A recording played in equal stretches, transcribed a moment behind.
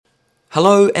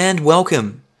Hello and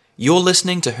welcome. You're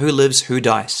listening to Who Lives, Who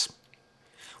Dice.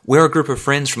 We're a group of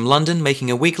friends from London making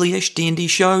a weekly-ish D&D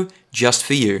show just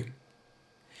for you.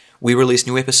 We release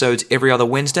new episodes every other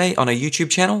Wednesday on our YouTube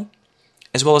channel,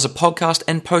 as well as a podcast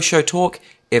and post-show talk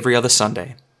every other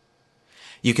Sunday.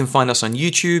 You can find us on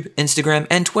YouTube, Instagram,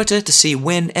 and Twitter to see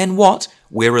when and what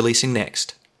we're releasing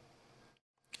next.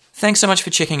 Thanks so much for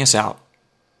checking us out.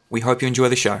 We hope you enjoy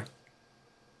the show.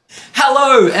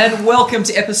 Hello and welcome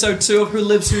to episode 2 of Who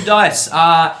Lives, Who Dice.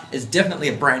 It's definitely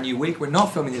a brand new week. We're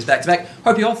not filming this back to back.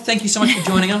 Hope you all. Thank you so much for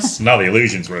joining us. Now the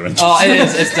illusion's ruined. Oh, it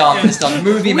is. It's done. It's done.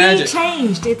 Movie magic. We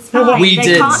changed. It's fine. We they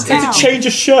did. Can't It's tell. To change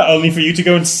a shirt only for you to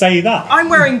go and say that. I'm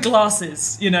wearing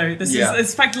glasses, you know. This Yeah. is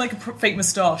it's fact like a fake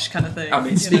moustache kind of thing. I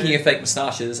mean, you speaking know. of fake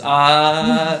moustaches,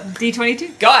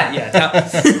 D22. Guy,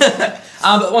 yeah.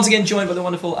 But once again, joined by the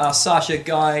wonderful Sasha,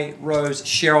 Guy, Rose,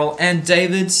 Cheryl, and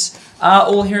David's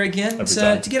all here again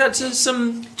to get out to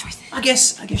some, I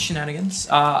guess shenanigans.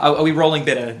 Are we rolling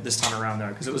better this time around though?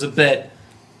 Because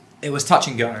it was touch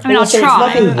and go. I mean, I'll Also, it's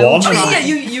try. level one. Oh, yeah,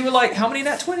 you were like, how many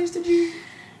nat 20s did you?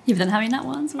 You've done having that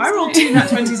once. I rolled 2 nat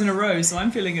 20s in a row, so I'm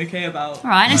feeling okay about.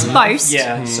 All right, and it's a boast.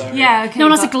 Yeah, so Yeah, okay. No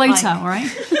one has a but, gloater, like, all right?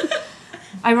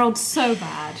 I rolled so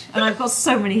bad, and I've got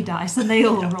so many dice, and they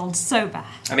all rolled so bad.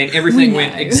 I mean, everything We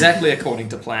went know. exactly according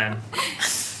to plan.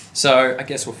 So I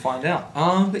guess we'll find out.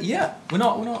 But yeah, we're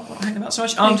not hanging about so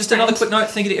much. Just another quick note.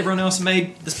 Thank you to everyone else who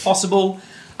made this possible.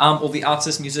 All the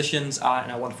artists, musicians,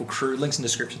 and our wonderful crew. Links in the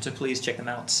description, so please check them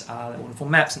out. Their wonderful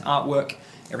maps and artwork.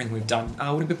 Everything we've done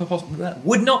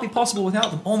would not be possible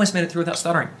without them. Almost made it through without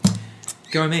stuttering.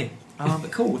 Go me.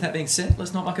 But cool. With that being said,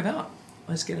 let's not muck about.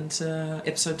 Let's get into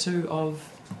episode 2 of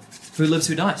Who Lives,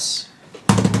 Who Dice.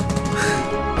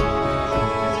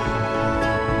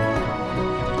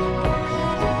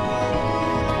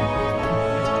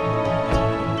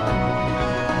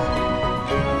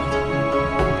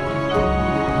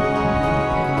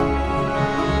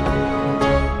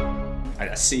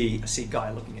 I see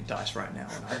Guy looking at dice right now,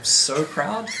 and I'm so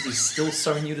proud because he's still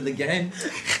so new to the game.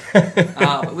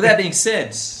 But with that being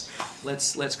said,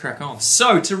 let's crack on.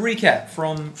 So to recap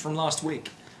from last week,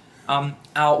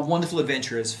 our wonderful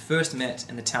adventurers first met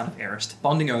in the town of Erist,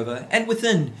 bonding over and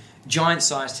within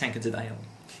giant-sized tankards of ale.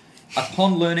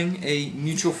 Upon learning a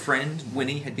mutual friend,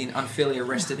 Winnie, had been unfairly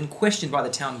arrested and questioned by the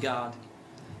town guard,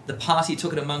 the party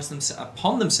took it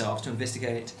upon themselves to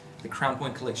investigate the Crown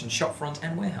Point Collection shopfront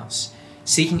and warehouse,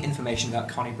 seeking information about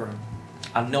Connie Broom,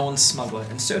 a known smuggler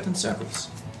in certain circles.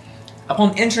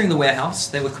 Upon entering the warehouse,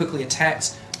 they were quickly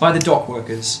attacked by the dock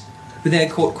workers, who they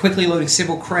had caught quickly loading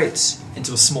several crates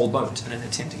into a small boat in an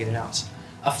attempt to get it out.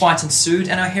 A fight ensued,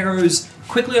 and our heroes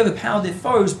quickly overpowered their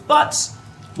foes, but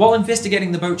while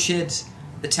investigating the boat shed,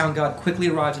 the town guard quickly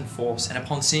arrived in force, and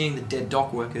upon seeing the dead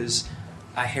dock workers,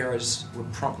 our heroes were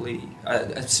promptly...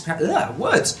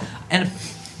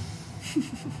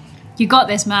 You got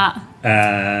this, Matt.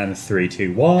 And 3,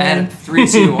 2, 1. And 3,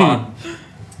 2, 1.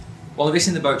 While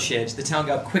investing the boat shed, the town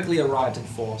guard quickly arrived in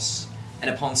force, and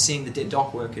upon seeing the dead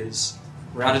dock workers,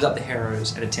 rounded up the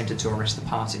heroes and attempted to arrest the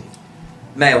party.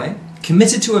 Melee,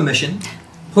 committed to a mission,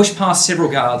 pushed past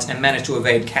several guards and managed to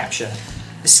evade capture,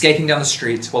 escaping down the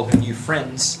streets while her new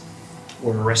friends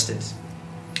were arrested.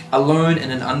 Alone in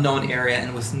an unknown area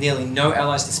and with nearly no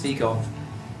allies to speak of,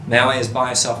 Melee is by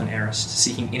herself in Erist,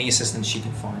 seeking any assistance she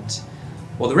can find,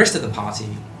 while the rest of the party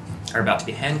are about to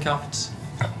be handcuffed,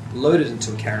 loaded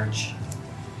into a carriage,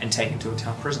 and taken to a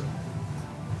town prison.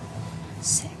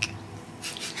 Sick.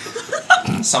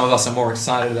 Some of us are more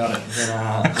excited about it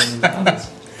than others.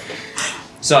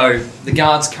 So, the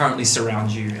guards currently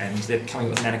surround you, and they're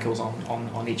coming with manacles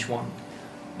on each one.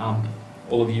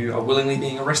 All of you are willingly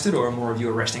being arrested, or are more of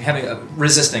you resisting,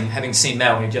 having seen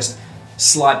Melee just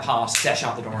slide past, dash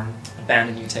out the door, and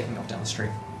abandon you, taking off down the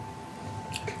street?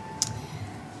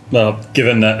 Well,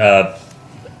 given that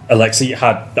Alexei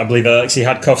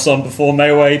had cuffs on before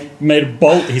Mayway made a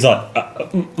bolt, he's like,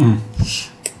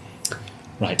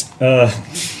 right,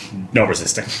 not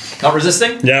resisting. Not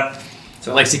resisting? Yeah.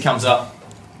 So Alexi comes up,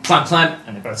 climb,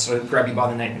 and they both sort of grab you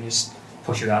by the neck and just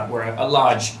push you out, where a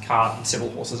large cart and several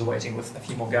horses are waiting with a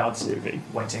few more guards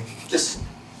waiting. Just,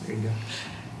 there you go.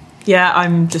 Yeah,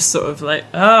 I'm just sort of like,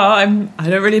 I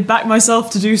don't really back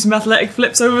myself to do some athletic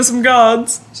flips over some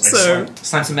guards. So they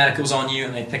slam some manacles on you,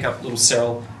 and they pick up little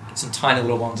Cyril, get some tiny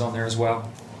little ones on there as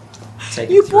well.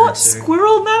 Take You through bought to-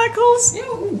 squirrel manacles?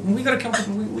 Yeah, we gotta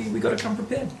come. We gotta come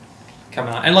prepared. Come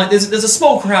out, and like there's a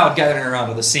small crowd gathering around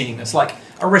with the scene. It's like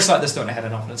arrests like this don't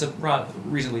happen often. It's a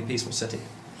reasonably peaceful city.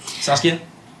 Saskia?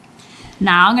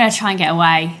 Now I'm going to try and get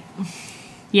away.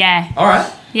 Yeah. All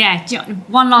right. Yeah.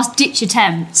 One last ditch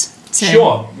attempt to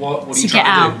Sure. What are you to get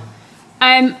trying to out.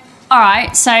 All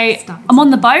right, so I'm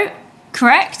on the boat,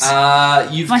 correct? You've Am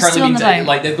I currently still on been, the boat?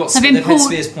 like they've got So I've been they've had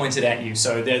pulled- spears pointed at you,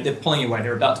 so they're pulling you away.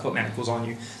 They're about to put manacles on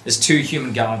you. There's 2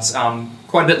 human guards,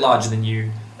 quite a bit larger than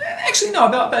you. Actually, no,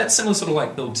 about similar sort of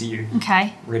like build to you,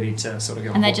 Okay, ready to sort of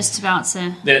go. and they're forward. just about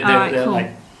to. they're, all right, they're cool.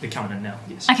 like they're coming in now.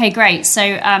 Yes. Okay, great. So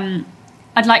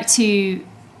I'd like to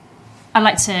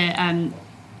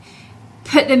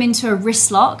put them into a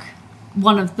wrist lock.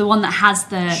 The one that has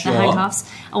the Sure. handcuffs.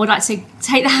 I would like to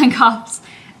take the handcuffs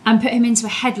and put him into a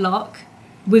headlock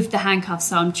with the handcuffs,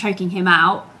 so I'm choking him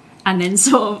out. And then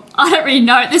sort of, I don't really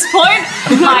know at this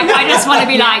point. Like, I just want to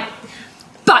be like,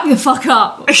 back the fuck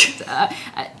up.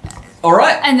 All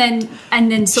right. And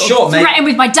then sort Sure, of mate. threaten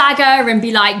with my dagger and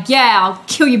be like, yeah, I'll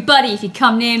kill your buddy if you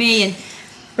come near me. And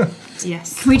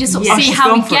Yes. can we just sort of Yeah, see she's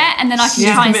how we gone for it. get, and then I can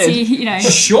Yeah. try and Committed. see,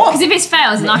 Sure. Because if it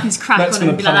fails, then I can just crack That's on going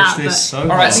and to be like punish that. this But, so All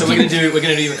right. hard. So we're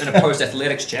gonna do an opposed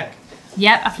athletics check.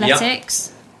 yep,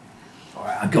 athletics. All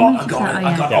right. I got it.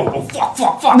 I got it. Oh, fuck.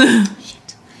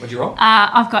 What'd you roll?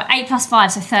 I've got 8 plus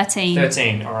 5, so 13.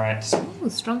 13. All right. Ooh,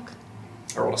 strong.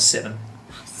 I rolled a 7.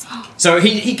 So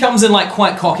he comes in like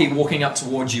quite cocky, walking up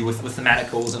towards you with the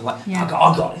manacles and like, Yeah. I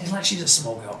got it. He's like, she's a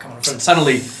small girl coming in front.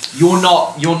 Suddenly, you're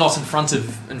not in front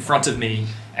of me,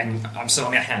 and I'm still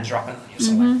on my hands are up, and you're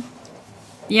sort of like,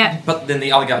 Yeah, but then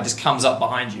the other guy just comes up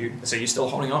behind you. So you're still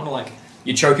holding on, like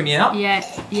you're choking me out. yeah.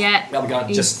 The other guy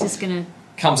He's just gonna.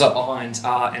 comes up behind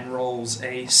and rolls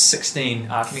a 16.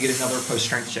 Can we get another opposed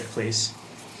strength check, please?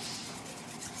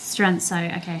 Strength, so,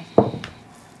 okay.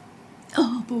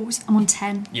 Oh, balls. I'm on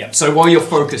 10. Yeah. So while you're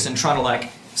focused and trying to like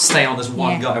stay on this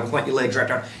one Yeah. guy with like your legs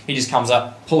wrapped around, he just comes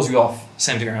up, pulls you off,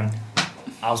 slams you around.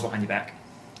 Arms behind your back.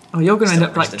 Oh, you're going to end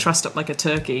Still up like Kristen. trussed up like a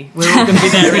turkey. We're all going to be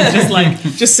there in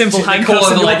just simple They handcuffs.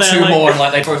 call and over you're like there, 2 like- more, and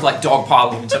like they both like dog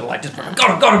pile them into the like just got it.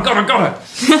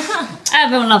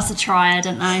 Everyone loves a triad,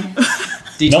 don't they?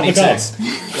 D22. Not the guards.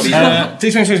 What are you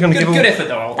doing? D22 is going to give Good all, effort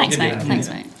though. I'll Thanks, give you mate. that. Thanks,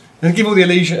 mate. going to give all the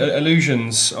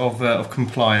illusions of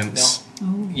compliance.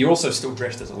 Now, you're also still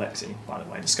dressed as Alexi, by the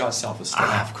way. Disguise self is still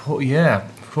out. Of course, yeah,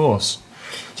 of course.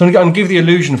 So I'm going to give the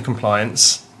illusion of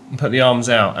compliance and put the arms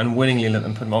out and willingly let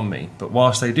them put them on me. But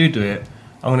whilst they do it,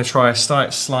 I'm going to try a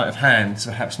sleight of hand to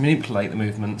perhaps manipulate the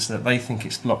movement so that they think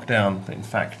it's locked down, but in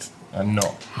fact I'm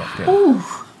not locked in.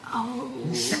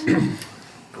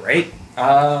 Great.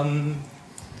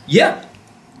 Yeah.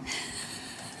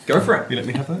 Go for it. You let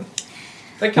me have that?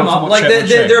 They come What- up what like check, what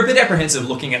check? they're a bit apprehensive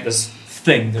looking at this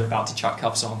thing they're about to chuck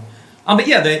cuffs on. But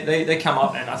yeah, they come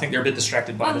up and I think they're a bit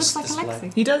distracted by Oh, this looks like display.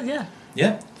 Alexi. He does, yeah.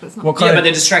 Yeah. But it's not. What Yeah, kind but of...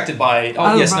 they're distracted by.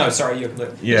 Oh, Oh, yes, no, right. sorry, you're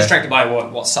Yeah. distracted by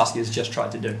what Saskia's just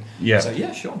tried to do. Yeah. So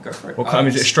yeah, sure, go for it. What kind?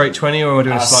 Is it a straight 20 or are we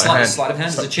doing a sleight of hand? Sleight of hand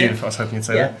is a check. Beautiful, I was hoping you'd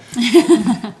say Yeah.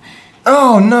 that.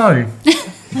 Oh no!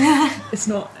 It's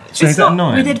not. So is that a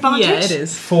 9? With advantage? Yeah, it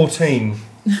is. 14.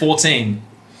 14.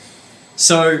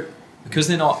 So because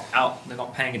they're not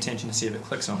paying attention to see if it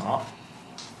clicks or not.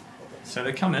 So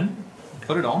they come in,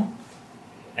 put it on,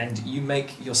 and you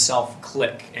make yourself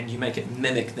click, and you make it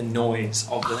mimic the noise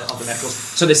of the manacles.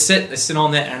 So they sit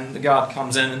on there, and the guard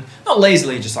comes in, and not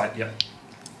lazily, just like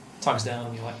tongues down,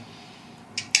 and you're like.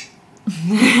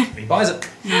 He buys it.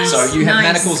 So you have Nice.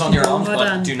 manacles on your arms, Well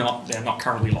but done. they're not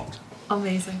currently locked.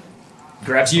 Amazing.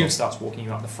 Grabs you, starts walking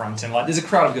you up the front, and like there's a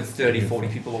crowd of good 30, 40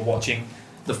 people are watching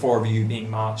the 4 of you being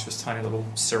marched with tiny little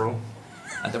Cyril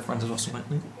at the front as well.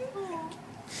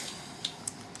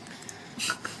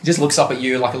 He just looks up at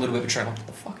you like a little bit betrayed, like, what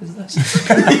the fuck is this?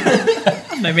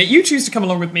 No, mate, you choose to come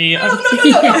along with me. No, we're coming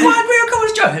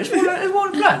as Joe. It's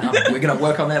one plan. We're going to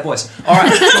work on that voice. All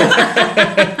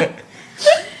right.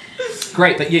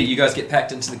 Great, but yeah, you guys get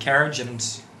packed into the carriage and...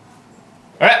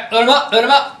 All right, load him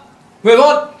up. Move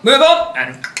on,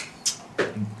 and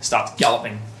starts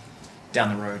galloping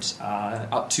down the road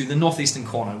up to the northeastern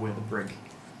corner where the brig,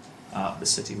 the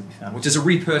city would be found, which is a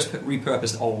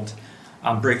repurposed old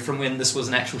brig from when this was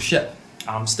an actual ship.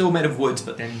 Still made of wood,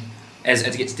 but then as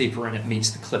it gets deeper in, it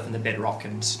meets the cliff and the bedrock,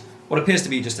 and what appears to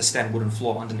be just a standard wooden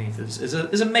floor underneath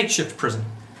is a makeshift prison.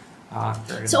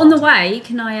 So on the way,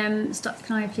 can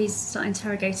I please start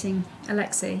interrogating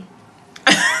Alexi?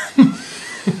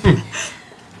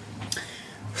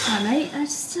 Hi, mate.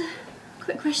 Just a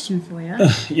quick question for you.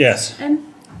 Yes.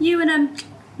 You and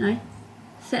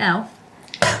Fit Elf.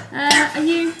 Are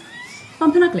you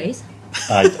bumping uglies?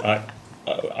 I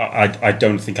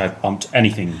don't think I've bumped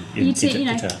anything in You two, you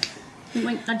know. Egypt.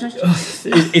 Wink, I judged.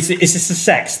 Is this a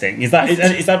sex thing? Is that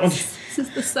This is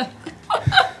the sex.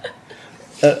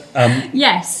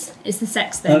 Yes, it's the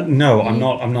sex thing. no, I'm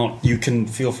not. You can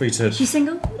feel free to. She's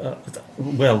single?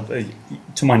 Well,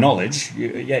 to my knowledge,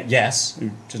 yes.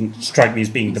 It doesn't strike me as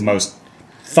being the most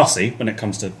fussy when it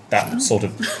comes to that sort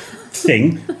of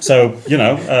thing. So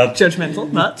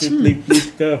Judgmental, much.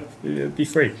 be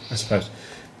free, I suppose.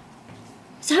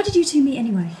 So how did you two meet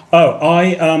anyway? Oh,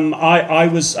 I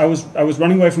was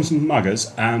running away from some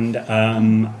muggers, and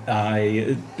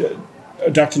I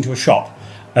ducked into a shop,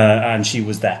 and she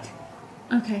was there.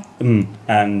 Okay.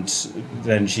 And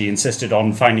then she insisted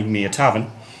on finding me a tavern,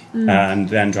 and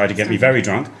then tried to get me very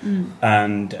drunk.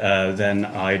 And then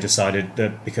I decided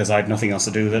that because I had nothing else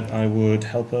to do, that I would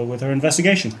help her with her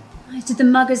investigation. Did the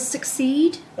muggers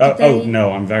succeed? Oh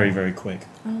no, I'm very, very quick.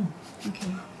 Oh,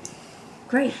 okay.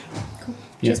 Great. Cool.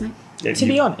 Yeah. Cheers, mate. Yeah, To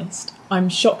be honest, I'm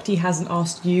shocked he hasn't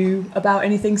asked you about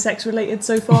anything sex related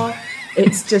so far.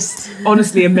 It's just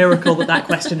honestly a miracle that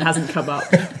question hasn't come up.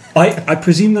 I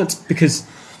presume that's because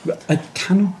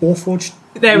can Warforged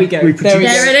There we go. reproduce?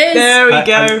 There it is. There we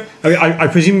go. I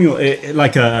presume you're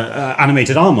like a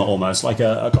animated armor, almost like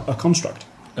a construct.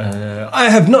 I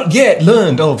have not yet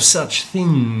learned of such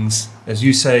things, as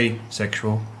you say,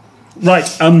 sexual. Right.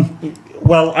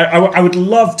 Well, I would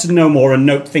love to know more and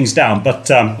note things down, but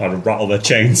I'd rattle their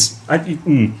chains.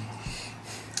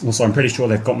 Also, I'm pretty sure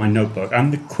they've got my notebook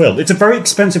and the quill. It's a very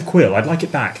expensive quill. I'd like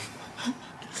it back.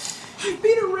 You've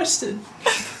been arrested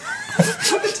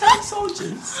by the town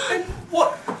soldiers, and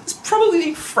it's probably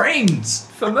being framed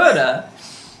for murder.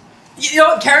 You know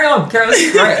what? Carry on. This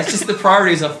is great. It's just the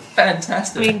priorities are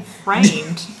fantastic. Being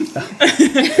framed.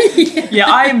 Yeah,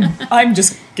 I'm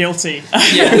just guilty.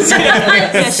 Yes.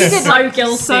 Yeah, she did So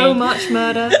guilty. so much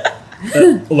murder.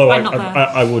 Although Right, not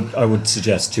there. I would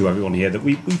suggest to everyone here that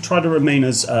we try to remain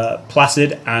as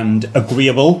placid and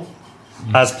agreeable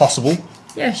as possible,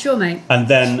 Yeah, sure, mate. and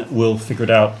then we'll figure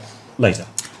it out later.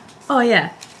 Oh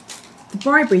yeah, the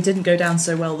bribery didn't go down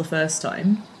so well the first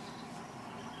time.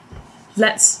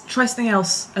 Let's try something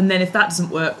else, and then if that doesn't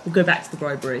work, we'll go back to the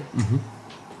bribery.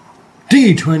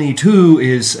 D22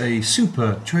 is a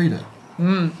super trader.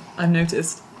 I've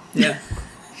noticed. Yeah.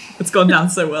 It's gone down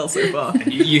so well so far.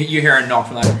 You hear a knock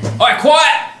from that. All right,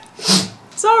 quiet!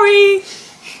 Sorry!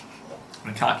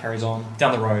 And the cart carries on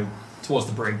down the road towards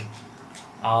the brig.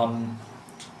 Both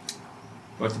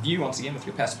of you, once again, with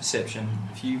your passive perception,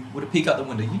 if you were to peek out the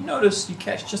window, you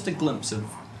catch just a glimpse of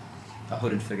a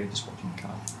hooded figure just watching the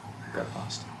car go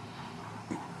past.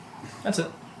 That's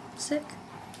it. Sick.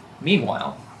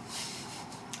 Meanwhile,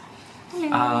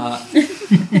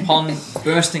 upon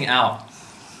bursting out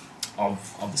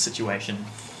of the situation,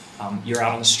 you're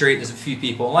out on the street. There's a few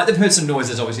people. Like, they've heard some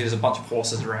noises. Obviously, there's a bunch of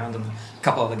horses around and a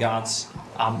couple of the guards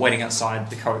waiting outside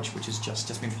the coach, which has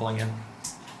just been pulling in.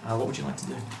 What would you like to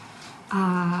do?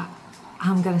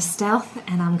 I'm gonna stealth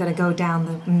and I'm gonna go down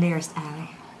the nearest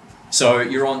alley. So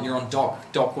you're on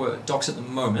docks at the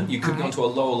moment. You could go Alright. into a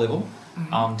lower level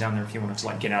down there if you wanted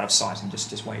to get out of sight and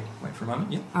just wait for a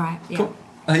moment. Yeah. All right. Yeah. Cool.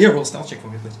 Yeah, roll a stealth check for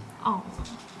me, please. Oh,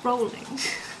 rolling.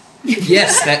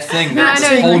 Yes, that thing. No, I That know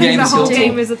this whole what game the is whole built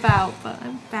game on. is about, but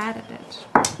I'm bad at it.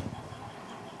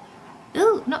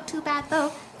 Ooh, not too bad though.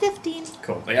 15.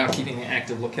 Cool. They are keeping an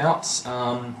active lookout.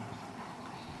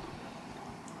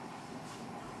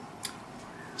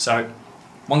 So,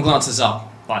 one glances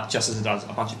up, but just as it does,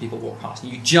 a bunch of people walk past.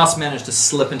 You just manage to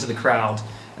slip into the crowd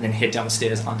and then head down the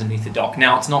stairs underneath the dock.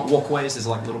 Now, it's not walkways, there's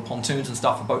like little pontoons and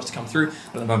stuff for boats to come through,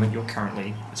 but at the moment you're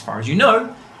currently, as far as you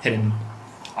know, hidden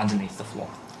underneath the floor.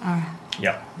 Alright.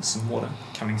 Yep, there's some water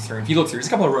coming through. If you look through, there's a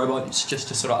couple of rowboats just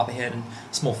sort of up ahead and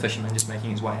a small fisherman just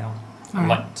making his way out. And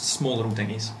Alright. like small little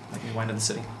dinghies making their way into the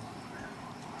city.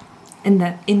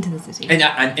 Into the city.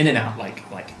 And in and out, like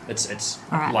it's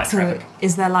Alright. light So traffic.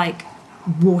 is there like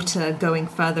water going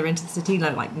further into the city,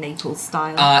 like Naples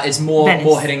style? It's more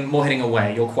Venice. heading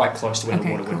away. You're quite close to where the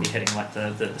Okay, water would be cool. hitting, like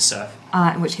the surf.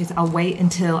 In which case, I'll wait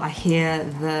until I hear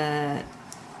the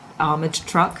armored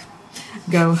truck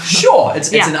go. Sure,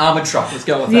 it's Yeah. an armored truck. Let's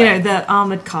go with You that. know, the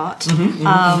armored cart.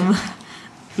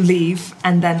 Leave,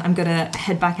 and then I'm gonna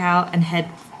head back out and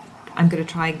I'm gonna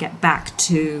try and get back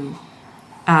to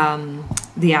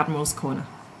the Admiral's Corner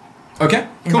Okay,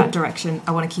 in cool. that direction.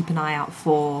 I want to keep an eye out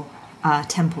for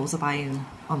temples of Ioun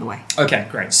on the way. Okay,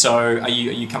 great. So are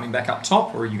you coming back up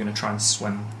top, or are you going to try and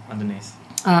swim underneath?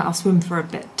 I'll swim for a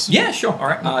bit. Yeah, sure. All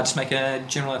right. Just make a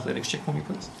general athletics check for me,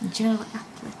 please. General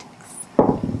athletics.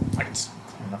 I can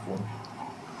clean enough water.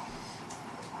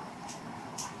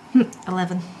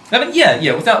 11.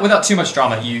 Yeah. Without too much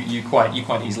drama, you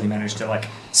quite easily manage to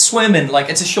swim in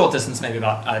it's a short distance, maybe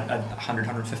about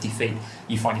 150 feet.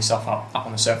 You find yourself up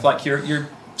on the surf. You're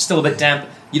still a bit damp.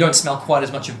 You don't smell quite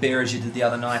as much of beer as you did the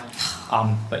other night,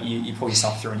 but you pull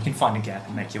yourself through and you can find a gap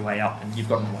and make your way up, and you've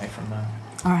gotten away from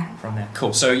All right. there.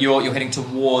 Cool. So you're heading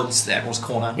towards the Admiral's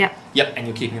Corner. Yep. Yep. And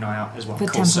you're keeping an eye out as well. For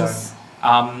cool. temples.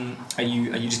 Are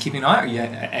you just keeping an eye, or are you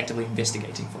actively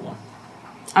investigating for one?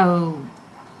 Oh,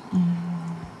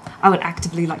 I would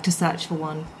actively like to search for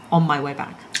one on my way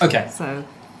back. Okay. So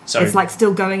So it's like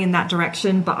still going in that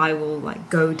direction, but I will like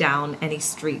go down any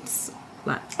streets.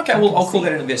 That okay. I Well, can I'll call see.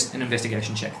 that an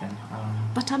investigation check then.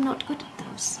 But I'm not good at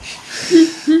those.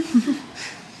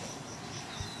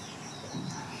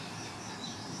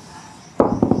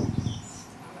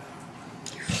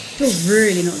 You're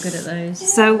really not good at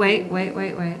those. So wait.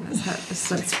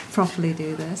 Let's properly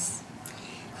do this.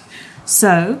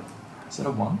 So Is that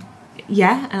a 1?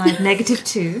 yeah, and I have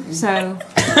 -2, so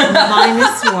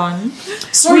 -1.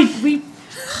 So We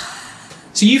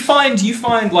So you find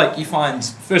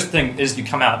first thing is you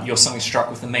come out, you're suddenly struck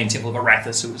with the main temple of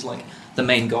Arathis, who is like the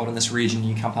main god in this region.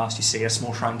 You come past, you see a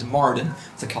small shrine to Moradin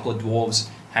with a couple of dwarves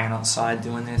hanging outside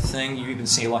doing their thing. You even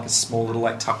see like a small little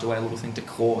like tucked away little thing to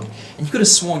Claude. And you could have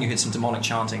sworn you heard some demonic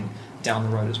chanting down the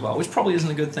road as well, which probably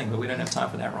isn't a good thing, but we don't have time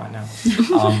for that right now.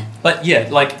 But yeah,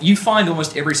 like you find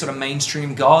almost every sort of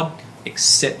mainstream god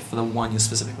except for the one you're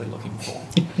specifically looking for.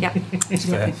 Yep.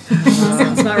 Fair.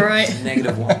 Sounds about right.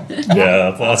 -1.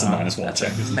 Yeah, well, that's a -1 That's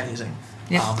check. amazing.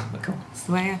 Yeah. But cool.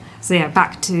 So yeah,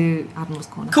 back to Admiral's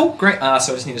Corner. Cool, great.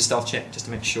 So I just need a stealth check just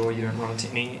to make sure you don't run into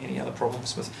any other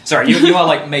problems with. Sorry, you are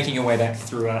like making your way back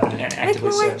through and actively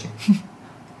my way. searching.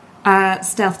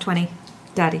 Stealth 20,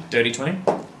 Daddy. Dirty 20.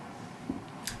 You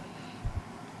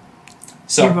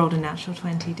So rolled a natural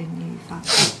 20, didn't you? Fuck.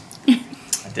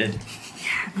 I did.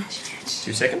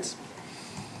 2 seconds.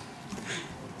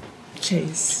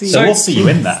 Chase. So we'll see you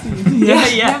in that.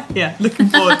 Yeah. Looking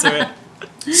forward to it.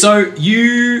 So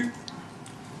you're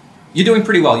doing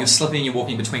pretty well. You're slipping. You're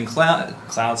walking between clouds,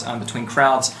 between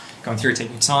crowds, going through,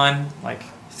 taking your time, like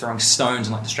throwing stones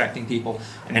and like distracting people.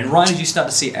 And then right as you start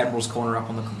to see Admiral's Corner up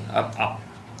on the up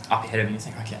ahead of you, you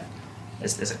think, okay,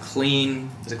 there's a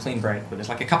clean break, but there's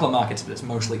like a couple of markets, but it's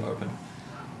mostly open.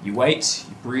 You wait,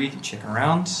 you breathe, you check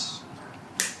around,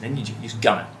 then you just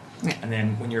gun it. Yeah. And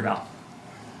then when you're about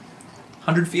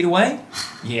 100 feet away,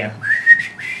 yeah.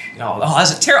 Oh,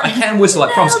 that's a terrible. I can whistle,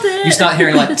 I promise. You start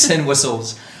hearing like 10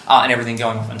 whistles and everything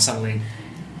going off, and suddenly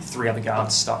 3 other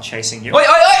guards start chasing you. Oi!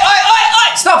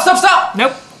 Stop!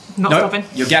 Nope. Not stopping.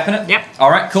 You're gapping it? Yep.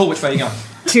 Alright, cool. Which way are you going?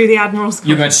 To the Admiral's Corner.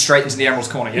 You're going straight into the Admiral's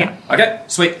Corner, yeah? Okay,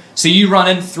 sweet. So you run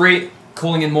in, 3,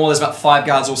 calling in more. There's about 5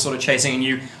 guards all sort of chasing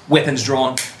you, weapons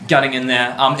drawn, gunning in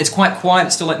there. It's quite quiet.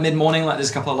 It's still like mid-morning. Like there's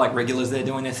a couple of like regulars there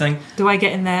doing their thing. Do I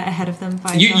get in there ahead of them?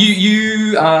 By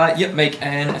You make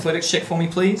an athletics check for me,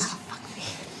 please.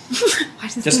 Why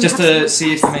does this Just thing to have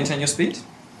see if you maintain your speed.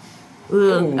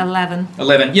 11.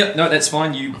 11. Yep, no, that's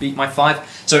fine. You beat my 5.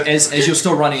 So as you're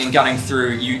still running and gunning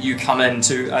through, you come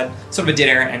into a sort of a dead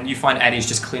area, and you find Addie's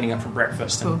just cleaning up from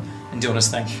breakfast and doing his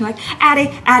thing. Like,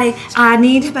 Addie, I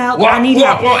need help. What? I need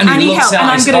help. What? And I he need looks help. out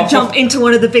And I'm and going to stuff. jump into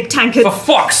one of the big tankers. For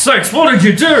fuck's sakes, what did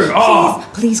you do? Oh!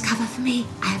 Please cover for me.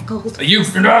 I have gold. I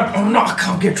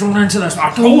can't get drawn into this.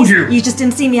 I told you. You just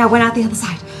didn't see me. I went out the other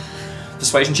side.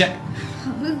 Persuasion check.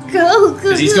 Go.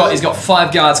 Because he's got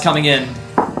 5 guards coming in.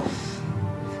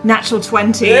 Natural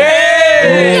 20.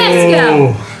 Let's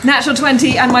go. Natural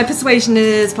 20, and my persuasion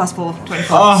is +4.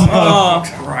 24.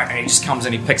 Right, and he just comes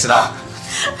in, he picks it up.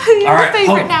 You're All my right,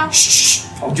 favourite now. Shh,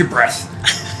 hold your breath.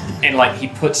 And like he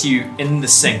puts you in the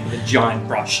sink with a giant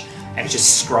brush, and he's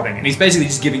just scrubbing, and he's basically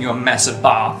just giving you a massive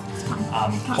bath.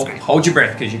 Hold your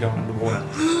breath because you're going underwater.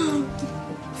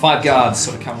 5 guards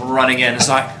sort of come running in. It's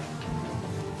like,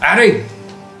 Addie,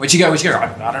 where'd you go?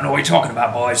 I don't know what you're talking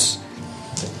about, boys.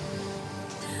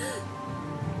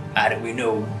 Addie, we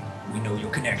know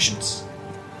your connections.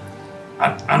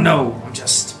 I know. I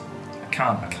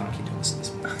can't keep doing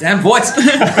this. Damn voice.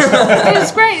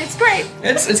 It's great. It's great.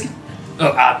 It's.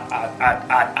 Look,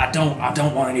 I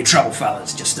don't want any trouble,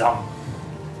 fellas. Just look,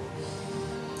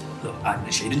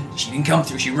 she didn't come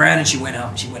through. She ran and she went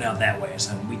out. She went out that way.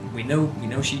 So we know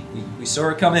we saw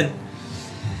her come in.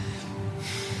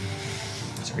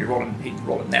 So he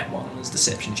rolled in that one on his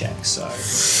deception check. So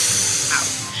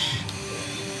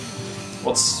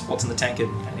what's in the tankard,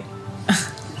 Andy?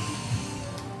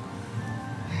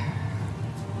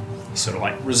 He's sort of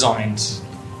like resigned.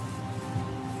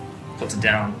 Puts it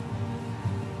down.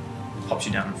 Pops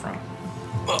you down in front.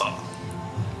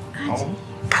 Oh,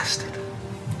 bastard!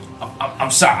 I'm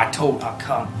sorry. I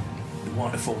can't. Be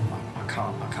wonderful. I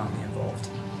can't be involved.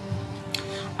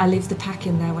 I leave the pack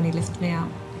in there when he lifts me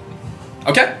out.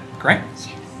 Okay, great.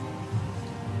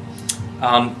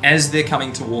 As they're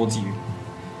coming towards you,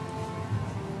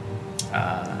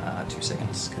 2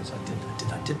 seconds because I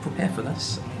did prepare for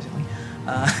this amazingly.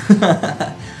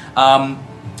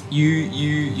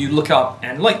 You look up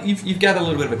and like you've gathered a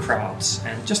little bit of a crowd,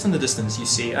 and just in the distance you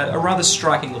see a rather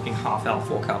striking looking half elf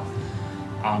walk up,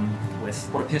 with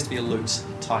what appears to be a lute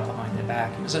tied behind their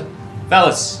back. And he said,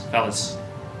 fellas,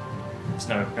 it's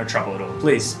no trouble at all.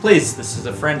 Please, this is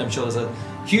a friend. I'm sure there's a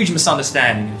huge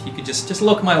misunderstanding. If you could just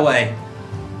look my way,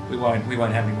 we won't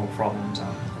have any more problems.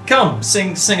 Come,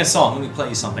 sing a song. Let me play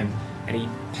you something. And he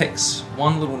picks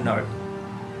one little note,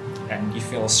 and you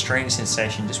feel a strange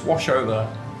sensation just wash over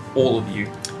all of you.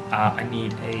 I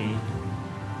need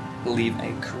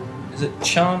is it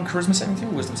charm, charisma saving throw,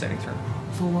 or wisdom saving throw?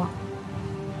 For what?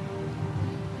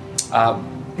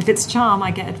 If it's charm,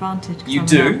 I get advantage. 'cause You I'm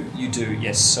do,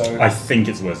 yes. So I think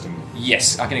it's wisdom.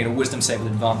 yes, I can get a wisdom save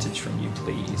with advantage from you,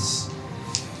 please.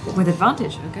 not- With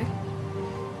advantage, okay.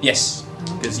 Yes,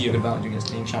 because you have advantage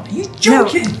against being charmed. Are you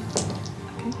joking?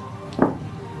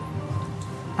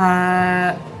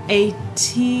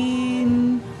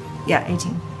 18. Yeah,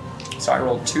 18. So I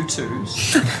rolled 2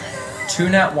 2s, 2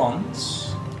 nat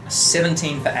 1s, a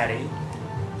 17 for Addy,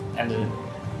 and a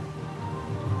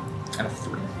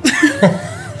 3.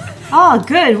 Oh,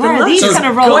 good. Where are these So going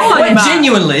to roll? quite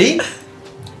genuinely,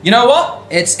 you know what?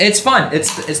 It's fine.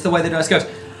 It's the way the dice goes.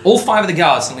 All 5 of the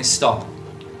guards suddenly stop.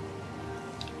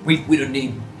 We don't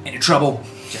need any trouble.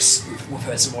 Just we've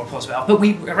heard some more reports about, but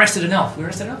we arrested an elf.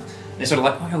 They're sort of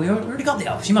like, oh yeah, we already got the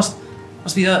elf. She must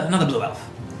be another blue elf.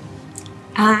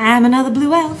 I am another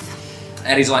blue elf.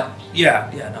 And he's like, yeah,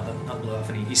 another blue elf.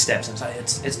 And he steps and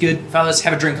says, it's good, fellas.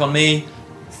 Have a drink on me.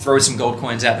 Throw some gold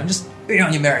coins at them. Just be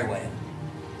on your merry way.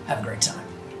 Have a great time.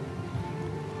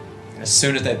 And as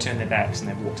soon as they've turned their backs and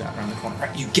they've walked out around the corner,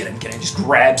 right, you get him, just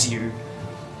grabs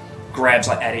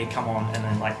like Addy, come on, and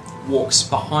then like walks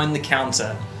behind the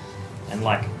counter and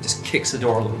like just kicks the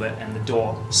door a little bit, and the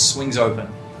door swings open.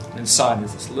 And inside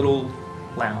there's this little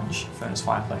lounge, furnace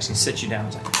fireplace. He sits you down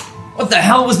and is like, what the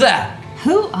hell was that?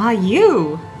 Who are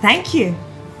you? Thank you.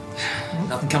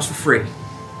 Nothing comes for free.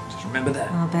 Just remember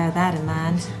that. I'll bear that in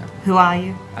mind. Who are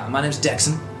you? My name's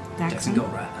Dexon. Dexon?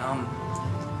 Goldrat.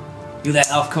 You that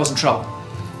elf causing trouble?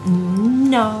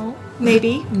 No.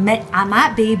 Maybe. I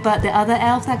might be, but the other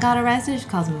elf that got arrested is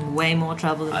causing way more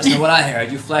trouble than That's not what I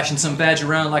heard. You flashing some badge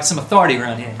around like some authority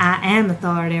around here. I am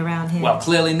authority around here. Well,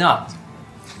 clearly not.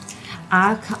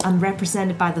 I'm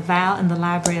represented by the Val and the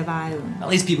Library of Ioun. At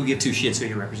least people give 2 shits who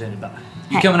you're represented by.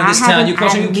 You Hey, coming to I this town, you're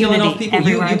have killing off immunity people.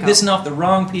 everywhere I You're go. pissing off the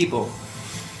wrong people.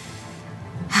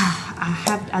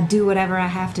 I do whatever I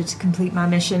have to complete my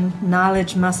mission.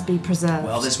 Knowledge must be preserved.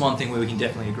 Well, there's one thing where we can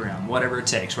definitely agree on. Whatever it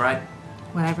takes, right?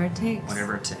 Whatever it takes.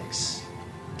 Whatever it takes.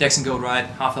 Dexon Goldride,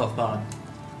 half-elf bard.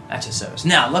 At your service.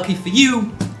 Now, lucky for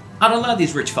you, I don't allow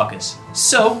these rich fuckers.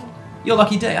 So, your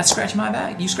lucky day, I scratch my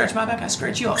back. You scratch my back, I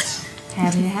scratch yours.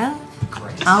 Happy to help.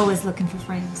 Great. Always looking for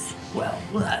friends. Well,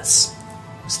 that's...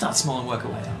 Start small and work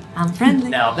away up. I'm friendly.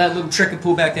 Now, that little trick and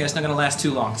pull back there is not going to last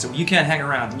too long, so you can't hang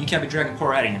around, and you can't be dragging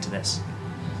poor Addy into this.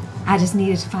 I just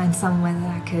needed to find somewhere that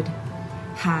I could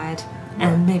hide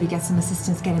and maybe get some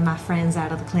assistance getting my friends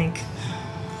out of the clink.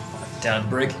 Down to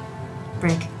Brig?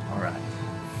 Brick. Alright.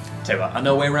 Tell you what, I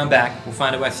know a way around back. We'll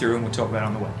find a way through, and we'll talk about it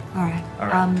on the way. Alright.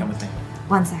 Alright, come with me.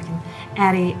 1 second.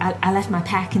 Addie, I left my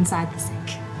pack inside the sink.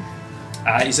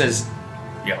 He says,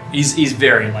 he's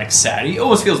very, like, sad. He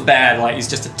always feels bad, like he's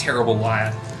just a terrible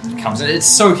liar. Comes in, it's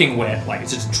soaking wet, like,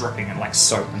 it's just dripping in, like,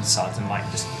 soap and suds, and, like,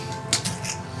 just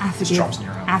drops in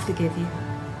your own. I forgive you.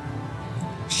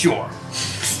 Sure.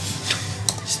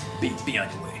 Just be on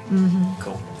your way. Mm-hmm.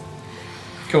 Cool.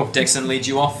 Dexon leads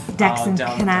you off. Dexon,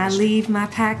 down can I the leave my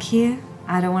pack here?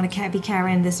 I don't want to be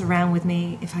carrying this around with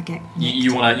me if I get.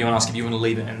 You want to ask if you want to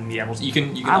leave it in the apples? You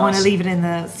can. I want to ask. leave it in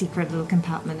the secret little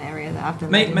compartment area that I've been.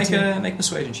 Make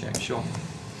persuasion check. Sure.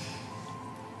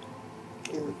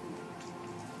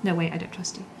 No, wait, I don't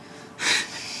trust you.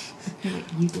 No, wait,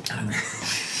 you did. I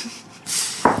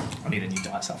need a new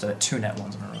dice after that. 2 nat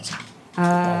 1s in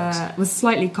a row. Was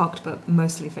slightly cocked, but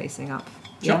mostly facing up.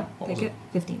 Sure. Yeah, What take was it.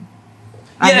 15.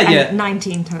 Yeah.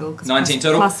 19 total. 19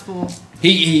 total? Plus 4.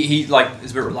 He like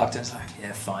is a bit reluctant. He's like,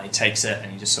 yeah, fine. He takes it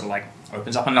and he just sort of like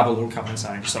opens up another little cup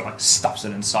inside and just sort of like stuffs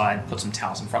it inside, puts some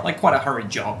towels in front, like quite a hurried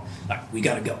job. Like, we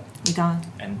gotta go. You gone?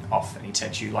 And off, and he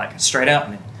takes you like straight out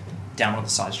and then down one of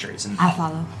the side streets and I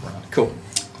follow. around. Cool.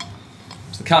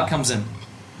 So the cart comes in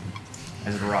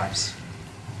as it arrives.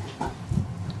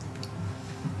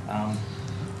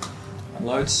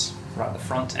 Unloads right at the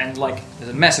front, and like there's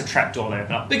a massive trapdoor there,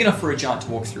 but big enough for a giant to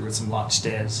walk through with some large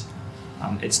stairs.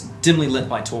 It's dimly lit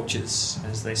by torches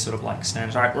as they sort of like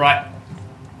stand. Right,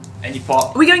 and you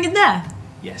pop. Are we going in there?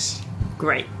 Yes.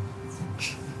 Great.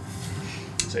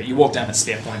 So you walk down at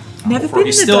spear point. Never Four of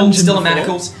been you in a dungeon still in before.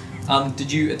 manacles.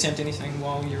 Did you attempt anything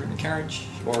while you're in the carriage,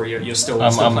 or you're still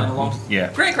playing along?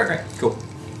 Yeah. Great, cool.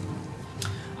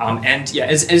 And yeah,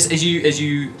 as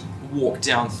you walk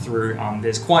down through,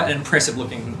 there's quite an impressive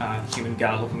looking human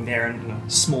guard looking there in a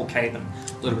small cape and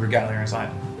a little bit of regalia, and he's like,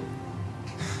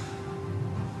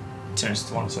 turns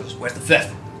to one and says, "Where's the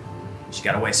fifth? She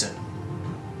got away, sir."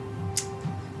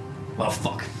 Well,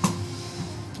 fuck.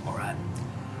 All right.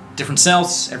 Different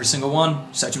cells, every single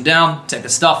one. Search them down. Take the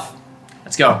stuff.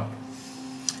 Let's go.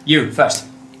 You first.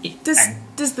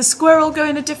 Does the squirrel go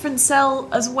in a different cell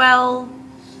as well?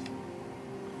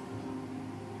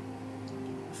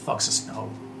 Fuck's us.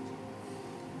 No.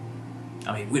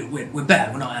 I mean, we're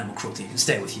bad. We're not animal cruelty. We can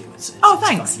stay with you. It's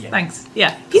Thanks. fine, yeah. Thanks.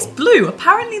 Yeah. He's blue.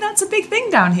 Apparently that's a big thing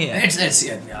down here. It's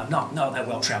not that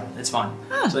well traveled. It's fine.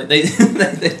 Ah. So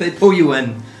they pull you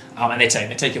in, and they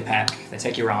take your pack. They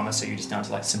take your armor, so you're just down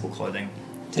to like simple clothing.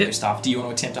 Take your stuff. Do you want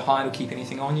to attempt to hide or keep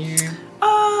anything on you?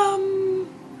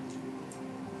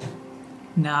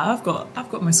 Nah, I've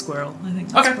got my squirrel. I think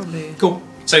that's probably Cool.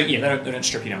 So yeah, they don't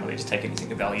strip you down. They just take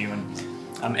anything of value.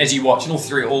 And as you watch, and all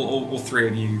three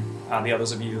of you, the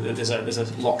others of you, there's a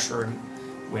locked room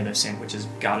where they've sent, which is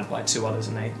guarded by two others,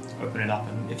 and they open it up.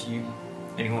 And if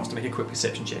anyone wants to make a quick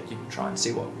perception check, you can try and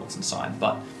see what's inside.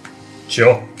 But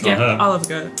Sure. I'll have a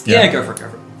go. yeah, go for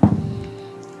it.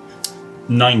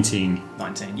 19.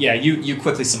 19. Yeah, you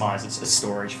quickly surmise it's a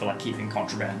storage for like keeping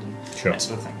contraband and Sure. that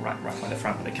sort of thing right by the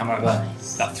front. But they come over,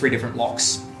 about 3 different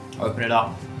locks, open it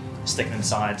up, stick it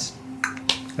inside.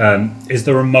 Is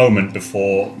there a moment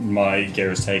before my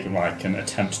gear is taken where I can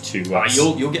attempt to...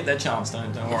 You'll get that chance,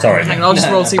 don't worry. Sorry. Hang on, I'll just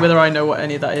roll to see whether I know what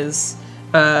any of that is.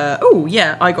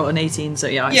 Yeah, I got an 18, so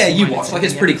yeah. Yeah, you mine watch. is Like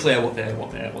it's yeah. pretty clear what they're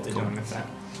doing with that.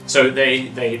 So they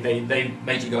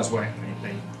make you guys work.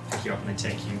 They pick you up and they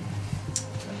take you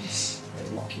and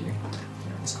they lock you in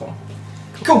this corner.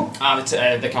 Cool.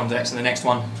 They come next, and the next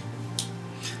one,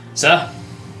 sir.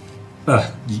 No,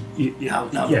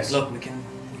 Yes. Look, we can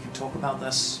talk about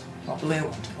this properly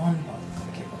one to one. But we've got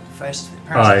to keep it face to the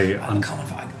parents. I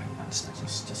understand.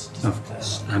 Just Of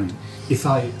course. And if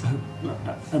I...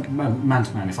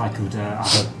 Man-to-man, if I could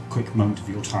have a quick moment of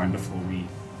your time before we...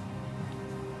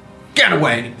 get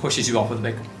away, and it pushes you off with a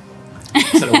big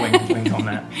sort of wink on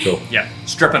that. Sure. Yeah,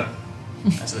 stripping.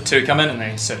 So the two come in and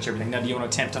they search everything. Now, do you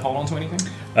want to attempt to hold on to anything?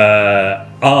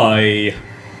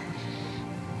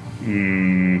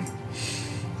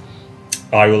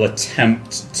 I will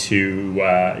attempt to...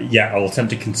 I'll attempt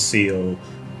to conceal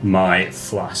my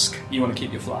flask You want to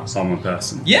keep your flask? on my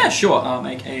person. Yeah, sure.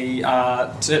 Make a.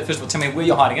 First of all, tell me where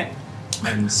you're hiding it.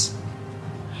 And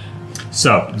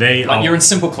So, they are... you're in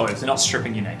simple clothes. They're not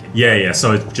stripping you naked. Yeah,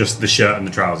 so it's just the shirt and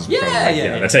the trousers. Yeah, probably.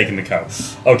 yeah. They're taking the coat.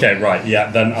 Okay, right, yeah,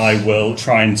 then I will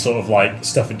try and sort of like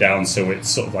stuff it down so it's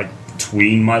sort of like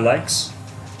between my legs.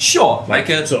 Sure. Like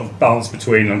Make a sort of balance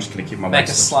between, I'm just going to keep my make a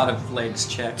legs. sleight of legs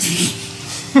check.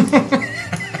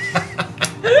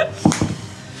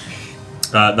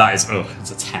 That is,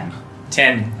 it's a 10.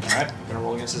 10. All right. I'm gonna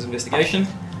roll against his investigation.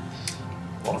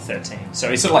 Roll a 13. So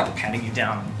he's sort of like patting you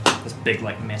down on this big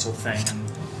like metal thing and.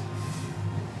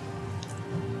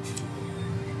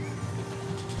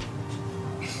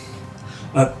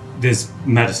 There's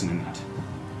medicine in that.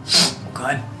 What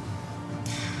kind?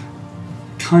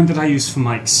 Kind that I use for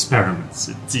my experiments.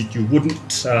 You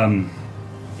wouldn't, You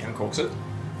uncorks it.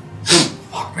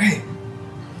 Fuck me.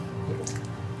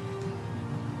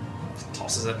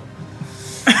 Tosses it.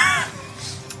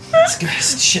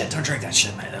 Shit, don't drink that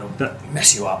shit, man. That'll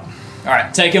mess you up.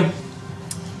 Alright, take him.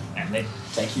 And they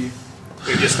take you.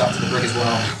 We just got to the brick as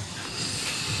well.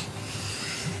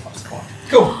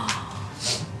 Cool.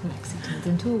 Lexi turns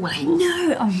into a werewolf.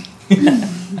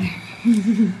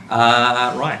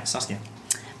 No, Right, Saskia.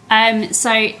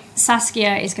 So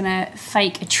Saskia is going to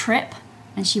fake a trip,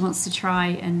 and she wants to try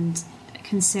and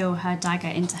conceal her dagger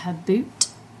into her boot,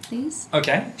 please.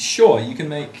 Okay, sure, you can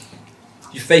make...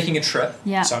 You're faking a trip,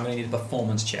 Yeah. so I'm going to need a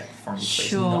performance check from you, please.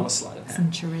 Sure. Not a sleight of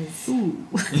hand. Centuries. Ooh.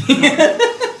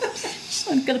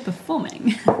 I'm good at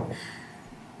performing.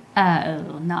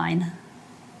 9.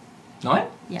 9?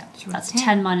 Yeah, Sure, that's 10.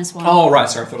 10 minus 1. Oh, right,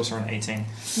 sorry, I thought it was around 18.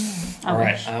 I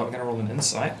Alright, wish. we're going to roll an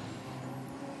insight.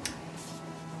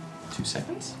 2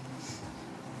 seconds.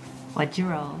 What'd you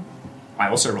roll? I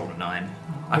also rolled a 9.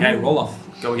 Okay, roll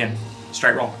off. Go again.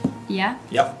 Straight roll. Yeah,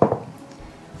 Yep.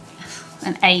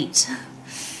 an 8.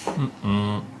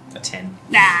 A 10.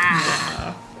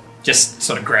 Nah. Just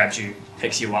sort of grabs you,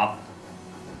 picks you up.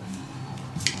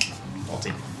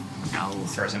 Volty.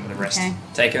 Throws in with the rest. Okay.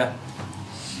 Take her.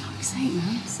 Fuck's sake,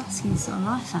 man. Saskia's got a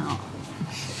life out.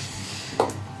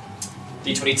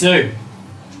 D22.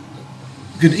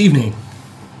 Good evening.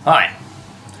 Hi.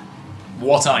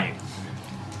 What are you?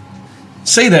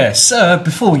 See there, sir,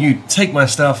 before you take my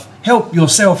stuff, help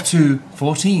yourself to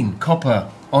 14 copper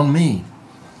on me.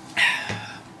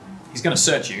 He's going to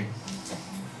search you.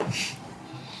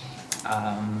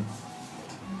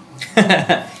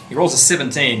 He rolls a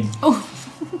 17. Oh.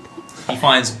 He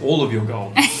finds all of your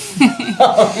gold. Why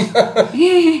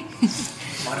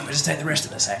don't we just take the rest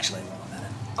of this, actually?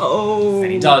 Oh.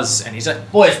 And he does, and he's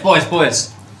like, boys,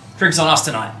 drinks on us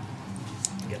tonight.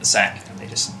 You get the sack, and they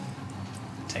just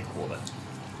take all of it.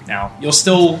 Now, you're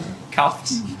still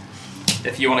cuffed,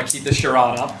 if you want to keep the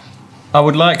charade up, I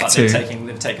would like but to.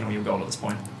 they've taken all your gold at this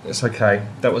point. It's okay.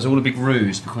 That was all a big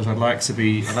ruse because I'd like to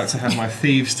have my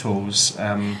thieves' tools.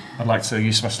 I'd like to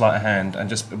use my sleight of hand, and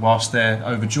just whilst they're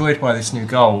overjoyed by this new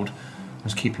gold, I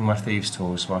was keeping my thieves'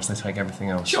 tools whilst they take everything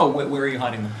else. Sure, where are you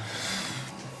hiding them?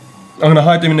 I'm going to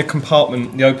hide them in the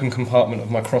compartment, the open compartment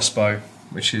of my crossbow,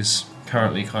 which is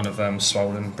currently kind of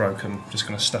swollen, broken. Just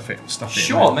going to stuff it.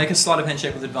 Sure, in make a sleight of hand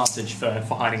check with advantage for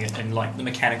hiding it in like the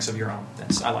mechanics of your arm.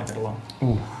 I like that a lot.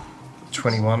 Ooh,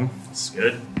 21. That's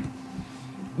good.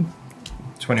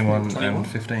 21 and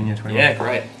 15, yeah, 21. Yeah,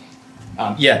 great.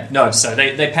 So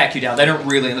they pack you down. They don't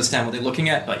really understand what they're looking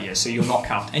at, but yeah, so you're not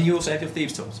cuffed. And you also have your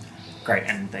thieves' tools. Great,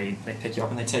 and they pick you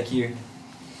up and they take you.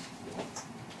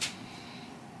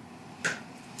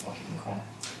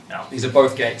 Now, these are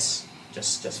both gates,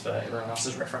 just for everyone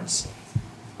else's reference.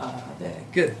 There,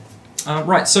 good.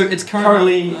 Right, so it's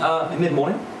currently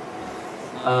mid-morning.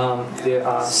 There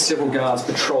are several guards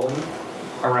patrolling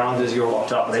around as you're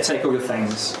locked up. They take all your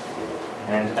things.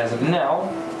 And as of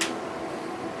now,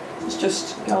 it's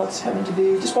just guards having to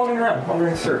be just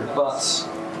wandering through. But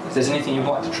if there's anything you'd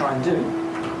like to try and do,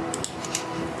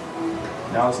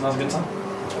 now's a good time.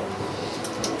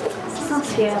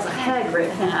 Saskia has a hair grip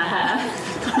in her hair.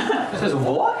 There's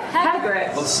what? Hair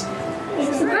grip. It's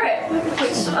a grip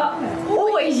which are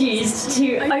always used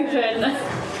to open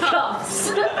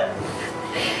cuffs.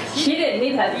 She didn't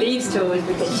need her thieves' tools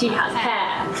because she has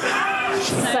hair.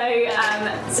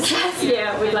 So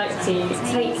Saskia would like to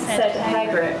take said hair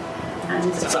grip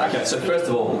and... So first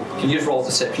of all, can you just roll a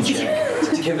deception check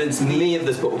to convince me of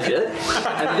this bullshit?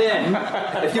 And then,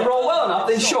 if you roll well enough,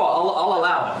 then sure, I'll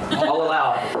allow it. I'll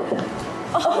allow it.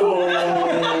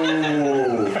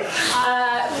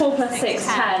 4 plus 6,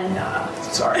 10.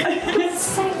 Sorry.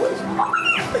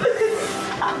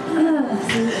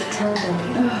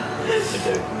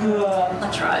 I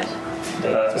tried.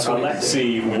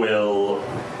 Alexei will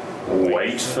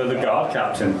wait for the guard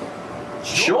captain.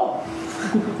 Sure.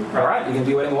 Alright, you can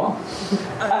do whatever you want.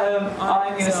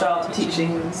 I'm going to start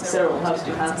teaching Cyril how to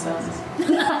do hand sounds.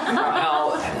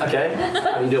 Okay,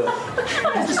 how do you do it?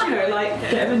 Just, like,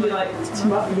 get him and be like,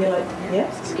 come up and be like,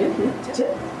 yeah, it's good,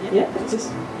 yeah,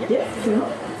 just, yeah, come on.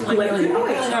 Like, I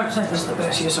don't think this is the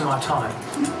best use of my time.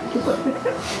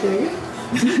 there you go.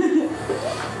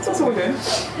 That's what we're doing.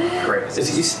 Great. Is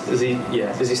he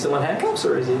still in handcuffs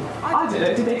or is he? I don't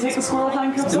know, did they take the squirrel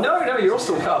handcuffs off? No, you're all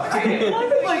still cuffed. Okay, well,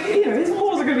 I think, his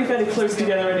paws are going to be fairly close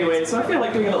together anyway, so I feel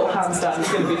like doing a little handstand is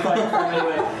going to be fine for him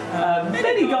anyway.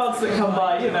 Any guards that come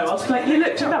by, I'll just be like, hey,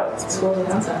 look, check out. It's squirrel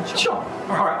handstand. Sure.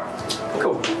 Alright.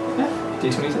 Cool. Yeah.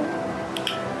 D20.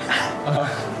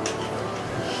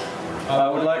 I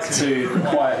would like to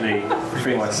quietly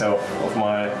free myself of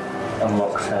my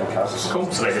unlocked handcuffs.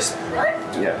 Cool. So they just...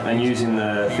 Yeah, and using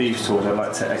the thieves' tools, I'd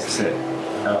like to exit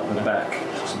out the back,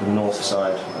 to the north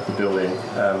side of the building,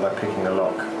 by picking a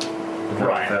lock.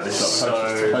 Right. This lock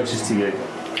So- closest to you.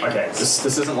 Okay, this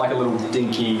isn't like a little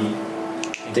dinky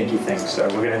thing, so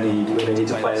we're gonna need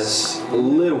to play this a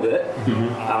little bit.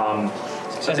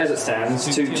 So as it stands,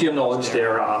 to your knowledge,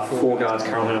 there are 4 guards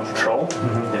currently on patrol.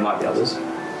 There might be others.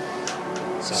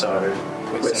 So sorry,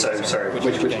 which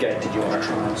gate did you want to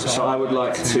try? So I would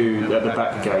like to, at the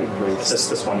back gate, please.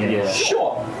 This one, yeah.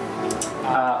 Sure.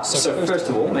 So first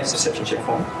of all, make a deception check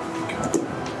for me.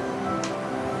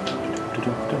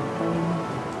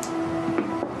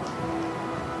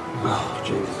 Oh,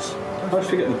 Jesus. I always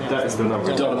forget that is the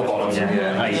number. Dot at the bottom.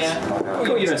 Yeah. 8.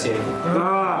 Cool, you don't see anything. Do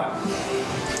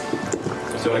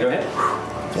you want to go ahead?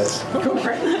 Yes. Cool,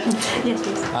 great. Yes,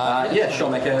 please. Yeah, sure.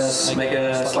 Make a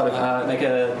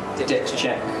dex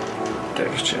check.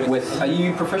 Dex check. Are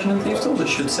you proficient in thieves' tools? It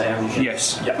should say.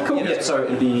 Yes. Yeah. Cool. Yeah. So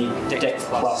it'd be dex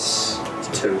plus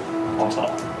 2 on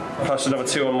top. Plus another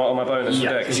 2 on my bonus for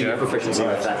Yeah, dex, because you yeah? get proficiency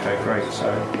with that. Okay, great. So,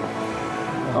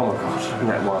 oh my god,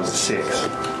 that one's a 6.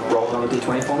 Roll another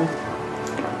d20 for me.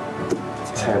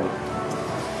 10.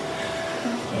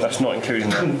 That's not including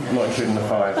the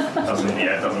 5.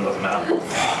 Doesn't matter.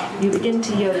 You begin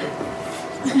to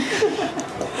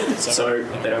So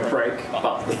they don't break,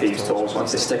 but the thieves' tools,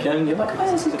 once they stick in, you're like,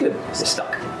 oh, this is good. They're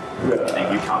stuck.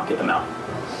 And you can't get them out.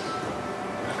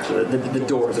 So the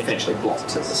door is eventually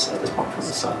blocked at this point from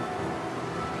the side.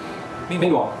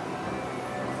 Meanwhile,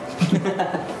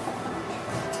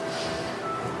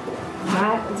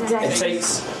 it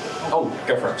takes... Oh,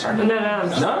 go for it, sorry. No.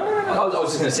 No. I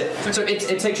was just going to say. So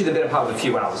it takes you the better part of a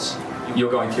few hours.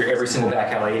 You're going through every single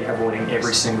back alley, avoiding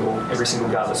every single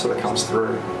guard that sort of comes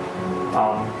through.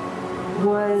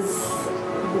 Was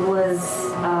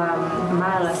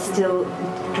Mila still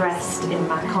dressed in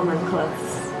my common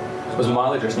clothes? Was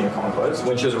Miley dressed in your common clothes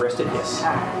when she was arrested? Yes.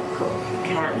 Cool.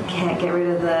 Can't get rid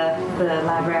of the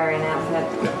librarian outfit.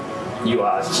 You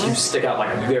stick out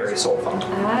like a very sore thumb.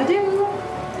 I do.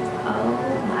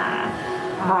 Oh my.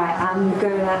 Alright, I'm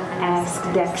gonna ask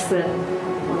Dexon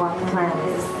what the plan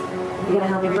is. You gonna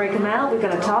help me break them out? We're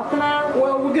gonna talk them out?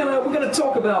 Well, we're gonna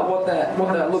talk about what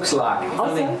that looks like.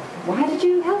 Also, why did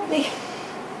you help me?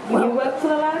 You work for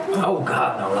the library? Oh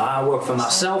God, no! I work for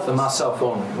myself and myself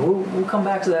only. We'll come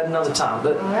back to that another time.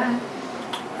 But Alright.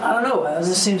 I don't know. There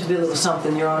seems to be a little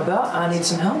something you're on about. I need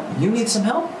some help. You need some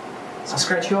help. I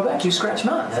scratch your back. You scratch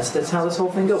mine. That's how this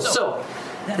whole thing goes. So,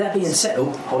 that being said,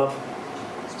 hold up.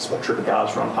 That's what troop of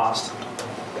guards run past.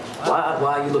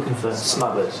 Why are you looking for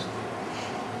smugglers?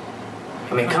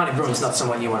 I mean, Connie Bruin's not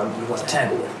someone you want to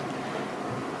tangle with.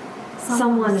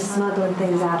 Someone is smuggling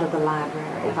things out of the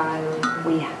library.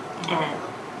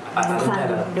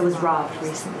 It was robbed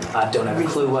recently. I don't have a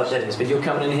clue what that is, but you're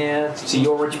coming in here to see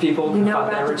your rich people, You know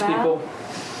fight their about rich the battle? people.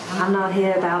 I'm not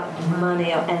here about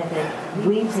money or anything.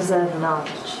 We preserve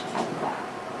knowledge at the bar.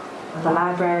 The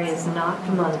library is not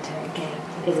for monetary gain.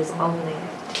 It is only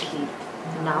to keep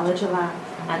knowledge alive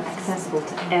and accessible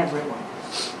to everyone.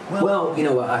 Well, you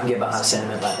know what? I can get behind a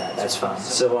sentiment like that. That's fine.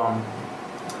 So,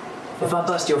 if I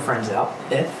bust your friends out,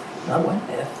 if I've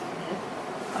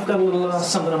got a little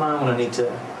something of my own I need to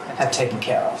have taken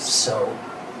care of. So,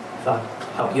 if I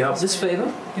help you out with this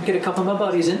favor, you get a couple of my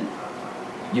buddies in.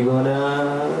 You willing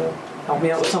to help me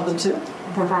out with something too?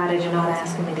 Provided you're not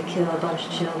asking me to kill a bunch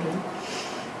of children.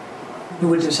 Who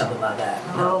would do something like that?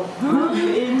 Oh,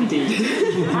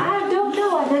 Indeed. I don't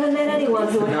know. I've never met anyone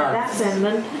who would have that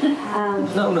sentiment.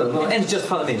 No. And just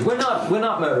by the means, we're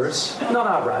not murderers. Not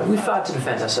outright. We fight to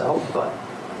defend ourselves, but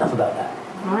enough about that.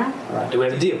 All right, All right. Do we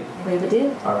have a deal? we have a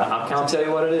deal. All right. I can't tell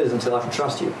you what it is until I can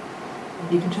trust you.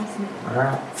 You can trust me. All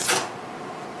right.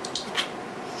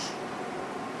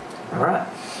 All right.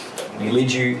 He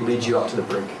leads you up to the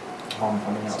brig on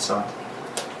the outside.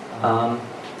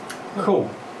 Cool.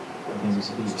 He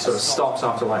sort of stops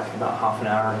after like about half an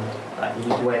hour and you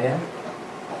lead the way in.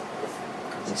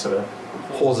 He sort of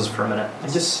pauses for a minute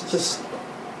and just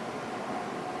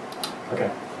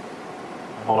okay.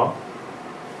 Hold on.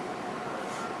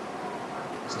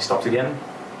 So he stops again.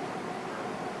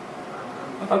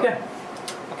 Okay.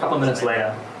 A couple of minutes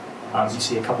later, you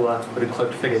see a couple of hooded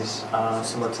cloaked figures,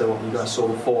 similar to what you guys saw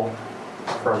before,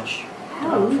 approach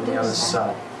from the other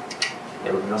side.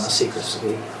 Yeah, we're on the secrets to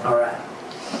be. Alright.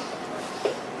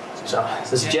 So,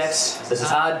 this is Jets, this is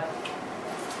Hard.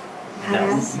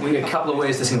 Now, we got a couple of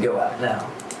ways this can go out. Now,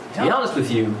 to be honest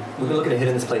with you, we've been looking at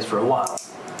hitting this place for a while.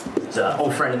 There's an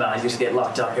old friend of mine used to get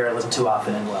locked up here a little too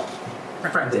often, and well,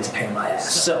 frankly, it's a pain in my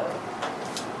ass. So,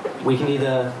 we can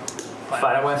either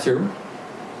fight our way through,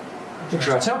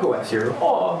 try to talk our way through,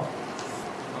 or,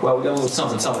 well, we got a little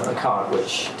something in the card,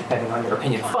 which, depending on your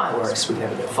opinion of fireworks, we can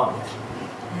have a bit of fun with.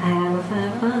 Have a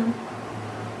fun.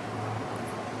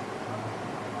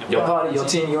 Your party, your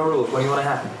team, your rules. What do you want to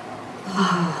happen?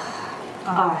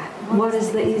 Alright, what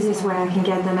is the easiest way I can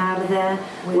get them out of there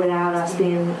without us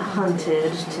being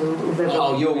hunted to live?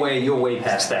 Oh, you're way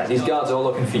past that. These guards are all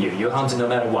looking for you. You're hunted no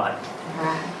matter what.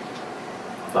 Right.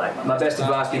 But my best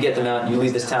advice: you get them out and you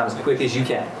leave this town as quick as you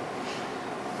can.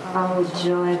 Oh,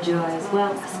 joys.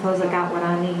 Well, I suppose I got what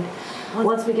I need.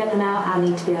 Once we get them out, I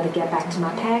need to be able to get back to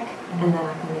my pack, and then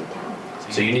I can leave town.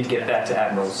 So you need to get back to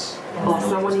Admiral's. Or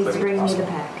someone needs to bring me the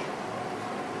pack.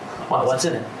 Well, what's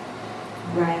in it?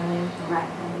 Right.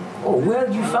 Oh, where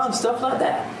did you find stuff like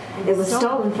that? It was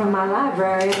stolen from my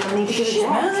library, and I need to give it Shit,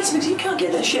 man, back. you can't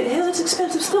get that shit here. That's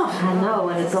expensive stuff. I know,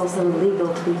 and it's also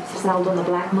illegal to be sold on the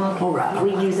black market. All right.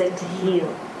 We use it to heal.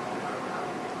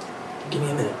 Give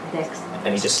me a minute. Next.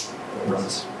 And he just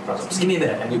runs up. Just give me a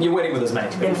minute. And you're waiting with his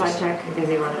mate. Inside check. Is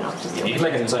he running off? Just You can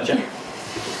make an inside check.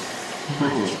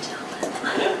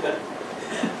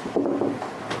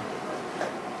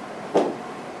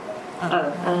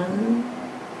 Oh,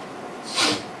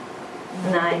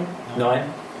 9.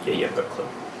 9? Yeah, you've got a clue.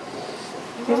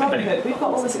 Robin Hood, we've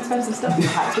got all this expensive stuff in the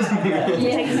house.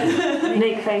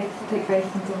 Take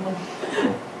faith in someone.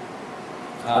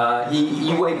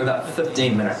 You wait about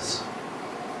 15 minutes,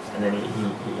 and then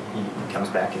he comes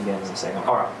back again and saying,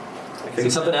 "All right, I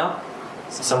figured something out.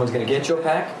 Someone's going to get your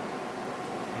pack.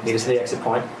 Meet us to the exit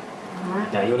point.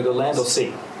 Alright. Now, you want to go land or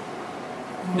sea?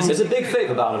 It's a big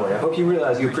favor, by the way. I hope you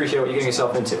realize you appreciate what you're getting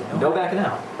yourself into. No backing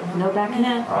out. No backing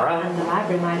out. All right. And the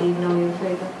library might even know you're a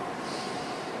favor.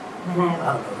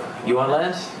 Land. You want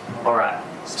land? All right."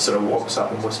 Sort of walks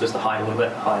up and whispers to Hyde a little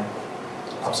bit. Hyde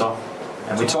pops off.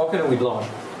 And we talking or we blowing?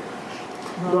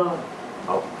 Blow.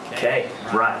 Okay,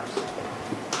 right.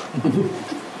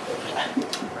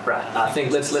 Right. I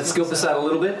think let's scope this out a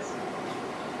little bit.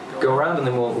 Go around and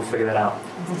then we'll figure that out.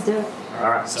 Let's do it. All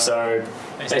right. So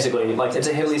basically, like it's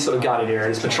a heavily sort of guarded area.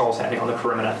 There's patrols happening on the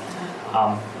perimeter.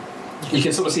 You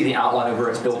can sort of see the outline of where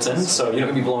it's built in. So you're not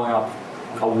going to be blowing up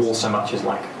a wall so much as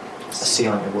like a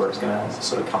ceiling of where it's going to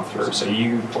sort of come through. So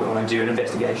you probably want to do an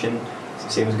investigation.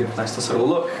 See if it's a good place to sort of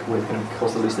look. We're going to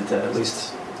cause the least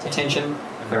attention.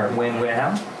 Where, when, where,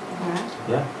 how. Alright.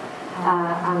 Yeah.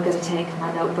 I'm going to take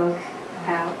my notebook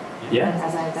out. Yeah.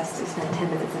 As I spend 10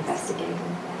 minutes investigating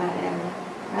that area.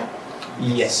 Right?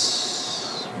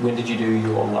 Yes. When did you do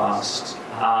your last?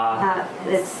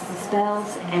 It's the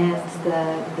spells and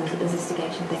the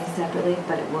investigation thing separately,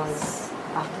 but it was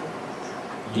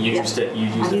after. You used it. You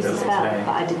I used used it the earlier spell, today.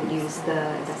 but I didn't use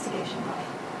the investigation.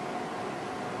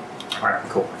 All right.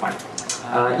 Cool. Fine.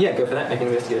 Yeah. Go for that. Make an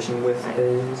investigation with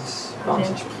his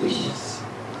advantage, please.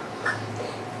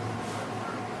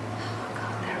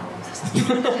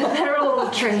 They're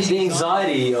all trained. The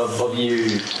anxiety of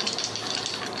you.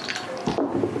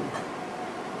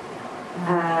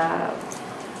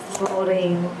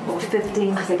 14 or 15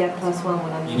 because I get +1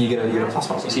 when I'm. You get a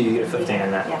 +1, so you get a 15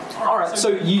 in that. Yeah. All right. So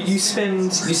you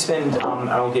spend.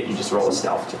 I'll get you just roll a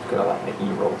stealth just because I like making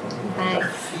you roll. Thanks.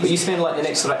 But you spend like the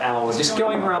next sort of hour just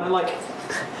going around and like.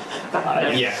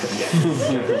 Yeah.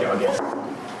 Go again.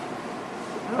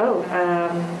 Oh,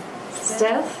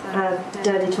 stealth,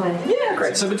 dirty 20. Yeah,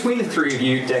 great. So between the three of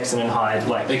you, Dexon and Hyde,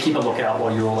 like they keep a lookout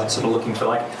while you're all like sort of looking for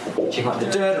like checking like the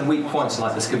dirt and weak points, and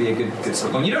like this could be a good sort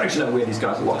of. Well, you don't actually know where these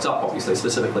guys are locked up, obviously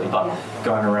specifically, but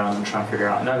going around and trying to figure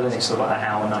out. And over the next sort of like an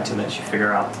hour, 90 minutes, you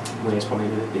figure out where's probably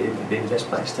the best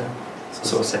place to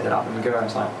sort of set that up. And we go around,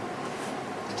 it's like,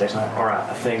 Dexon, like, all right,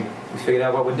 I think we figured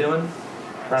out what we're doing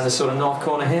around this sort of north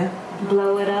corner here.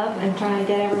 Blow it up and try and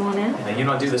get everyone in. And you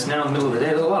not do this now in the middle of the day.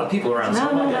 There's a lot of people around.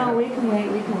 No, we can wait.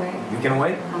 You can wait. I can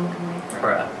wait.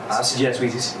 Alright, I suggest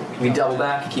we double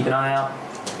back, keep an eye out,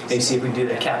 maybe see if we can do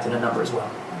the captain a number as well.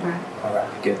 Right. Alright,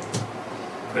 good.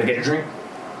 Gonna get a drink?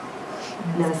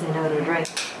 Never say no to a drink.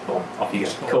 Cool, off you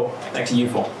go. Cool, back to you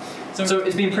four. So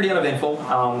it's been pretty uneventful.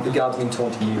 The guard's been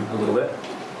taunting you a little bit.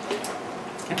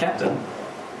 Captain.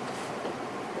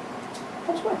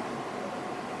 What's way?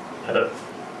 Hello.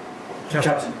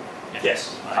 Captain.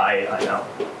 Yes, I know.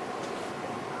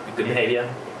 Good behaviour.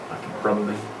 I can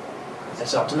probably set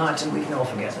this up tonight and we can all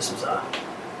forget this was of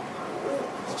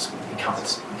course we can't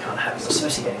have you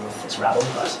associating with this rabble,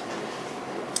 but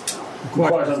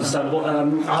Quite understandable.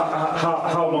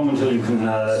 How long until you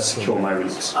can secure my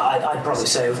release? I'd probably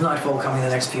say with nightfall coming in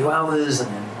the next few hours, and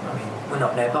then we're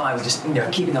not nearby. We're just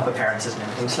keeping up appearances and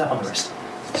everything. Slap on the wrist.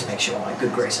 Just make sure my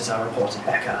good graces are reported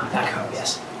back home.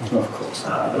 Yes. Of course.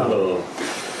 Well,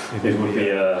 it would be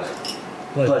a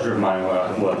pleasure of mine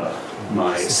were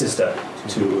my sister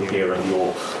to hear of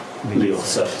your legal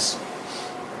service.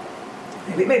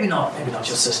 Maybe not your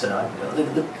sister.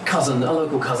 The cousin, a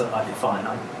local cousin might be fine.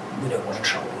 We don't want to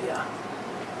trouble the.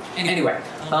 Anyway,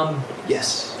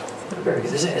 yes. Very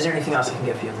good. Is there anything else I can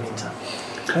get for you in the meantime?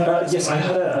 Yes, I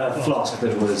had a flask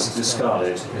that was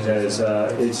discarded.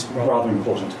 It's rather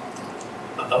important.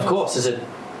 Of course. Is it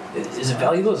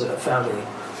valuable? Is it a family?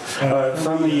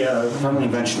 Family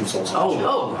invention of sorts.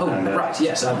 Right.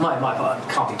 Yes. My part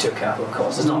can't be too careful. Of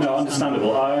course. It's not. No,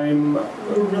 understandable. I'm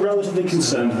relatively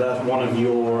concerned that one of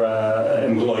your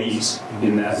employees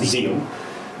in their zeal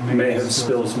may have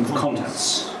spilled some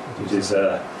contents. It is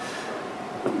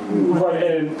quite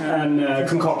an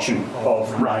concoction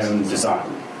of my own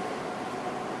design.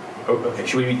 Oh, okay.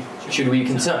 Should we be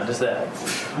concerned? Is there?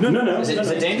 No. Is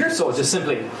it dangerous or just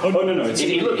simply? Oh no.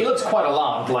 He looks quite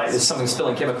alarmed, like there's something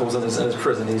spilling chemicals in his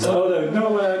prison. He's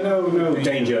no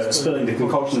danger. Spilling the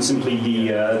concoction, simply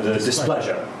the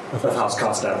displeasure of House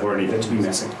Carstaff were any bit to be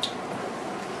missing.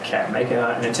 Okay, make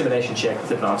an intimidation check with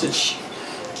advantage.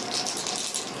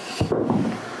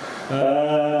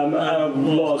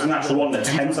 Was a natural one, a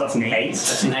 10, so that's an 8.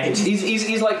 That's an 8.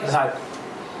 He's like,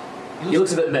 he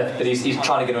looks a bit miffed, but he's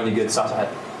trying to get on your good side.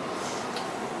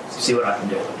 see what I can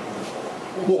do.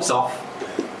 Walks off.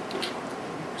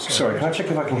 Sorry, can I check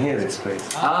if I can hear this, please?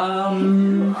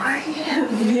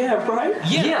 Yeah,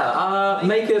 right?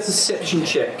 Make a perception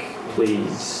check,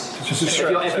 please. Just a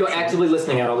If you're actively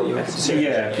listening out, I'll let you make a perception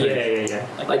check.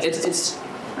 Yeah. Like it's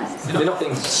they're not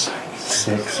being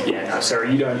 6. Yeah, no,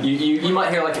 sorry, you don't. You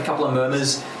might hear like a couple of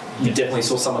murmurs. You definitely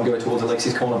saw someone go towards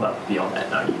Alexi's corner, but beyond that,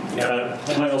 no.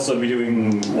 I might also be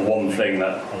doing one thing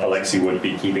that Alexi would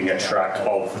be keeping a track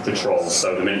of the trolls.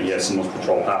 So the minute he hears someone's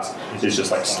patrol pass, is just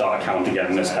like start a count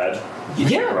again in his head.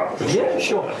 Yeah,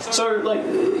 sure. So like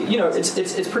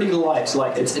it's pretty light.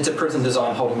 Like it's a prison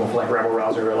designed holding more for like rabble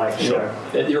rouser. Or like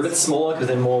they're a bit smaller because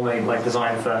they're more like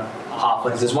designed for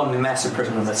halflings. There's one massive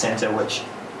prison in the center which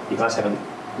you guys haven't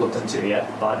looked into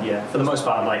yet, but yeah, for the most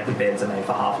part, like the beds are made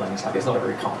for halflings. Like it's not a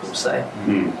very comfortable stay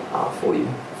for you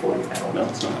at all. No,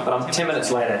 it's not. But 10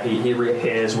 minutes later, he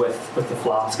reappears with the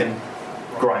flask and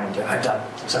grinding to it.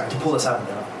 Sorry, to pull this out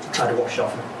and try to wash it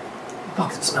off.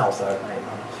 Fuck, it smells though, mate.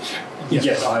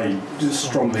 Yes, I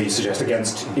strongly suggest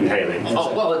against inhaling.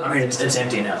 Oh well, I mean it's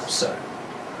empty now, so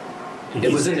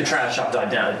it was in the trash. Up,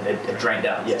 died down. It drained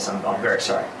out. Yes, I'm very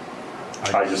sorry.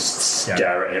 I just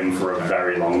stare at him for a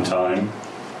very long time.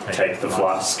 Take the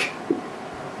flask,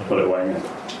 put it away.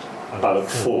 I look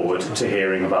forward to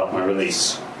hearing about my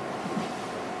release.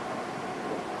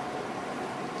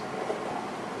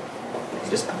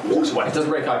 Just walks away. It doesn't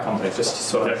break eye contact. Just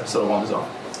sort of wanders off.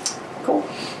 Cool.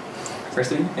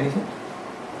 Rest of you, anything?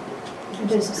 I'm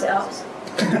doing some sit-ups.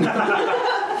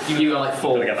 You are like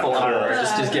full under.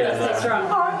 Just get it there. That's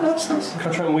wrong. Can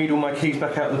I try and weed all my keys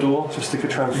back out the door just to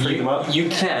try and free them up? You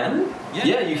can.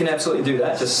 Yeah, you can absolutely do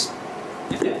that. Just.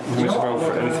 Roll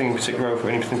for anything particular.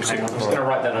 I'm just going to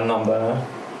write down a number.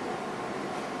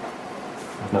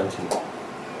 19.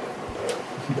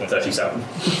 37.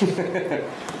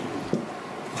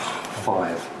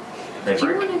 5. They Do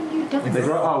you break. want a new double?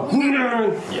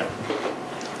 Yeah.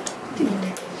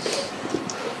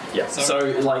 Yeah. So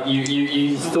like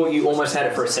you thought you almost had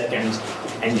it for a second,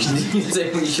 and you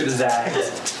should have zagged,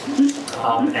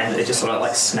 and it just sort of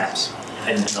like snaps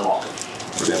in the lock.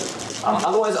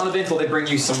 Otherwise, uneventful. They bring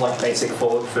you some like basic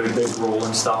food, big gruel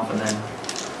and stuff, and then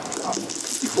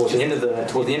towards the end of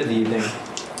the evening,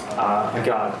 a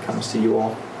guard comes to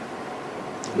your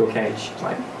cage.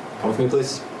 Like, come with me,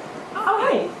 please. Oh,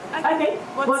 hey. Okay.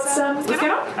 What's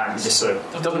going on? He just sort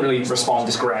of doesn't really respond.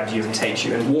 Just grabs you and takes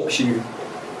you and walks you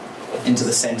into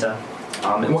the center.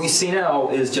 And what you see now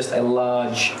is just a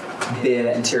large,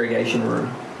 bare interrogation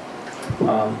room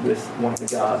with one of the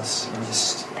guards, and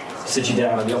just sit you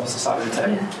down on the opposite side of the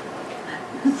table.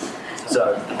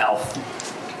 So, Alf,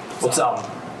 what's up?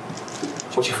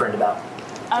 What's your friend about?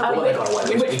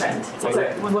 Which friend? So,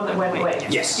 the one that went away?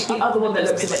 Yes. The other one that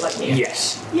looks a bit like me?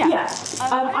 Yes. Yeah.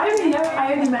 I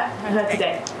only met her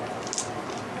today.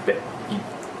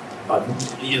 But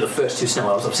you're the first 2 snow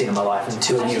elves I've seen in my life, and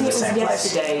 2 of you in the same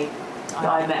place. Yesterday that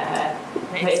I met her.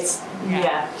 But it's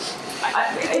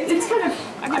kind of.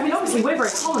 I mean, obviously we're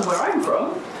very common where I'm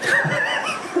from.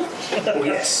 Oh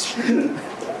yes.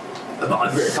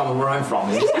 I'm very common where I'm from.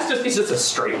 He's just a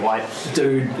straight white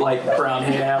dude, like brown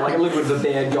hair, like a little bit of a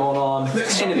beard going on,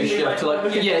 end of his shirt,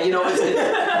 like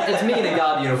it's me in a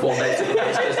guard uniform basically.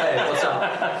 It's just hey, what's up?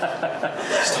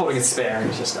 Just holding a spare, and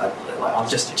it's just I'm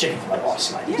just checking for my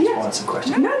boss, like just wanted some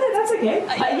questions. No, that's okay.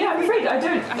 I'm afraid I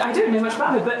don't know much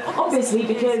about her, but obviously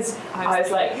because I was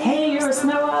like, hey, you're a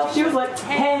snow elf. She was like,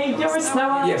 hey, you're a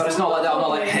snow elf. Yeah, but it's not like that. I'm not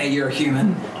like, hey, you're a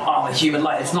human. I'm a human.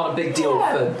 Like, it's not a big deal.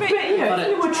 But if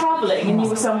you were travelling and you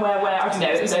were somewhere where, I don't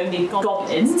know, it was only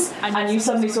goblins, and you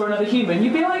suddenly saw another human,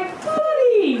 you'd be like,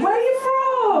 buddy, where are you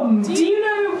from? Do you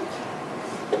know?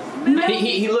 No?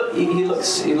 He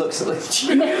looks like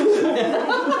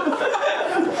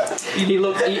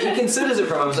he considers it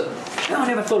from him. No, I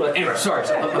never thought of it. Anyway, sorry,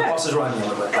 my boss is running a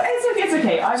little bit. It's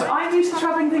okay. I'm used to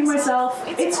travelling things myself.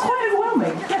 It's quite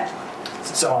overwhelming. Yeah.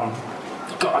 So,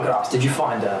 I got to ask, did you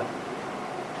find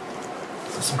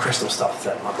some crystal stuff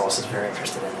that my boss is very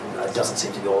interested in, and it doesn't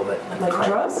seem to be all of it? Like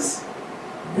drugs?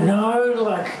 No,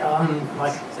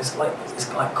 it's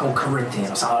called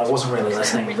Corinthian or something. I wasn't really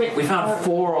listening. We found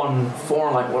four on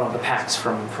like one of the packs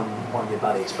from one of your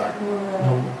buddies, but.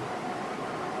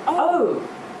 Oh,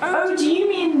 do you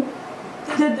mean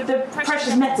the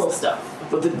precious metal stuff?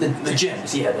 But the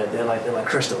gems, yeah, they're like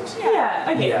crystals. Yeah.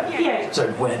 Okay. Yeah.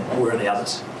 So where are the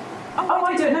others? Oh,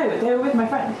 I don't know. They were with my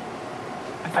friend.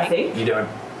 I think. You don't.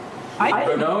 I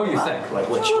don't know. You think like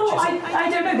which? Well, I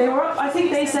don't know. They were. I think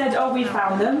they said, "Oh, we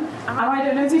found them," and I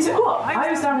don't know who took what.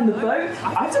 I was down in the boat.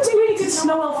 I've done some really good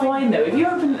snow elf wine though. Have you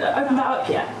opened that up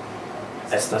yet?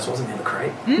 That wasn't in the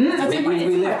crate. That's in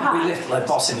my lift like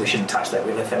bossing. We shouldn't touch that.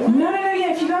 We lift that one. No,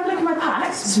 yeah, if you have a look at my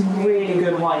packs, some really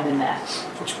good wine in there.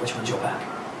 Which one's your bag?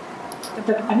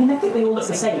 But, I mean, I think they all look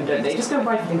the same, don't they? Just go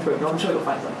rifling through them, I'm sure you'll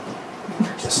find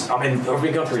something.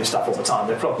 We go through your stuff all the time.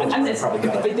 They're probably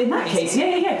got But it. in that case,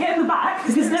 yeah, get in the back,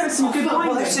 because there is some good wine.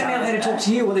 Well, they sent me out here to talk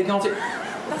to you. Well, they gone to.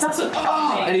 That's what.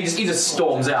 Oh, And he just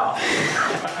storms out.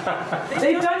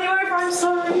 they've done you over, I'm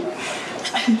sorry.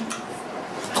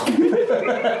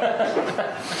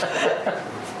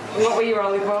 What were you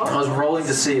rolling for? I was rolling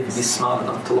to see if he'd be smart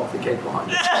enough to lock the gate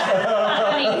behind you.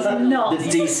 He's not. The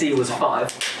DC was 5.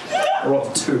 I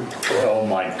rolled 2. Oh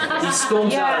my. He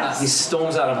storms out. He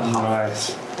storms out of the hut.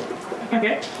 Nice.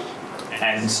 Okay.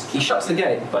 And he shuts the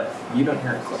gate, but you don't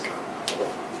hear it click.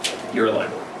 You're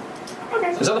alone.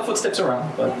 Okay. There's other footsteps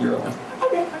around, but you're alone.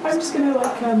 Okay. I'm just gonna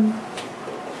walk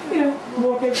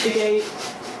over to the gate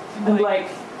and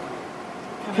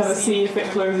kind of see if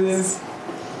it closes.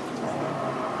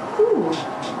 Ooh.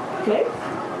 Okay.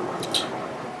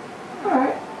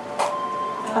 Alright.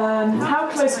 How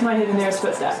close can I hear the nearest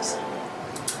footsteps?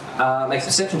 Make a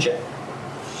perception check.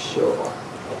 Sure.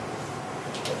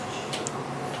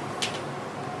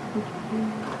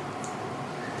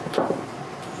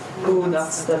 Ooh,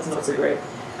 that's not so great.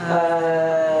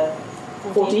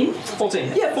 14?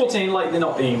 14. Yeah, 14. Like, they're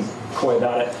not being coy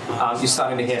about it. You're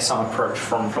starting to hear some approach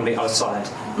from the other side,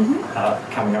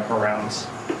 coming up around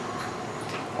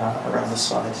the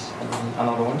side. And then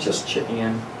another one just chipping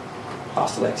in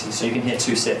past Alexi. So you can hear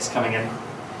 2 sets coming in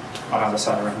on either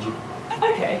side around you.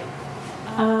 Okay.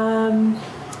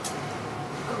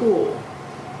 Cool.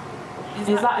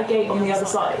 Is that a gate on the other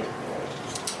side?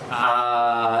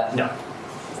 No.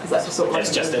 Is that just sort of like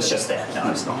It's just there. No,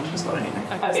 it's not anything.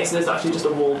 Okay, so there's actually just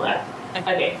a wall there.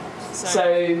 Okay. So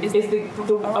is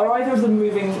are either of them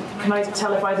moving? Can I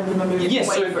tell if either of them are moving Yes,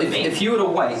 away so from me? if you were to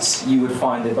wait, you would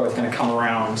find they're both going to come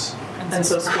around and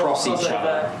sort of cross each over.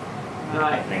 other.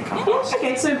 Right. And then come Yeah, past.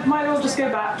 okay, so might as well just go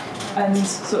back and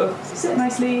sort of sit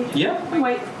nicely Yeah. and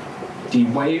wait. Do you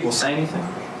wave or say anything?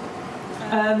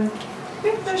 Yeah,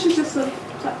 no, she's just sort of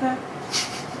sat there.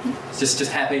 Just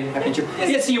happy.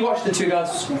 Yeah, so you watch the 2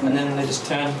 guys, and then they just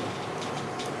turn.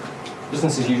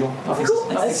 Business as usual. Nothing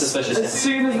suspicious. As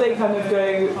soon as they kind of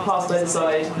go past either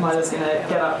side, Mila's going to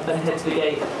get up and head to the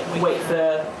gate, wait for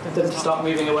them to start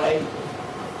moving away.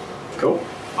 Cool.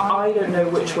 I don't know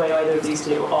which way either of these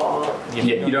two are. Yeah,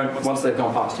 you don't. Once they've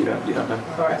gone past, you don't know.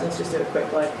 Alright, let's just do a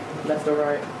quick left or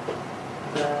right.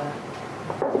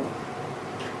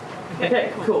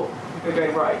 Okay, cool. We're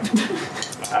going right.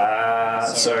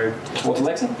 So towards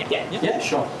Alexa? Yeah,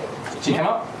 sure. So you come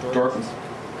up, door opens.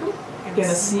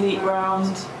 Gonna sneak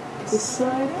round this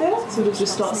side there. Sort of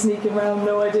just start sneaking around,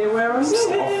 no idea where I'm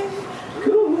going.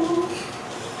 Cool.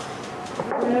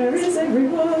 Where is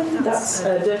everyone? That's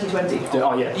a dirty 20.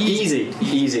 Oh yeah, easy.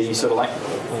 You sort of like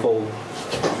full.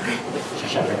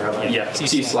 Yeah, so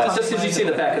you slide. Just as you see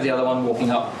the back of the other one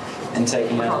walking up and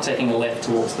taking a left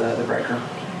towards the break room.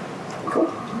 Cool.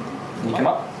 And you come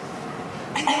up.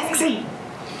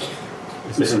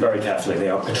 Listen very carefully. They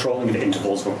are patrolling at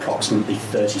intervals of approximately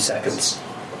 30 seconds.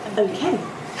 Okay.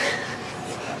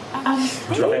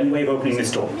 Do you have any way of opening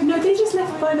this door? No, they just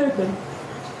left mine open.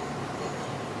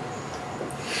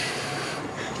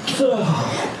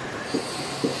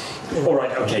 All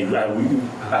right. Okay.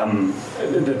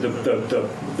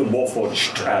 The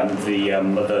Warforged and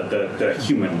the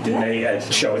human. Did they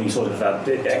show any sort of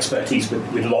expertise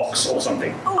with locks or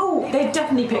something? Oh, they've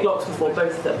definitely picked locks before,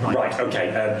 both of them. Right. Okay.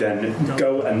 Then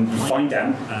go and find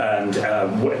them and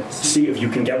see if you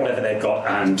can get whatever they've got,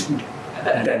 and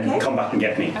then come back and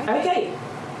get me. Okay.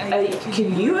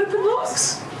 Can you open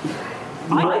locks?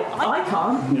 I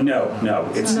can't. No.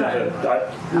 It's No.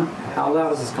 not. How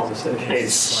loud is this conversation?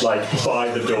 It's like by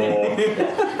the door.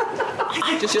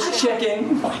 Just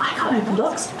checking. I can't open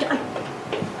locks.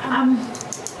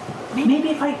 Maybe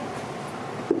if I...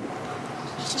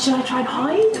 Should I try and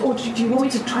hide? Or do you want me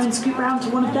to try and scoop around to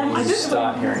one of them? I don't know.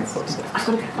 Start hearing footsteps. I've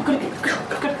got to go.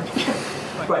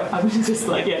 Right, I'm going to just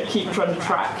keep trying to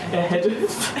track ahead of...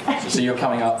 So you're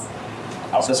coming up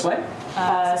this way?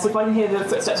 So if I can hear the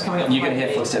footsteps coming up... You're going to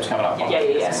hear footsteps coming up.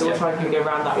 Yeah. So we'll try and go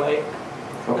around that way.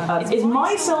 Cool. Is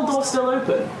my cell door still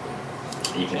open?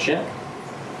 You can check.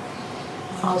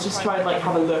 I'll just try and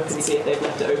have a look and see if they've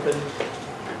left it open.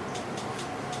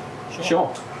 Sure.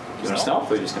 You want to stealth,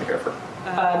 or are you just going to go for it?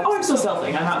 I'm still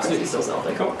stealthing. I'm absolutely still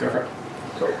stealthing. Cool, go for it.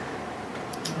 Cool.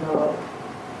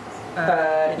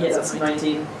 Yes, that's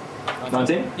 19.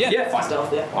 19? Yeah, fine.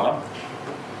 Stealth, yeah. Well done.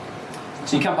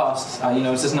 So you come past, you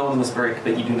notice there's no one on this brick,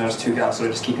 but you do notice 2 guards sort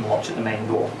of just keeping watch at the main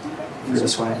door through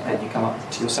this way, and you come up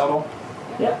to your cell door.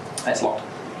 Yep. It's locked.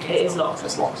 It is locked.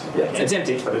 It's locked. Yeah. It's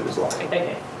empty, but it is locked.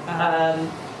 Okay.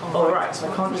 Alright, so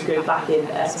I can't just go back in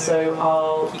there, so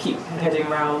I'll keep heading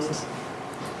round.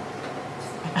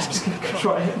 I'm just going to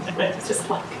try and just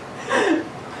like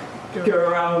go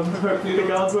around. Hopefully the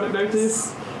guards won't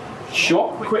notice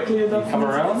Sure. quickly enough. You come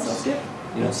around. Saskia.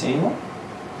 You don't see anyone.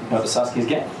 You know what the Saskia's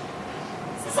get?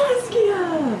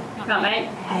 Saskia! Right, mate.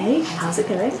 Hey, how's it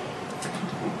going?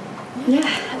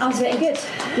 Yeah, I was getting good.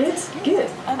 Good, good.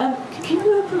 Can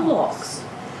you open locks?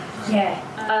 Yeah.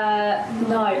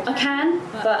 No, I can,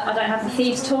 but I don't have the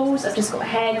thieves' tools. I've just got a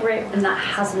hair grip, and that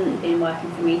hasn't been working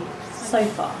for me so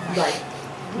far. Right.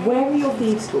 Where are your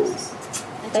thieves' tools?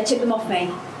 They took them off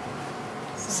me.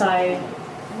 So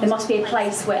there must be a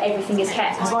place where everything is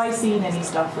kept. Have I seen any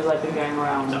stuff as I've been going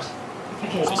around?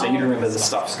 Okay. So you remember the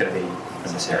stuff's going to be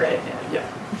in this area. Yeah.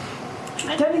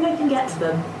 I don't think I can get to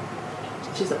them,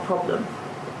 which is a problem.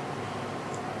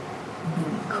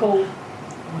 Cool.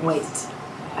 Wait,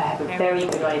 I have a very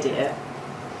good idea.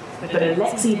 But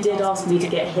Alexei did ask me to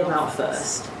get him out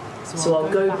first, so I'll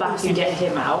go back and get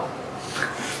him out.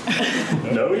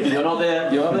 No, you're not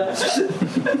there. You're not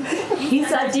there. He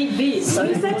said deep beats, so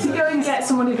he said to go and get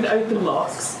someone who can open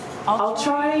locks. I'll just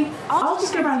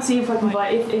go around and see if I can buy.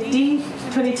 If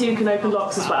D22 can open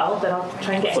locks as well, then I'll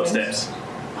try and get him. Footsteps.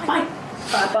 Bye.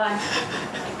 Bye.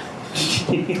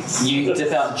 You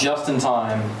dip out just in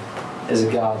time as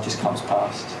a guard just comes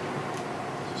past.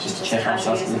 Just to check on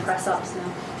casually using Saskia. press ups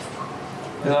now.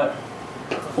 You're like,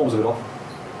 forms a bit off.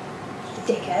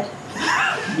 Dickhead.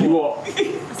 You what?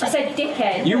 I said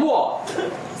dickhead. You what? I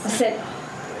said.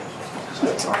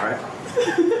 It's alright.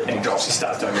 And he drops his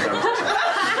stuff, don't you?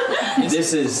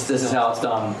 This is how it's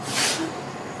done.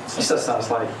 He just sounds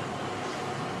like,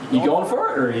 you going for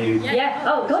it, or are you? Yeah.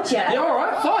 Oh, gotcha. Yeah,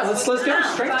 alright, fine, let's go.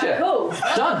 Ah, Strength right, check. cool.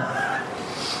 Done.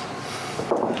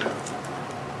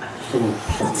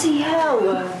 Bloody hell.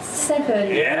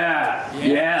 7.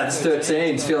 Yeah, this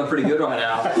 13. He's feeling pretty good right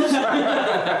now.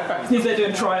 He's there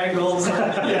doing triangles. He's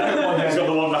got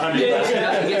the one behind you.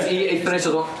 He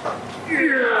finishes off.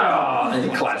 Yeah, and he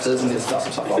collapses and he starts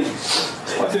himself off.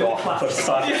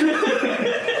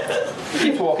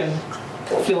 Keeps walking,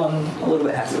 feeling a little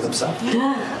bit happy with himself.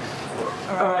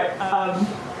 Alright, are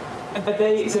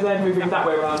they, so they're moving that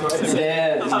way around, right? So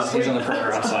Yeah, he's on the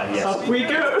perimeter outside, yes. up we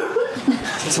go!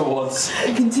 Towards.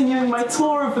 Continuing my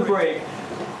tour of the brig.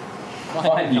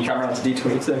 Fine, you come around to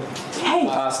D22. Hey!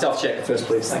 Stealth check first,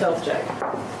 please. Thank you. Stealth check.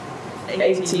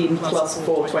 18 plus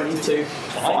 4, 22.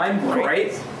 Fine,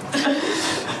 great.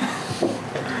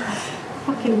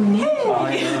 Fucking Nick!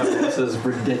 I know, this is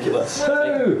ridiculous.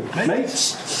 Oh, mate.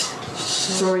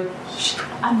 Sorry.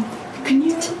 Can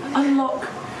you unlock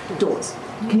doors?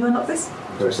 Can you unlock this?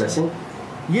 Processing.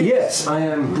 Yes, I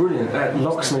am brilliant at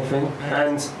locksmithing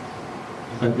and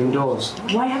opening doors.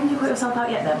 Why haven't you put yourself out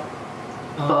yet then?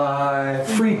 I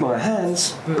freed my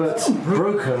hands, but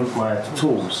broken my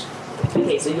tools.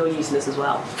 Okay, so you're useless as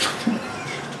well.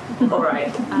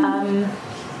 Alright.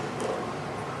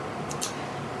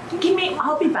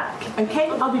 I'll be back, okay?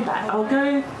 I'll be back. I'll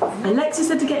go. Alexei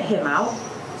said to get him out,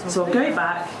 so I'll go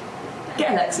back,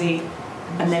 get Alexei,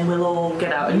 and then we'll all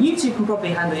get out. And you two can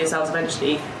probably handle yourselves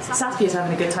eventually. Saskia's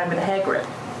having a good time with a hair grip.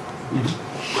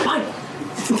 Bye!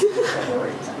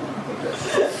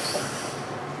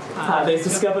 They've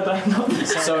discovered I'm not.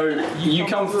 So you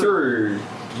come through.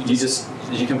 You just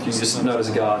notice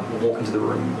a guard walk into the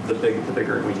room, the big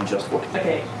room where you just walked in.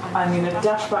 Okay, I'm going to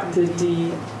dash back to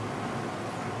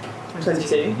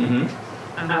D22,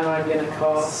 and I'm going to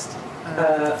cast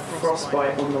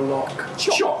Frostbite on the lock.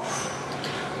 Sure.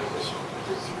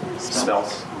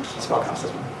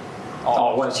 Spellcasters.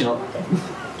 Oh, why don't you not?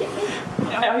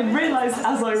 I realised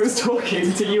as I was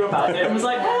talking to you about it, I was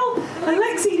like, well,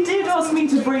 Alexei did ask me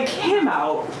to break him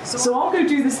out, so I'll go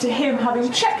do this to him,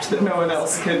 having checked that no one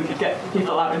else can get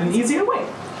people out in an easier way.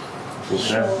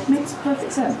 Sure. Makes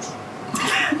perfect sense.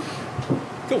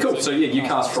 Cool. So yeah, you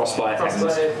cast Frostbite,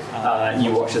 and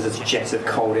you watch as this jet of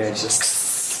cold air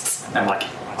just and like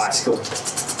icicles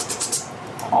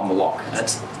on the lock, and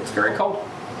it's very cold.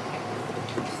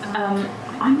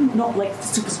 I'm not like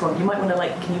super strong. You might want to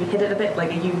like, can you hit it a bit? Like,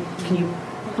 can you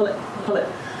pull it?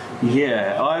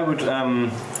 Yeah, I would.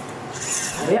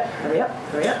 Hurry up.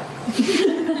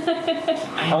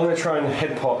 I'm going to try and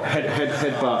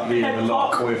headbutt the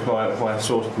lock with my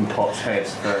sword and pot's head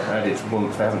for added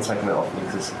warmth. I haven't taken it off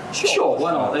because. Sure,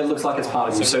 why not? It looks like it's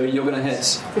part of you, so you're going to hit.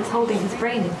 It's holding his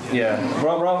brain. Yeah,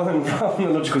 rather than the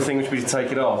logical thing which would be to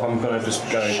take it off, I'm going to just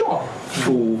go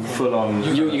full on.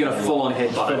 You're going to full on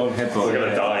headbutt. Full on headbutt. We're going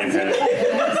to die in here.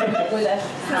 with a.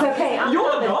 It's okay. I'm You're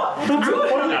coming. not. I'm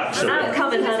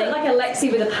coming, Does it honey. look like a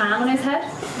Lexi with a pan on his head?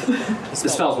 The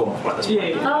spells will not this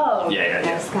point. Yeah. Oh. Yeah.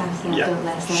 Those guys Yeah. don't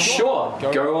last that. Sure.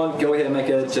 Go on. Go ahead and make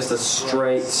just a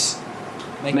straight.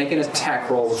 Make an attack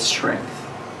roll with strength.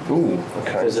 Ooh,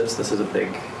 okay. Because this is a big.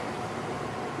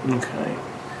 Okay.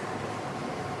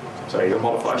 So your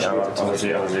modifier should Yeah,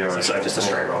 be on a zero. So just a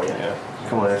straight roll, yeah. Yeah.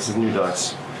 Come on, this is new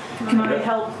dice. Can I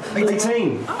help?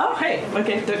 18. Oh, hey.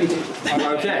 Okay, don't need to.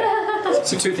 Okay.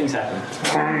 So two things happen.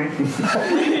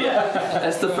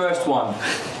 That's the first one.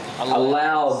 A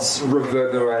loud,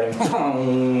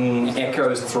 reverberating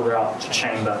echoes throughout the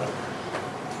chamber.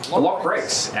 The lock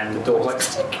breaks and the door's like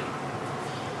stick.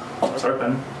 It's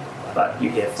open, but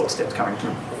you hear footsteps coming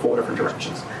from 4 different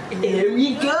directions. Here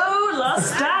we go.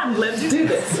 Last stand. Let's do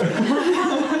this.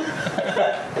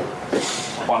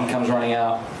 One comes running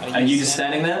out. Are you just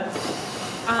standing there?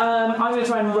 I'm going to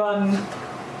try and run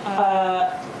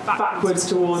backwards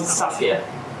towards Saskia.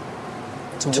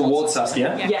 Towards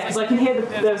Saskia? Yeah, because I can hear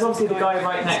there's obviously the guy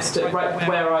right next to right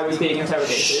where I was being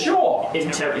interrogated. Sure.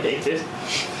 Interrogated.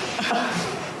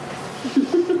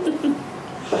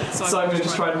 So I'm going to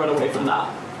just try and run away from that.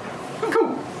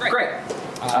 Cool. Great.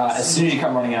 As soon as you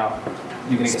come running out,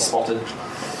 you're going to get spotted.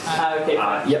 Okay.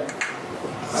 Yep.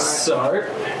 So,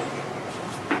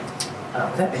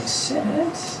 that being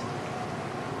said,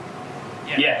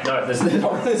 yeah, no, there's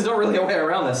not really a way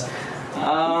around this. Oi!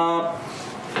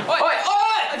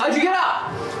 How'd you get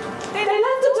up? They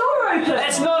left the door open.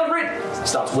 That's not a red.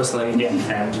 Starts whistling again,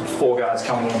 and 4 guards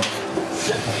coming in.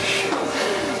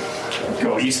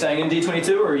 Cool. Are you staying in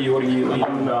D22, or are you? What are you?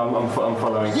 I'm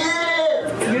following.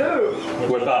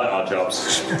 We're bad at our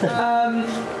jobs.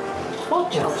 What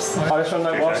jobs? I just want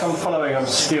to know, whilst I'm following, I'm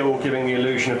still giving the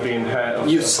illusion of being hurt.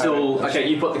 You still okay?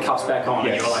 You put the cuffs back on,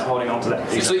 and Yes. you're like holding on to that.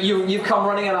 So you've come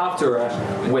running in after her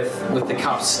with the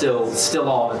cuffs still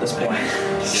on at this point.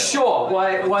 Sure.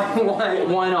 Why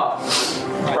not?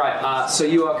 Right. So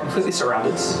you are completely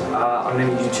surrounded. I'm going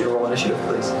to need you to roll initiative,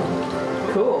 please.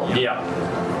 Cool. Yeah.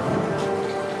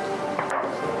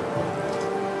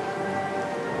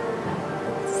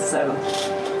 Seven.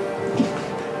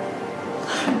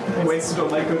 I wasted all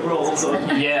my good rolls on.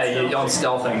 Yeah. You're on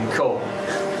stealthing. Cool.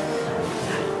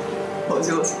 What was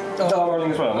yours? Oh,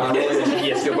 rolling as well.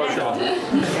 Yes, you're both on.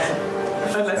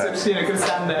 Unless I'm just going to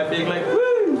stand there being like,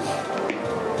 woo!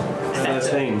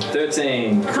 13.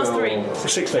 13. Plus Cool. 3.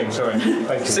 16, sorry.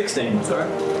 Thank you. 16. Sorry.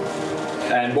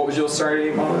 And what was your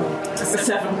sorry, Mama?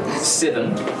 7.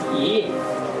 7. Yeah.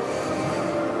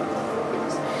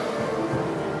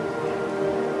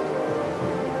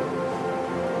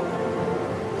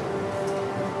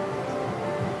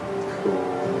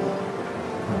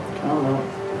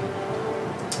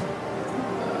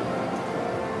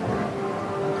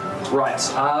 Right.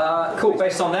 Cool.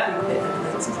 Based on that,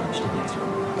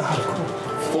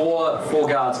 4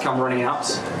 guards come running out.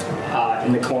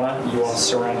 In the corner, you are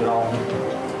surrounded on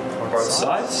both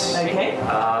sides. Okay.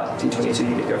 D22,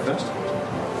 you get to go first.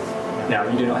 Now,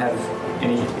 you do not have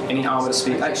any armor to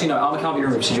speak. Actually, no, armor can't be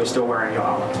removed because you're still wearing your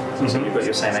armor. So you've got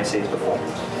your same AC as before.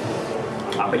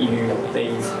 But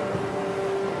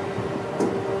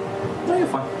no, you're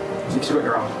fine. You've still got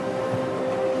your armor.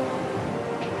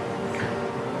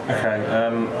 Okay,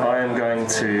 I am going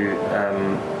to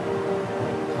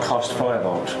cast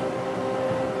Firebolt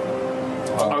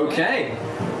Okay.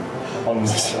 on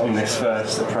this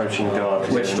first approaching guard.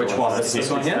 Which one? This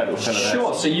one here?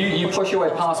 Sure. So you push your way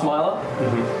past Myla.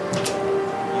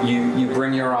 You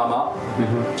bring your arm up.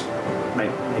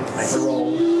 Make the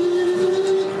roll.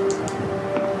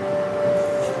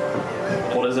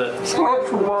 What is it?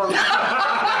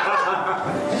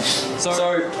 So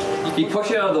you push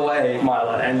it out of the way,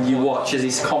 Myla, and you watch as he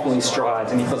confidently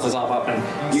strides and he puts his arm up, and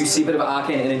you see a bit of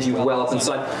arcane energy well up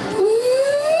inside.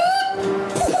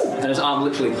 And his arm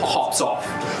literally hops off,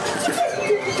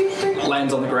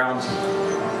 lands on the ground.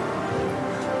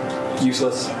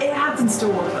 Useless. It happens to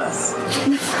all of us.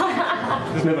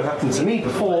 It's never happened to me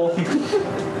before. Okay.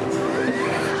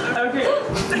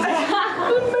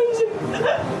 Amazing.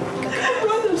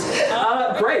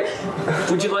 Great.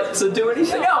 Would you like to do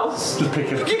anything else? Just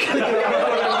pick it up.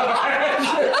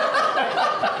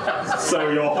 So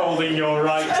you're holding your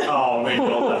right arm in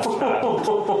your left hand.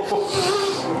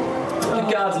 The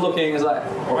guard's looking, is like,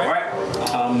 alright,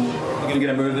 you're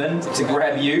gonna move in to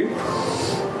grab you.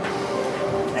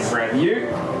 And grab you.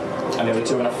 And the other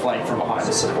 2 are gonna flank from behind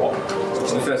to support.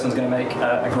 So the first one's gonna make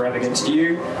a grab against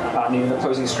you, needing an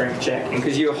opposing strength check. And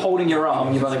because you're holding your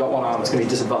arm, you've only got one arm, it's gonna be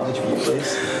disadvantage for you,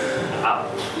 please.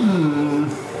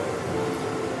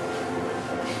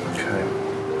 Okay.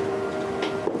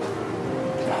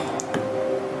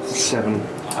 7.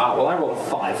 Well, I rolled a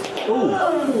 5.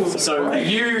 Ooh. So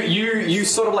you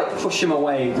sort of like push him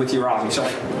away with your arm. You're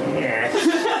sort of like, yeah.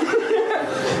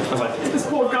 I was like, This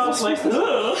poor guy's like,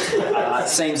 ugh.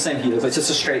 same here, but it's just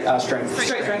a straight strength.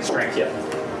 Strength, yeah.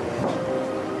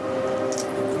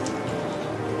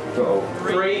 Go.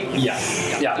 3.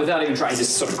 Yeah. Without even trying, he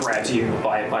just sort of grabs you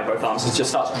by both arms and just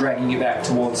starts dragging you back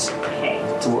towards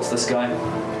this guy.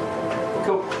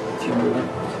 Cool. If you're moving.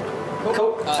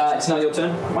 Cool. It's now your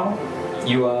turn.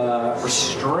 You are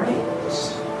restrained.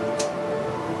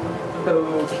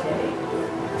 Okay.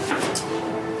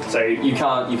 So you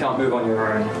can't move on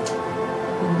your own.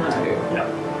 No. Yeah.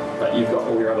 But you've got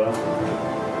all your other.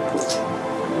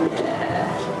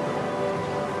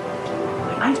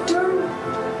 I don't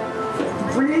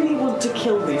really want to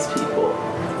kill these people.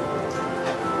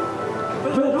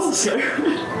 But also,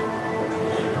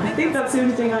 I think that's the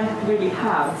only thing I really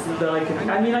have that I can.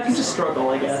 I mean, I can just struggle,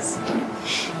 I guess.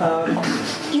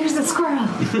 Use the squirrel.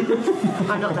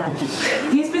 I'm not there.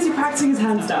 He's busy practicing his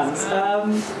handstands.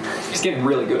 He's getting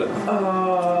really good at them.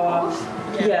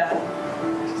 Yeah.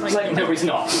 Like, No, he's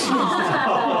not.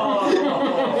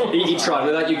 he tried.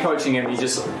 Without you coaching him, he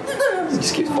just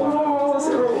keeps falling.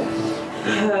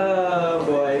 Oh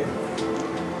boy.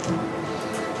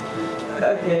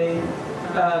 Okay.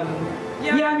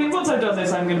 Yeah, I mean, once I've done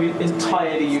this, I'm going to be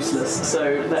entirely useless.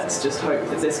 So let's just hope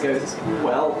that this goes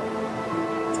well.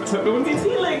 Let's hope no one needs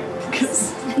healing,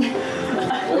 because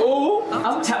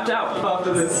I'm tapped out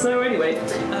after this. So anyway,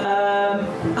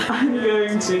 I'm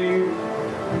going to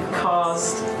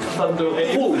cast Thunder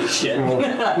Wave. Holy shit! Oh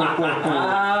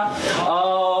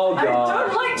I god.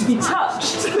 don't like to be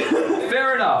touched.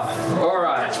 Fair enough. All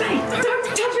right. Don't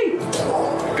touch me.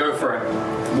 Go for it.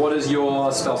 What is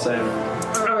your spell save?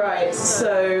 Alright,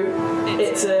 so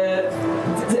it's a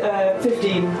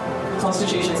 15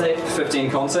 Constitution save. 15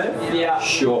 con save? Yeah.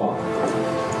 Sure.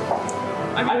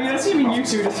 I mean, assuming you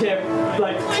two just hear,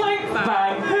 like, clank,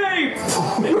 bang, hey!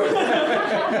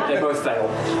 They both fail.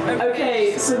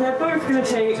 Okay, so they're both going to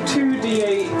take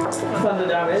 2d8 thunder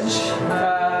damage.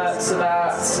 So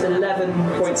that's 11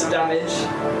 points of damage.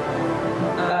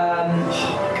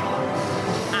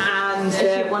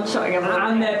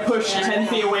 And they're pushed 10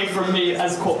 feet away from me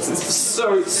as corpses.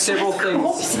 So several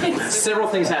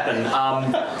things happen.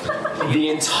 The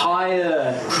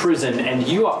entire prison, and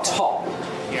you up top,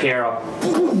 hear a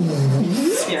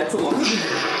Yeah, it's a lot.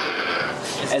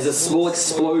 as a small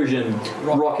explosion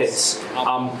rockets.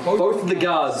 Both of the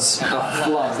guards are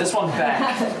flung. This one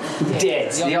back,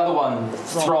 dead. The other one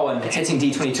thrown. It's hitting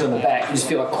D22 in the back. You just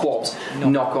feel a corpse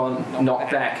knock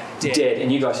back, dead.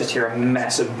 And you guys just hear a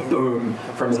massive boom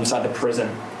from inside the prison.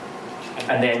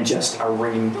 And then just a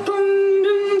ringing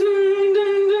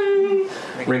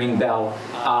bell.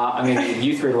 I'm going to need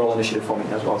you three to roll initiative for me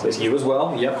as well, please. You as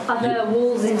well, yep. Are the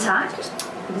walls intact?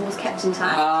 The walls kept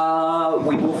intact?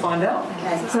 We will find out.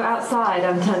 Okay. So outside,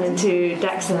 I'm turning to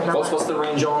Dex and another. What's the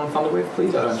range on Thunderwave,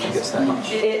 please? I don't think it's that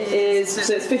much. It is,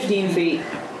 so it's 15 feet.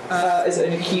 Is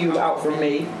in a cube out from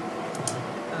me.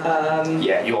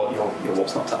 Yeah, your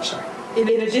wall's not touched, sorry. In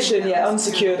addition, yeah,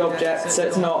 unsecured object, so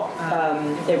it's not,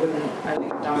 it wouldn't, I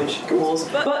think, damage walls.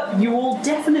 But you will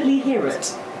definitely hear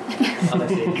it. Unless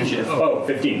the initiative. Oh,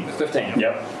 15. 15,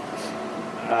 yep.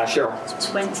 Cheryl.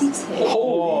 22.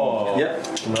 Oh, yep.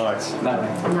 Nice.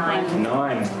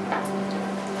 9.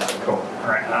 Cool.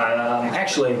 Alright,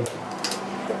 actually,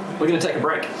 we're going to take a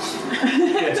break.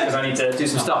 Good, because I need to do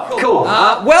some stuff. Cool.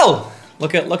 Well,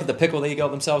 look at the pickle they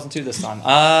got themselves into this time.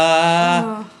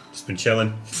 Just been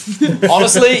chilling.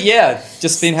 Honestly, yeah,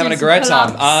 just been having a Some great time.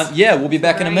 pull-ups. Yeah, we'll be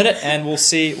back in a minute, and we'll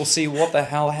see what the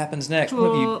hell happens next.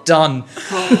 What have you Cool. done?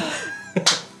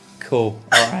 Cool.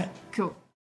 All right. Cool.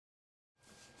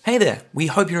 Hey there, we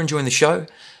hope you're enjoying the show.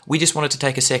 We just wanted to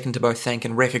take a second to both thank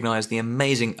and recognise the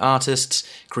amazing artists,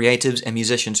 creatives, and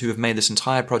musicians who have made this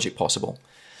entire project possible.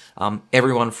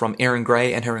 Everyone from Erin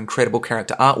Gray and her incredible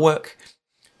character artwork,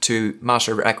 to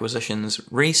Master of Acquisitions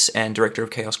Reese and Director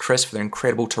of Chaos Chris for their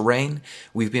incredible terrain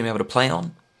we've been able to play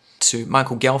on, to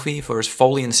Michael Gelfi for his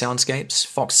Foley and soundscapes,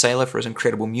 Fox Saylor for his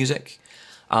incredible music,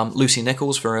 Lucy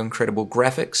Nichols for her incredible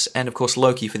graphics, and of course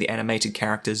Loki for the animated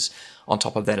characters on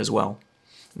top of that as well.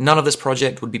 None of this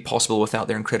project would be possible without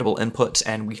their incredible input,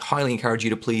 and we highly encourage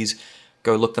you to please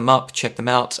go look them up, check them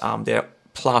out. They're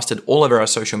plastered all over our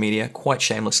social media, quite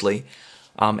shamelessly,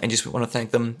 and just want to thank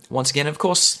them once again. Of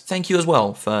course, thank you as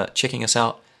well for checking us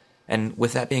out. And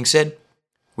with that being said,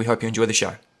 we hope you enjoy the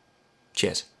show.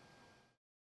 Cheers.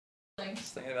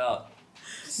 Just thinking about...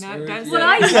 No, don't say what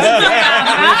are you talking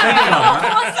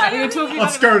about? We were talking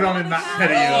What's going on in that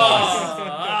head of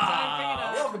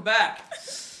yours? Welcome back.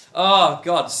 Oh,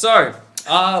 God. So,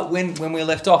 When we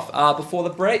left off before the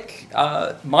break,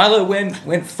 Milo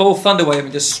went full Thunderwave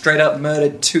and just straight up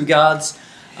murdered 2 guards.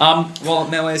 While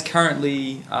Melway is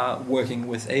currently working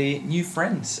with a new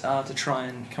friend to try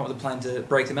and come up with a plan to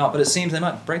break them out. But it seems they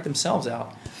might break themselves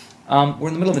out. We're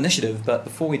in the middle of initiative, but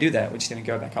before we do that, we're just going to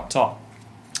go back up top.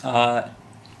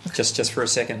 Just for a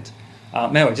second.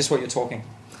 Melway, just what you're talking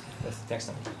with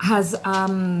Dexter. Has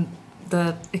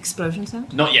the explosion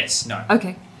sound? Not yet, no.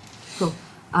 Okay, cool.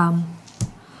 All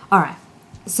right.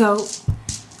 So,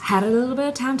 had a little bit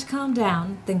of time to calm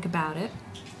down, think about it.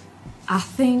 I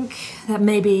think that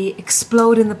maybe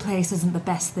exploding the place isn't the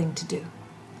best thing to do.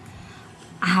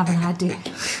 I have an idea.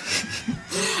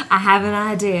 I have an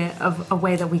idea of a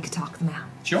way that we could talk them out.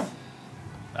 Sure.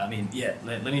 I mean, yeah.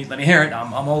 Let me hear it.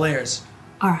 I'm all ears.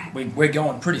 All right. We're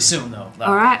going pretty soon, though.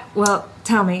 All right. Well,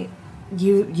 tell me.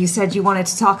 You said you wanted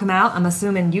to talk them out. I'm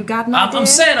assuming you got an idea. I'm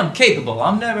saying I'm capable.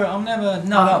 I'm never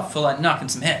not up for like knocking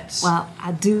some heads. Well,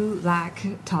 I do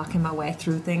like talking my way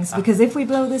through things because if we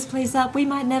blow this place up, we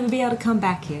might never be able to come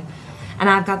back here. And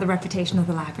I've got the reputation of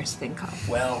the library to think of.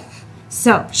 Well,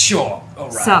 so sure. All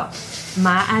right. So,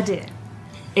 my idea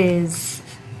is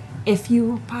if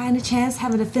you by any chance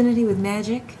have an affinity with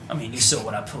magic. I mean, you saw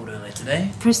what I pulled earlier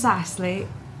today. Precisely.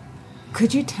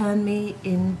 Could you turn me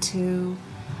into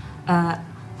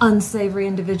unsavory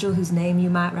individual whose name you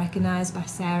might recognize by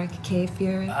Sarek K.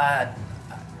 Fury? I'm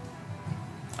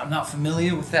not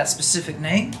familiar with that specific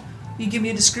name. You give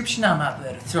me a description, I might be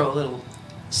able to throw a little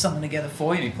something together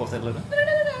for you. And he pulls that little.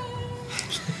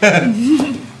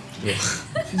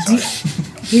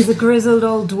 He's a grizzled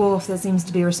old dwarf that seems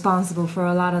to be responsible for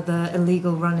a lot of the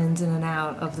illegal run-ins in and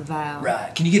out of the Val.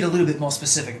 Right. Can you get a little bit more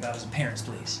specific about his appearance,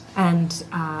 please? And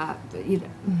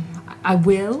I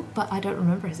will, but I don't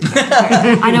remember his exact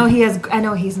appearance. I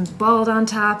know he's bald on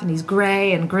top, and he's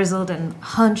grey and grizzled and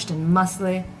hunched and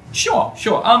muscly. Sure.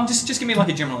 Just give me like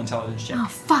a general intelligence check. Oh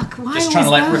fuck! Why? Just trying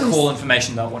to like recall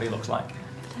information about what he looks like.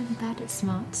 But I'm bad at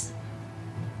smarts.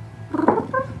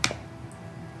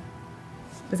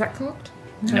 Is that correct?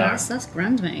 No. That's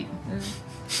grand, mate.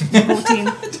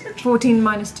 14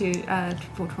 minus 2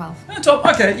 for 12. Top.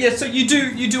 Okay, yeah. So you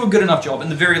do a good enough job in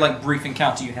the very like brief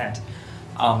encounter you had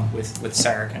with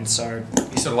Sarek, and so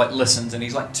he sort of like listens and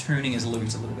he's like tuning his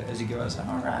lute a little bit as he goes. All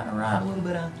right, a little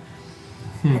bit of.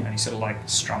 And he sort of like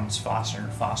strums faster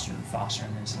and faster and faster,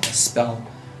 and then sort of a spell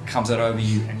comes out over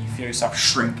you, and you feel yourself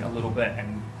shrink a little bit,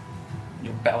 and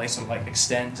your belly sort of like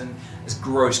extends, and this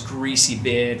gross, greasy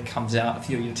beard comes out. A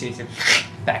few of your teeth are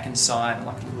back inside, and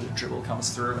like a little bit of dribble comes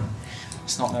through, and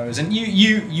snot nose. And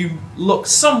you look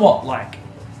somewhat like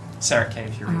Sarek K.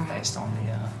 Fury based on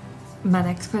the. My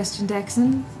next question,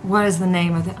 Dexon. What is the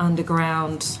name of the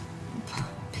underground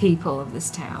people of this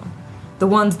town? The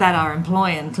ones that are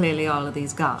employing clearly all of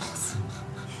these guards.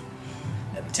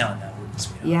 Never telling that, wouldn't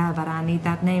sweetheart. Yeah, but I need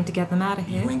that name to get them out of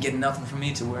here. You ain't getting nothing from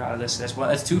me till we're out of this.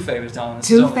 That's 2 favors, darling.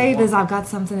 2 favors. I've got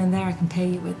something in there I can pay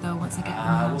you with, though, once I get them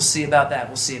out. We'll see about that.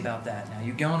 Now,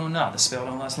 you going or not? The spell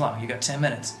don't last long. You got 10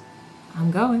 minutes. I'm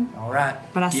going. All right.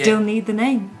 But I still need the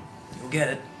name. You'll get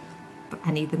it. But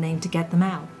I need the name to get them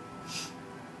out.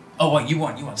 Oh, what you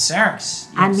want Sarek's?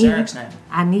 Sarek's name.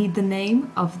 I need the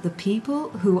name of the people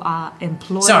who are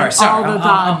employing Sorry, all the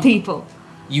guard people.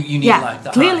 You need like the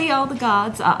clearly all the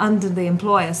guards are under the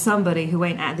employ of somebody who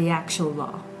ain't at the actual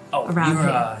law around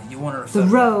here. You want to refer the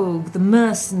rogue, the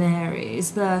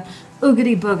mercenaries, the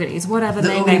oogity boogities, whatever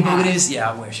name they have. The oogie-boogities?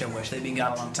 Yeah, I wish. They've been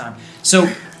gone a long time. So,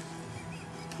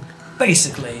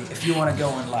 basically, if you want to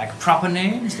go in like proper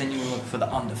names, then you will look for the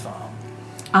Underfarm.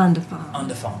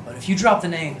 Underfarm. But if you drop the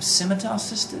name Scimitar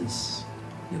Sisters,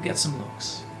 you'll get some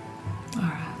looks.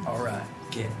 All right.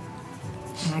 Get it.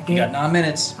 You got 9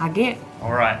 minutes. I get.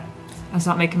 All right. I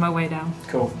start making my way down.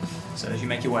 Cool. So as you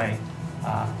make your way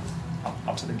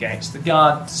up to the gates, the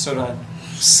guard sort of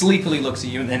sleepily looks at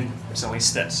you and then so he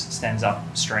stands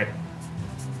up straight.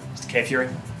 Mr. K. Fury.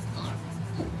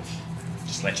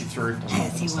 Just let you through.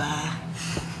 As you were.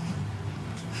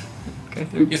 Go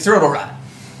through. You're through it all right.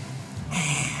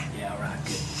 Yeah, all right,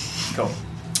 good. Cool.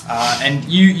 And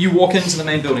you walk into the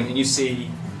main building and you see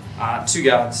 2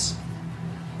 guards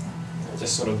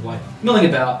just sort of like milling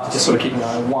about, just sort of keeping an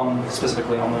eye on one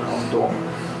specifically on the door.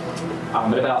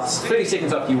 But about 30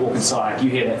 seconds after you walk inside,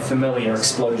 you hear that familiar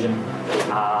explosion,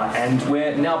 and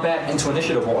we're now back into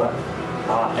initiative order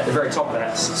at the very top of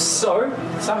that. So,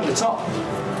 starting at the top.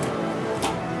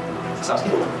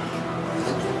 Saskia.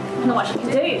 Not much I can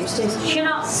do, just doing some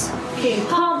chin-ups, feeling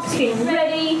pumped, feeling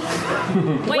ready,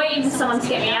 waiting for someone to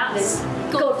get me out of this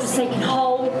godforsaken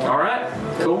hole. Alright,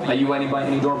 cool. Are you waiting by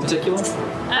any door in particular?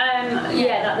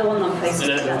 The one I'm closest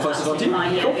to. Is that the closest one to you?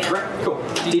 Mine, yeah, Cool, yeah. correct, cool.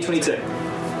 D22.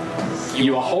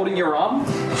 You are holding your arm.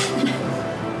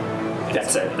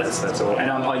 That's it. That's all. And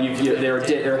there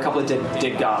are a couple of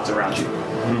dead guards around you.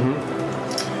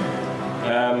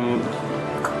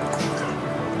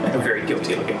 A very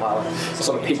guilty looking pilot.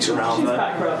 Sort of peeks around She's there.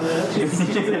 background there. She's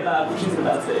in a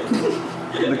bad state.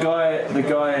 The guy,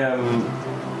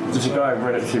 there's a guy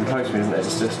relatively close to me, isn't there?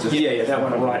 Just Yeah, that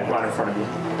one right in front of you.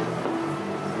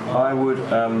 I would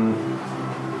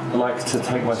like to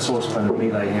take my saucepan and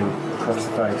melee him across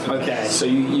the face. Okay, so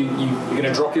you're going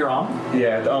to drop your arm?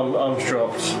 Yeah, the arm's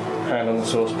dropped, hand on the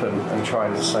saucepan, and try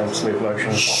in the same smooth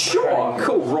motion. Sure,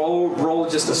 cool. Roll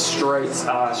just a straight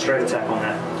attack on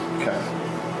that. Okay.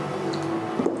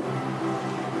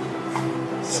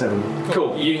 7.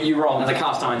 Cool. You roll, and the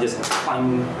cast iron just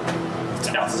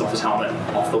bounces off his helmet,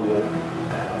 off the wall.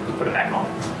 You put it back on.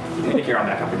 You can pick your arm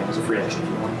back up again as a free action if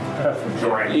you want. Perfect.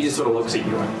 Great. He just sort of looks at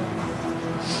you.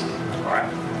 Alright.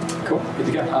 Cool. Good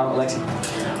to go. Alexi.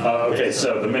 Okay,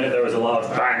 so the minute there was a loud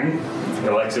bang,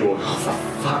 Alexi will,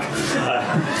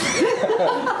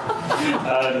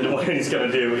 and what he's going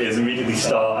to do is immediately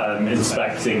start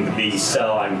inspecting the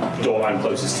cell door I'm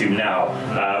closest to now.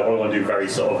 What I want to do, very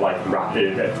sort of like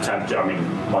rapid attempt,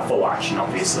 my full action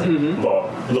obviously, but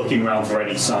looking around for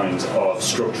any signs of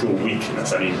structural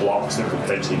weakness, any blocks that could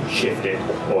potentially shift it,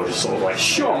 or just sort of like...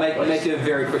 Sure, make a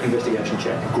very quick investigation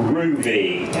check.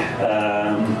 Groovy.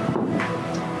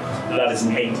 That is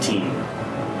an 18.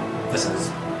 This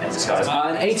is disguise.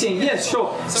 An 18, yes,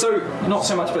 sure. So, not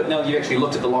so much, but now you actually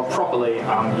looked at the log properly,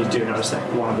 you do notice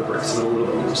that one of the bricks is a little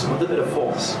bit loose. With a bit of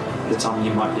force, at the time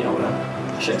you might be able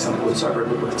to shake something loose over a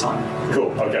little bit of time.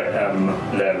 Cool, okay.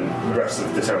 Then the rest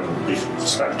of the time we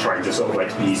spend trying to sort of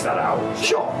like ease that out.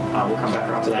 Sure. We'll come back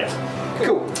around to that.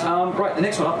 Cool. Right, the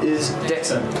next one up is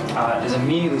Dexon. Is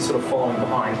immediately sort of following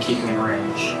behind, keeping in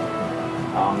range.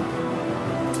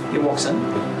 He walks in,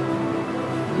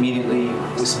 immediately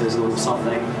whispers a little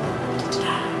something,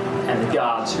 and the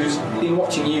guards, who's been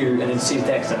watching you and then sees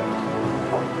Dexon,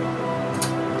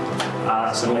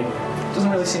 suddenly doesn't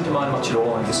really seem to mind much at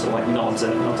all, and just sort of like nods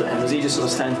at him as he just sort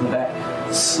of stands in the back,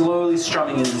 slowly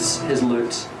strumming his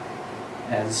lute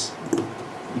as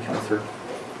you come through.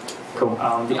 Cool.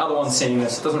 The other one seeing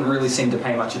this doesn't really seem to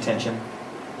pay much attention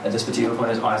at this particular point.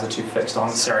 His eyes are too fixed on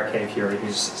Sarah Cave Fury,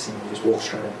 who's seeming to just walk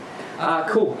straight in.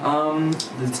 Cool.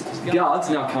 The guards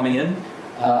now coming in.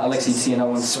 Alexi, you see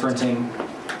another one sprinting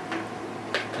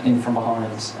in from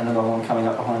behind, and another one coming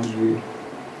up behind you.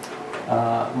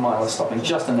 Mila stopping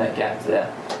just in that gap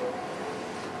there.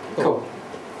 Cool.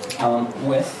 No,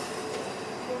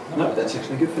 that's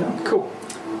actually good for now. Cool.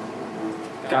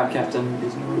 Guard captain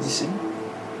is not really seen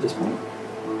at this point.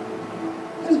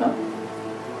 There's none.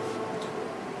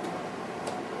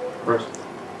 Bruce.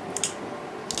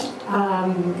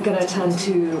 I'm gonna turn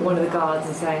to one of the guards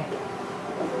and say,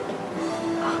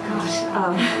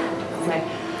 say,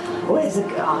 where's the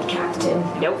guard captain?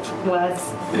 Nope. Where's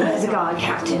the guard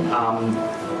captain?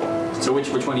 So which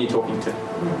one are you talking to?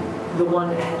 The one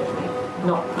ahead of me.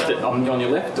 Not On your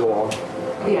left or?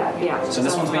 Yeah. So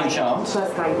this one's being charmed.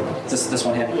 First guy. This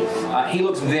one here. He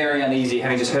looks very uneasy,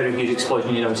 having just heard a huge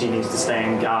explosion. You know he needs to stay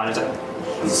in guard.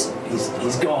 It's like,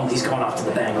 he's gone after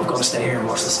the bang. I've got to stay here and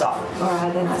watch the stuff.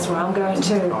 Alright, then that's where I'm going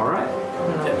to. Alright.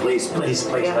 Yeah, please,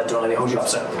 Yeah. don't let me hold you up,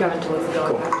 sir. Going towards the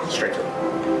guard captain. Cool. Straight to it.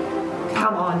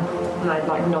 Come on. And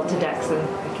I nod to Dex and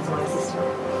think he's my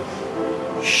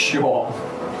assistant. Sure.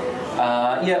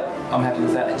 Yeah, I'm happy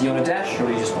with that. Do you want to dash or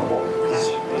do you just want to walk?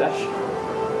 Dash?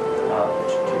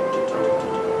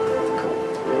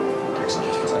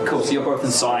 Cool. Cool, so you're both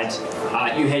inside.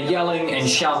 You hear yelling and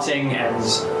shouting and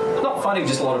not fighting,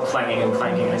 just a lot of clanging and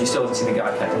clanking, and you still haven't seen the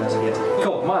guard captain as of yet.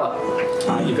 Cool, Mila.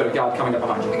 You've got a guard coming up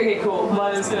behind you. Okay, cool.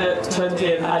 Mila's gonna turn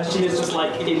to him, and she is just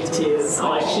like in tears.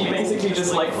 Like she basically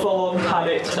just like full on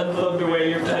panicked and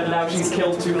thunderwaved, and now she's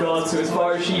killed 2 guards who, as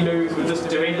far as she knows, were just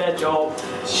doing their job.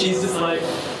 She's just like,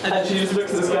 and she just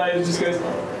looks at this guy and just goes,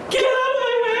 "Get out of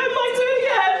my way! I might do it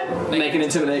again!" Make an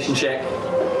intimidation check.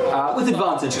 With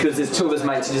advantage, because there's 2 of his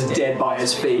mates just dead by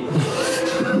his feet.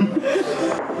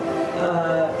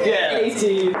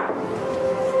 18.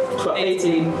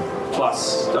 18.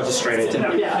 Plus, I'll just straight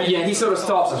 18. Yeah, he sort of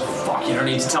stops and, fuck, you don't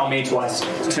need to tell me twice.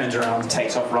 Turns around,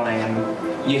 takes off running,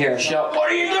 and you hear a shout,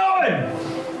 "What are you doing?"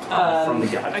 From the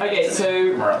guy. Okay,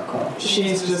 so Right, cool.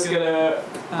 she's just gonna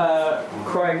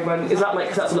crying when is that like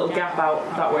because that's a little gap out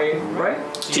that way, right?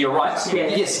 To your right? Yeah.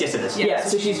 Yes, it is. Yeah,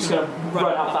 so she's just gonna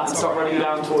run out that and start running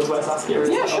down towards where Saskia is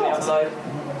Yeah, on sure. the outside.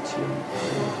 1, 2,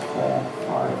 3, 4,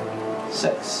 5,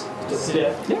 6. Just,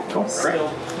 yeah, Yeah, cool. Great. still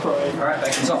crying. Alright,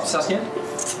 back to the top. Saskia?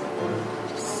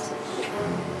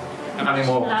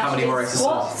 How many more exercises?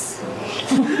 Squats.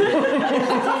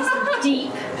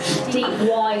 deep,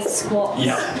 wide squats.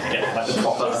 Yeah, like the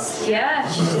proper. Yeah,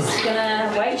 she's just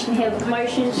gonna wait. She can hear the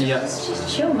commotion.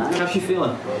 She's chill, man. How's she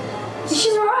feeling?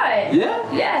 She's alright.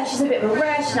 Yeah? Yeah, she's a bit of a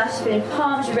wreck. Now she's feeling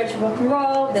pumped. She's ready to rock and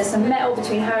roll. There's some metal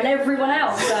between her and everyone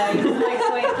else, so there's no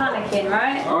point panicking,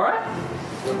 right? Alright.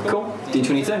 Cool.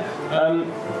 D22.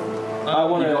 I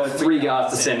want You've got 3 guards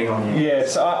descending on you.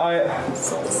 Yes, I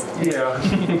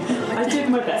did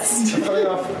my best. Funny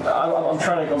enough, I'm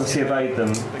trying to obviously evade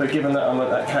them, but given that I'm at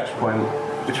that catch point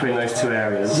between those 2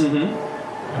 areas, and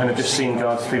I've just seen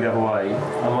guards flee the other way,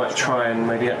 I might try and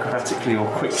maybe acrobatically or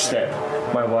quick step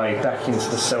my way back into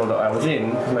the cell that I was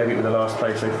in, maybe it was the last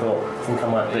place they thought I think I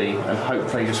might be, and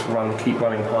hopefully just keep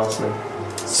running past me.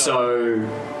 So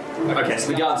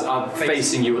the guards are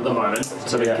facing you at the moment,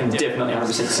 so they can definitely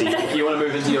 100% see you. You want to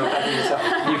move into your back of yourself?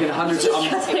 You can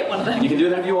 100%. Hit one of them. You can do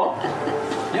that if you want.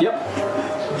 Yep.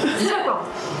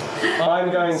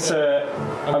 I'm going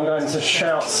to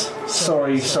shout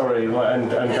sorry and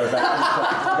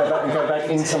go back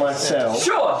into my cell.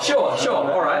 Sure.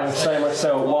 All right. And stay in my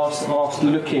cell whilst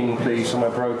looking, please, for my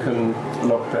broken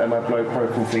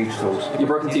broken thieves tools. Your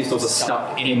broken thieves tools are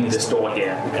stuck in this door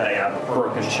here. They are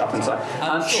broken shut inside.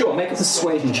 Sure, make a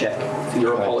persuasion check for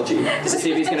your apology to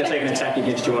see if he's going to take an attack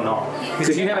against you or not.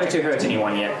 Because you haven't actually hurt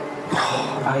anyone yet.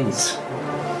 8.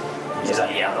 He's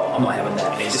like, yeah, no, I'm not having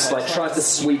that. And he just like tries to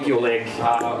sweep your leg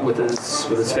with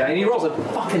his fan, and he rolls a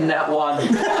fucking nat 1.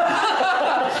 He's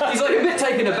like a bit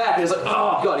taken aback. He's like,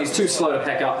 oh god, he's too slow to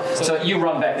pack up. So you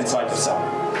run back inside your cell,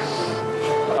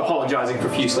 apologising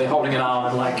profusely, holding an arm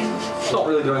and like not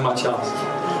really doing much else.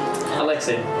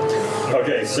 Alexei.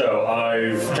 Okay, so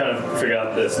I've kind of figured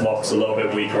out this lock's a little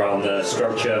bit weak around the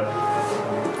structure.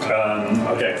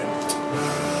 Okay.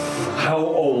 How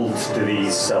old do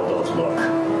these cell doors look?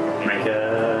 Make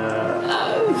a.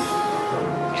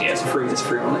 Yeah, it's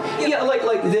free on it. Yeah, like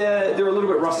they're a little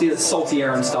bit rusty. It's salty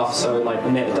air and stuff, so like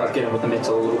the net does get in with the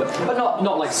metal a little bit, but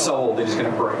not like so old. They're just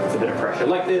going to break with a bit of pressure.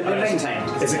 Like they're maintained.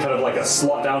 Is it kind of like a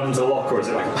slot down into the lock, or is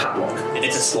it like a padlock?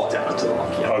 It's a slot down into the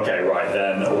lock. Yeah. Okay, right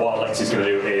then. What Alexi's going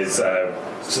to do is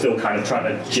still kind of trying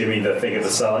to jimmy the thing at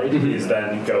the side. Is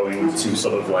then going to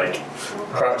sort of like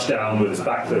crouch down with his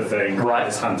back to the thing, right,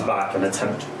 his hands back, and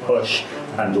attempt to push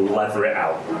and lever it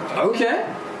out. Okay.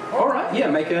 All right. Yeah.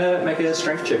 Make a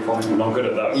strength check for me. I'm not good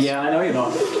at those. Yeah, I know you're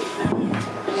not.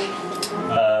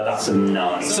 That's a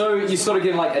 9. So you sort of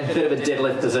get in like a bit of a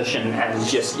deadlift position, and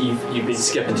just you've been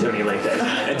skipping too many leg days.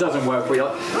 It doesn't work for you.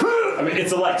 I mean,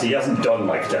 it's Alexei. He hasn't done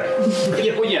leg day.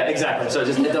 Yeah, well, yeah, exactly. So it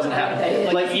doesn't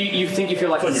happen. Like you think you feel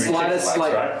like the slightest,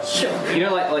 like right? You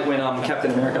know, like when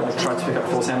Captain America like tried to pick up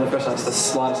Force Hammer the first time, it's the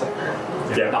slightest.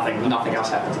 Like, nothing else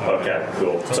happens. Okay,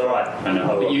 cool. It's all right. I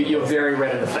know. You're very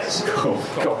red in the face. Cool,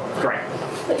 great.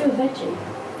 But you're a veggie.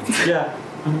 Yeah,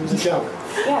 it was a joke.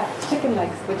 Yeah, chicken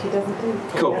legs, which he doesn't do.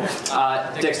 Cool.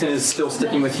 Dexton is still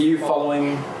sticking with you,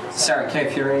 following Sarah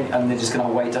K. Fury, and they're just going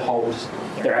to wait to hold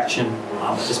their action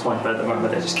at this point, but at the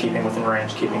moment they're just keeping within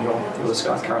range, keeping your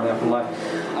disguise currently up and low.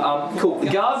 Cool. The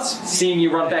guards, seeing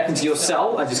you run back into your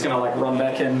cell, are just going to like run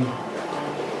back in.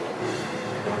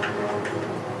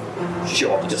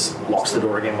 Sure, just locks the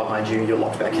door again behind you. You're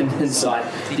locked back inside.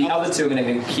 The other 2 are going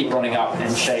to keep running up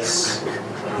and chase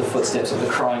the footsteps of the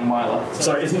crying Myla.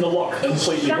 Sorry, isn't the lock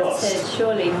completely lost?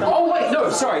 Surely. Oh wait, no,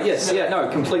 sorry, yes, yeah, no,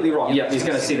 completely wrong. Yep, he's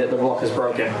going to see that the lock is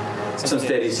broken. So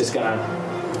instead he's just going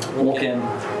to walk in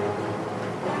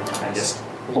and just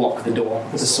block the door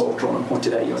with a sword drawn and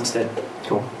pointed at you instead.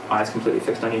 Cool. Eyes completely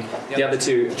fixed on you. The other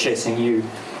 2 are chasing you.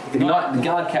 The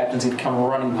guard captain's going to come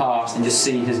running past and just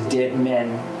see his dead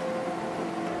men.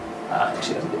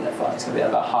 Actually, doesn't get that far. He's going to be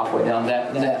about halfway down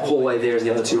that hallway there as the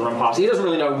other 2 run past. He doesn't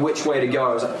really know which way to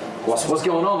go. He's like, what's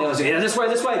going on? The other's like, yeah, this way.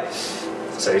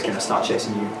 So he's going to start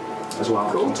chasing you as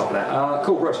well. Cool. On top of that.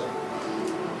 Cool, Rose.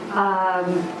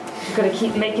 I'm going to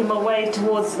keep making my way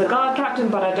towards the guard captain,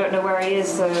 but I don't know where he is,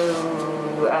 so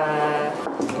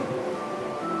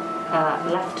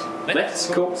left.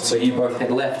 Left, cool. So you both head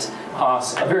left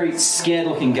past a very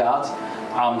scared-looking guard.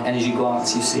 And as you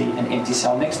glance, you see an empty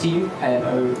cell next to you. And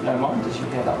no mind, did you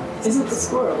hear that? Isn't the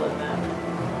squirrel in there?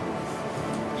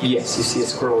 Yes, you see a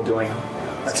squirrel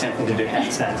attempting to do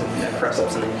handstands and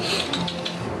press-ups in the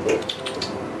air.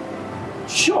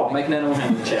 Sure, make an animal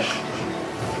handling check.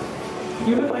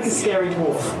 You look like a scary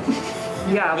dwarf.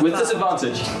 Yeah, with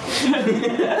disadvantage.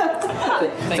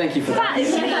 Thank you for that.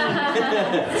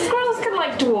 Squirrels can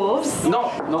like dwarves.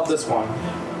 Not this one.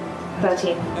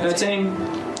 13. 13.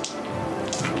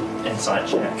 insight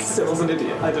check. Still an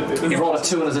idiot. I don't know. He rolled a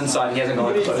 2 on his inside. He hasn't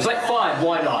got it. So it's like, fine,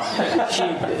 why not?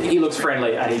 He looks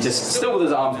friendly, and he just still with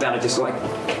his arms down, and just like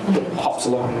hops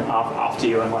along after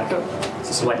you, and like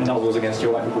just like nuzzles against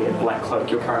your like weird black cloak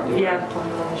you're currently wearing. Yeah, on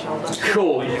my shoulder.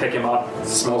 Cool. You pick him up. It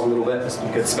smells a little bit. It's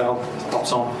a good smell. Just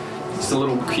pops on. Just a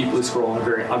little cute blue scroll and a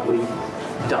very ugly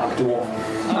dark dwarf.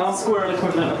 Squirrel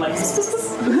equivalent of like.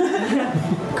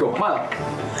 Cool. Milo.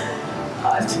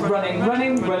 Running.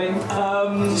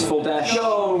 Just full dash.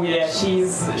 Oh yeah, she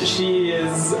is.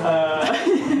 She's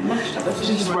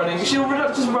just running. She'll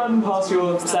just run past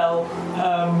your cell.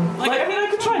 Like I mean, I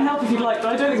could try and help if you'd like,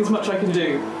 but I don't think there's much I can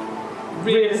do.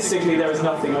 Realistically, there is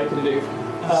nothing I can do.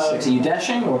 Are you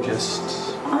dashing or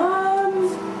just?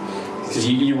 Because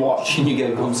you watch and you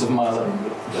get a glimpse of Milo.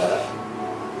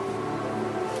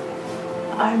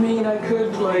 I mean, I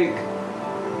could like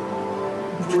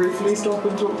briefly stop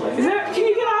and talk. Like, can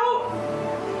you get out?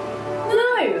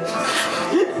 No!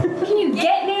 Can you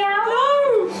get me out?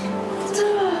 No!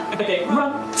 Okay,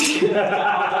 run.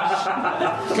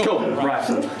 Cool. Right.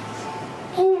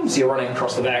 So you're running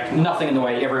across the back. Nothing in the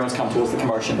way. Everyone's come towards the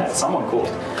commotion that someone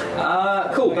caused.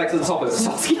 Cool. Back to the top of it.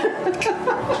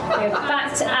 Okay,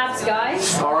 back to abs,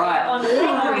 guys. All right. On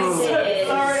leg raises.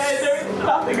 Sorry, there's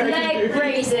nothing I can Leg do.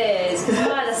 raises, because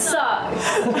mine sucks.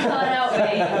 Can't help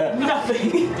me.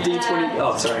 Nothing. D20.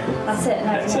 Oh, sorry. That's it.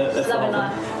 No, That's love and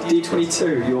life.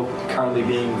 D22. You're currently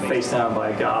being faced down by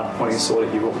a guard pointing a sword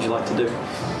at you. What would you like to do?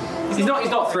 He's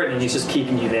not threatening. He's just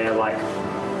keeping you there, like.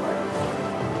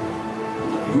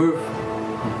 Move.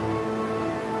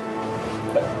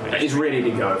 He's ready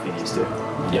to go if he needs to.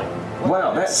 Yeah.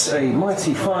 Wow, that's a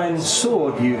mighty fine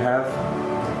sword you have.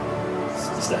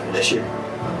 It's not an issue.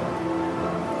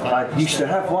 I used to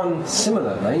have one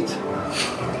similar, mate.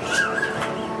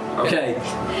 Okay.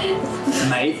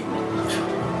 Mate.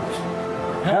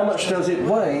 How much does it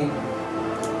weigh?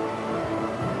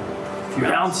 A few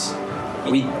pounds. Are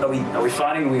we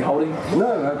fighting? Are we holding?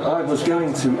 No, I was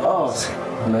going to ask,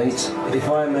 mate, if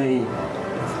I may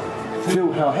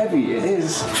feel how heavy it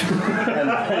is. And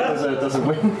does a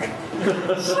wink.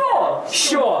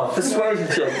 Sure. Persuasion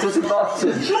check.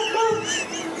 Disadvantage.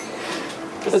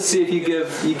 Let's see if you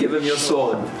give him your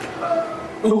sword.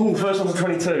 Ooh, first one's a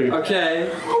 22.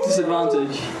 Okay.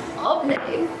 Disadvantage. Oh, no.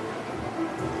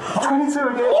 22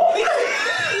 again.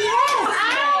 Yes!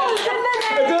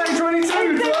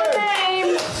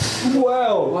 22,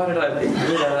 wow. Why did I make you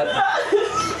do that?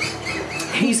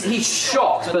 He's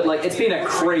shocked, but like it's been a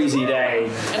crazy day,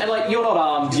 and like you're not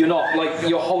armed, you're not like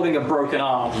you're holding a broken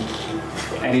arm,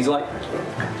 and he's like,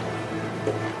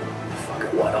 "Fuck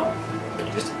it, why not?"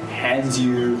 He just hands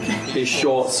you his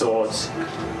short swords.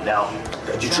 Now,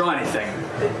 don't you try anything?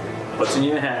 Puts in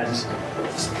your hands.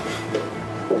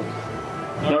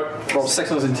 No, roll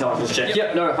 6 on his intelligence check.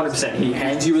 Yep, no, 100%. He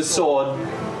hands you his sword.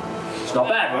 It's not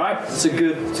bad, right? It's a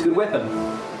good weapon.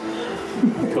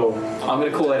 Cool. I'm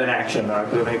going to call that an action, though. I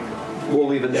think we'll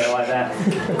leave it there like that.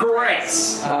 Great.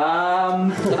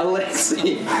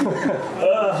 Alexi.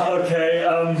 Okay.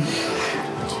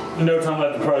 No time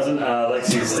at the present.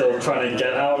 Lexi's still trying to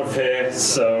get out of here,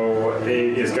 so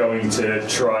he is going to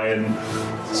try and.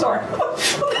 Sorry.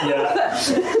 Yeah.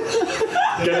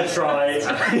 Gonna try.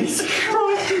 He's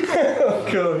crying. Oh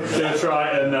god. Gonna try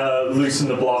and loosen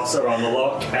the blocks around the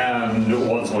lock, and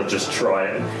once more just try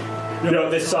it.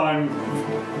 This time.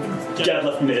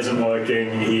 Deadlifting isn't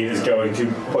working. He is going to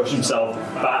push himself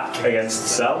back against the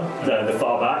cell, the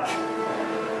far back,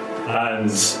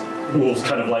 and will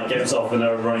kind of like get himself in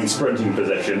a running sprinting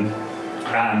position,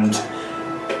 and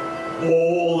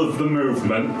all of the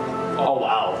movement. Oh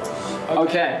wow.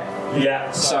 Okay.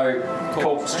 Yeah. So,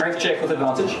 cool. Strength check with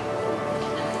advantage.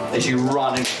 As you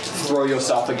run and throw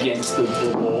yourself against the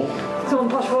wall. Come on,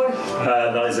 posh boy.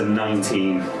 That is a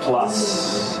 19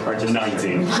 Plus. or just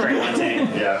 19. Straight 19.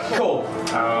 Yeah. Cool.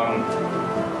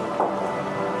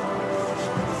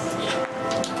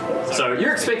 So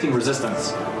you're expecting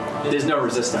resistance. There's no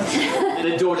resistance.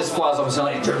 The door just flies off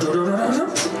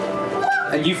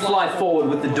and you fly forward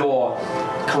with the door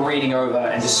careening over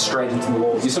and just straight into the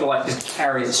wall. You sort of like just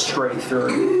carry it straight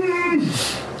through.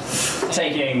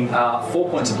 Taking 4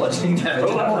 points of bludgeoning damage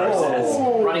in that process.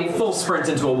 Running full sprint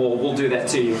into a wall will do that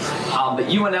to you. But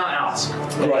you are now out.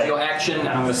 Right. Your action, and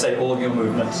I'm going to say all of your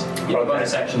movements. Your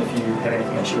bonus action if you have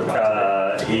anything else you would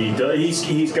like to do.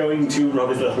 He's going to rub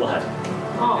his little head.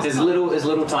 His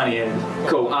little tiny head.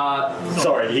 Cool.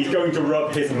 Sorry, he's going to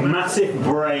rub his massive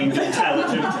brain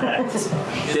intelligent head.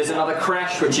 There's another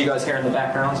crash which you guys hear in the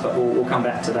background, but we'll come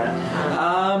back to that.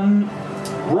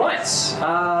 Right.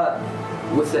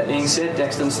 With that being said,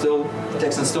 Dexton's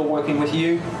still working with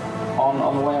you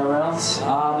on the way around.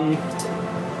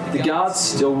 The guards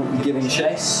still giving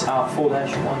chase. 4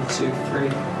 dash, 1, 2, 3,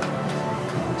 2,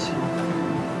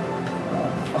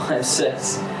 5,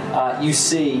 6. You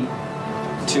see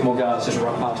 2 more guards just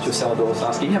run past your cell doors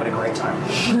asking, "You having a great time?"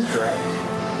 That's great.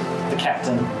 The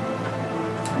captain,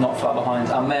 not far behind.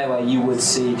 Melee, you would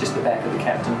see just the back of the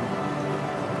captain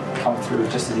come through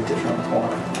just as he dips around the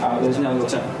corner. There's now your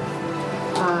turn.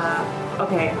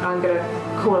 Okay, I'm gonna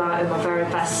call out in my very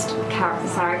best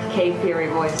Sarek Cave Fury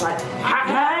voice, like,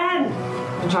 "Captain!"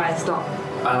 and try and stop.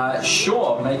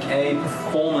 Sure, make a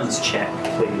performance check,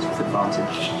 please, with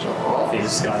advantage. For your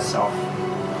disguise self.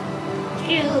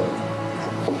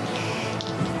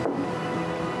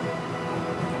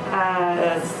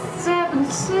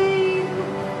 17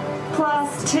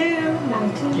 plus 2,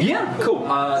 19. Yeah, cool.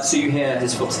 So you hear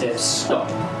his footsteps stop.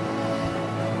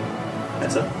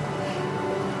 That's it.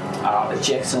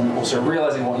 Jackson, also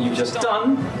realizing what you've just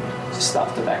done, just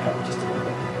starts to back up just a little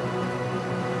bit.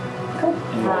 Cool.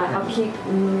 I'll keep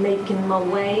making my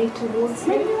way towards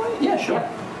him. Yeah, sure.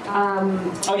 Yep.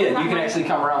 Oh yeah, you can actually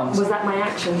come around. Was that my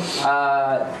action?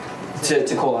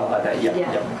 To call out like that, yeah.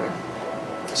 Okay.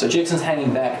 So Jackson's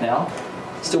hanging back now,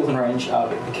 still within range, but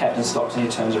the captain stops and he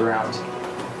turns around.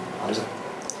 What is it?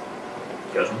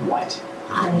 Goes white.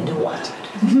 I need a word.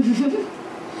 In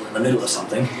the middle of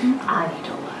something. I need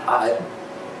a word.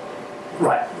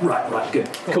 Right, good.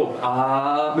 Cool.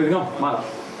 Moving on, Milo.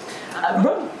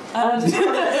 Run. And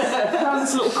around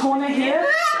this little corner here,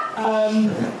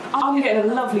 I'm getting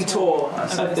a lovely tour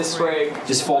of this rig.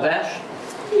 Just 4 dash?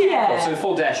 Yeah. Cool. So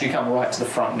 4 dash, you come right to the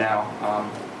front now.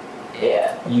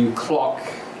 Yeah. You clock,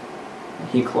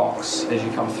 he clocks as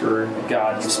you come through. The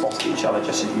guard, you spot each other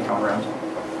just as you come around.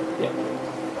 Yeah.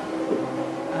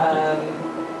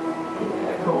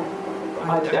 Yeah, cool. I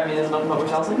mean, there's not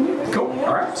much else I can do. Cool.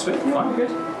 Alright, sweet. Fine.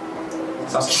 Good.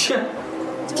 Saskia.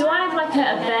 Do I have like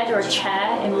a bed or a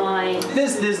chair in my...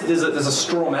 There's a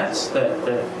straw mat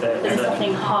There's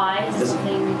something high, there's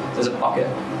something... There's a bucket.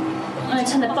 I'm going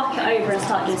to turn the bucket over and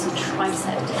start doing some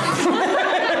tricep dips.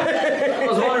 I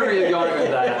was wondering where you're going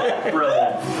with that.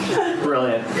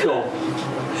 Brilliant. Cool.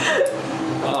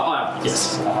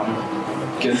 Yes.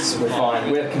 Good. We're fine.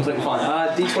 We're completely fine.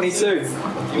 D22.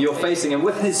 You're facing him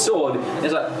with his sword. And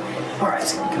he's like, all right,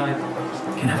 can I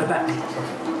have it back?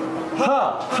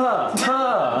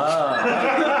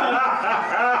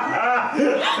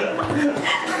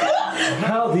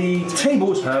 How the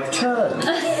tables have turned.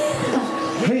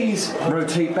 Please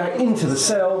rotate back into the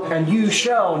cell and you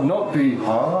shall not be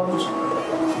harmed.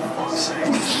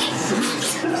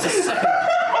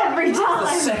 Every time!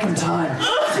 The second time.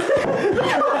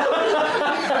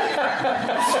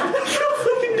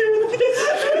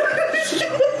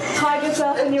 Hide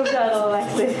yourself in your girdle,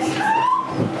 Alexi.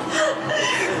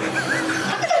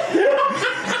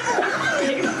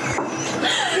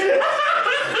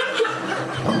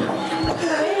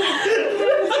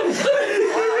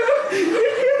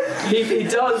 He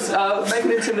does. Make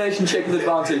an intimidation check with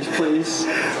advantage, please.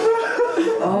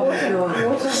 Oh my god.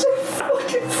 What is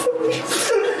fucking funny?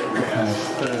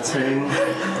 13.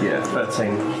 Yeah,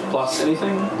 13. Plus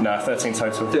anything? No, 13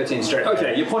 total. 13 straight.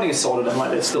 Okay, you're pointing a sword at him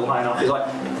like they're still high enough. He's like,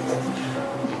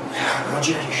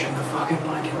 Roger, you shouldn't have fucking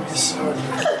like him with his sword.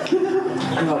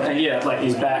 And yeah, like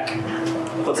he's back,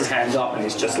 puts his hands up, and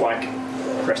he's just like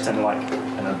pressed in like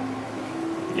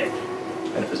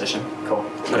in a position. Cool.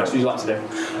 What else would you like to do?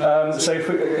 So if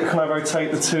can I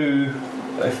rotate the two?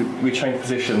 If we change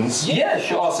positions. Yeah,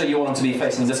 sure. Oh, so you want him to be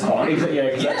facing this corner?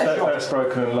 Yeah, because that's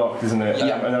broken and locked, isn't it?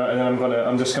 Yeah. And then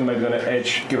I'm just maybe going to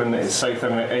edge, given that it's safe,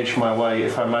 I'm going to edge my way,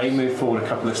 if I may, move forward a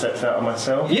couple of steps out of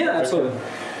myself. Yeah, absolutely.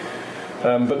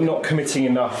 But not committing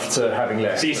enough to having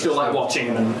left. So you're still like watching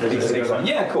and then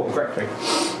yeah, cool, great. Okay.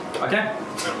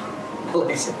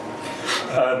 Alexi.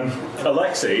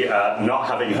 Alexi, not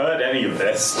having heard any of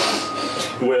this,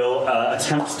 will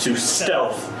attempt to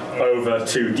stealth over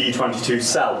to D22's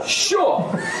cell. Sure!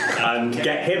 And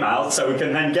get him out so we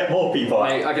can then get more people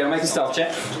out. Okay, make a stealth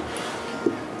check.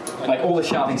 Like all the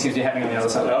shouting seems to be happening on the other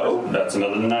side. Oh, that's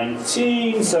another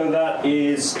 19, so that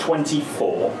is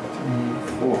 24.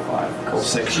 4, 5, cool.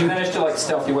 6. You managed to like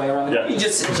stealth your way around. Yeah. You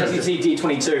just see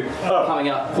D22 coming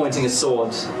up, pointing his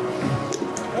sword.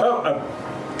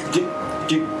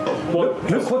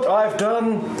 Look what I've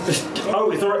done.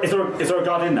 Oh, is there a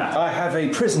guard in there? I have a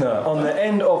prisoner on the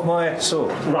end of my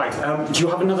sword. Right, do you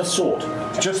have another sword?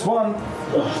 Just one.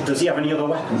 Does he have any other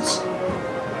weapons?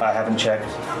 I haven't checked.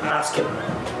 Ask him.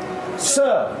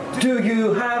 Sir, do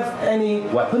you have any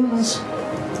weapons?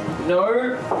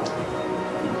 No.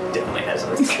 Definitely has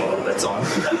as a lot of that's on.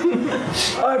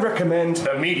 I recommend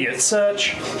immediate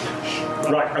search.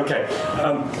 Right, okay.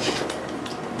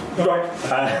 Right,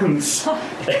 and if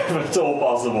at all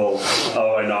possible.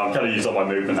 Oh, I know, I'm kind of used up my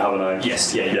movement, haven't I?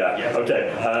 Yes, yeah. Okay,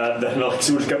 then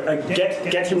Alexi would go.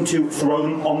 Get him to throw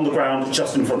them on the ground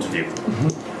just in front of you.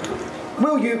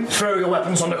 Will you throw your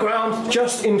weapons on the ground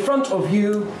just in front of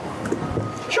you?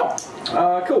 Sure.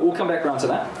 Cool, we'll come back around to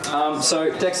that.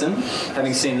 So Dexon,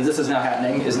 having seen that this is now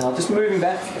happening, is now just moving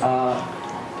back.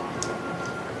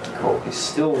 Cool, he's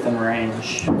still within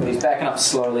range, but he's backing up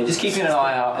slowly, just keeping an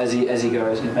eye out as he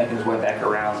goes and making his way back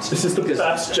around. This is the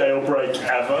best jailbreak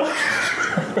ever.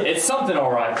 It's something,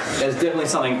 alright. There's definitely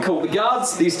something. Cool, the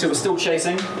guards, these two are still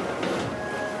chasing.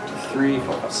 3,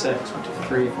 4, 5, 6. 1, 2,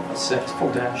 3, 4, 5, 6.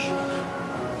 Full dash.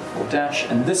 Full dash.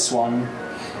 And this one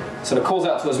sort of calls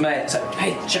out to his mate and says,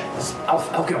 hey, check this.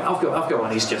 I'll go.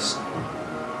 And he's just...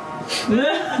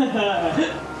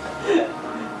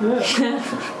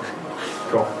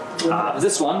 Cool.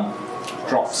 This one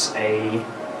drops 2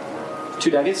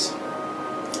 daggers,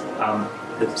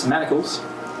 with some manacles,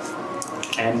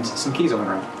 and some keys on the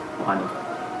ground behind him.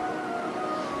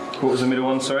 What was the middle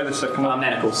one, sorry? The second one?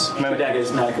 Manacles. 2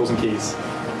 daggers, manacles, and keys.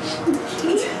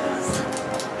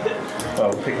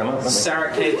 Well, pick them up.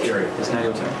 Sarah K. Fury, it's now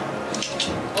your turn.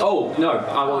 Oh, no.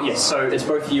 Well, yes, so it's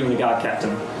both you and the guard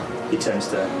captain. He turns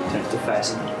to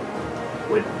face and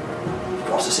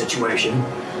what's the situation?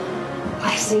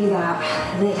 I see that.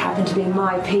 They happen to be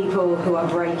my people who are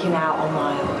breaking out on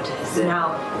my orders.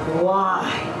 Now, why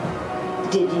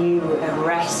did you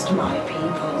arrest my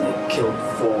people? They killed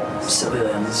 4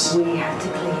 civilians. We had to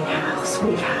clean house.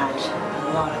 We've had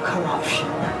a lot of corruption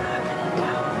happening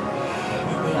down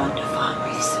in the Underfarm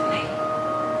recently.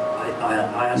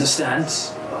 I understand.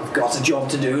 I've got a job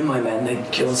to do, and my men, they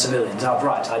killed civilians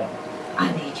outright.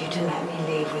 I need you to let me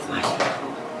leave with my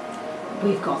people.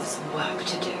 We've got some work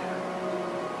to do.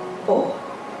 Or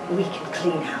we can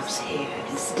clean house here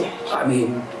instead. I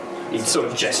mean, he sort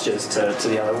of gestures to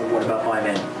the other. What about my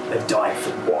men? They've died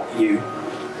for what? You?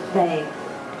 They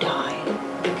died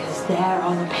because they're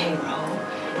on the payroll,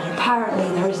 and apparently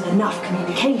there isn't enough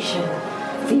communication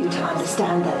for you to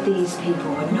understand that these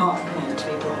people were not meant to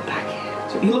be brought back here.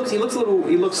 So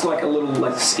he looks like a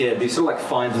little scared. But he sort of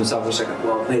finds himself for a second.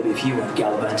 Well, maybe if you weren't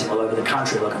gallivanting all over the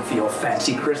country looking for your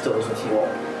fancy crystals with your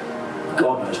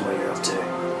God knows where you're up to.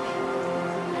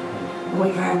 We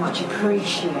very much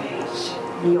appreciate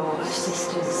your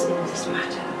assistance in this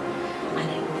matter, and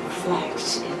it will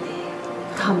reflect in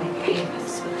the coming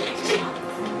payments for the next month.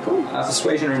 Cool.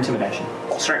 Persuasion or intimidation?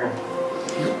 Straight roll.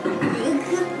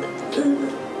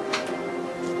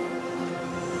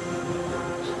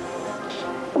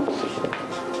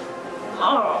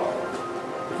 Oh,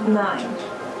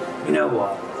 9. You know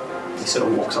what? He sort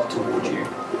of walks up towards you. I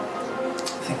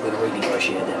think we'll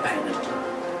renegotiate that payment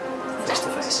face to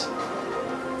face.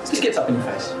 Just gets up in your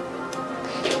face.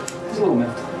 He's a little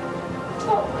miffed.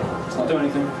 It's not doing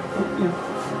anything. Yeah.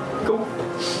 Cool.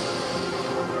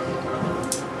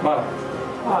 Wow.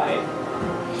 Hi.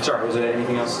 Sorry, was there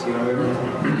anything else you want to move?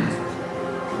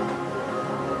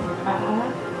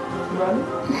 Run.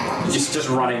 Just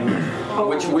running. Oh.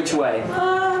 Which way?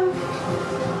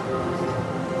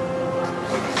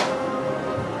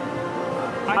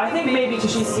 I think maybe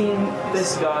because she's seen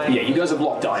this guy. Yeah, you guys have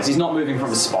locked eyes. He's not moving from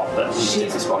his spot, but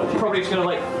he's spotted you. Probably just gonna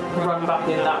run back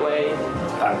in that way.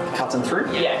 Cutting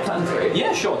through? Yeah, cutting through.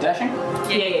 Yeah, sure, dashing.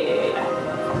 Yeah.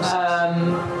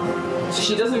 So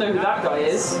she doesn't know who that guy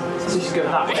is, so she's going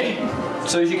that way.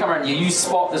 So as you come around, you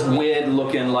spot this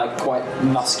weird-looking, quite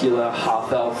muscular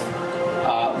half-elf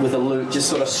with a lute, just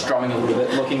sort of strumming a little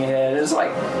bit, looking ahead. It's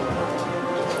like...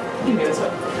 Give me this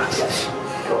way.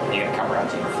 Cool, you're gonna come around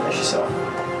to finish yourself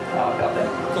about that.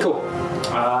 Cool.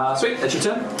 Sweet, that's your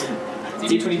turn.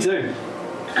 D22.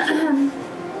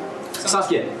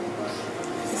 Saskia.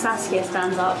 Saskia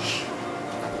stands up,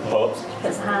 What?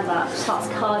 puts her hands up, starts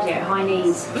cardio, high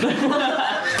knees.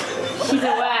 She's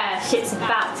aware shit's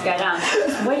about to go down.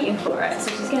 She's waiting for it, so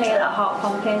she's going to get that heart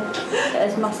pumping, get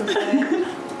those muscles going.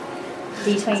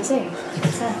 D22.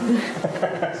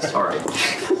 Sorry.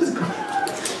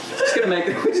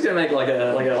 We're just gonna make like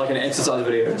an exercise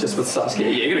video just with Saskia.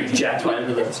 Yeah, you're gonna be jacked by the end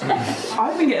of this.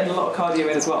 I've been getting a lot of cardio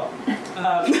in as well.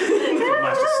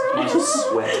 Nice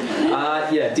sweat.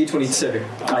 Yeah, D22.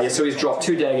 Yeah, so he's dropped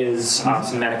 2 daggers,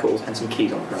 some manacles, and some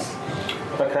keys on the ground.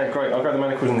 Okay, great. I'll grab the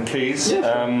manacles and the keys.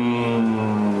 Yeah,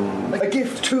 A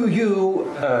gift to you,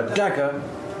 a dagger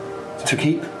to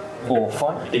keep or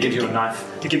fight. He gives you a knife.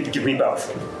 Give me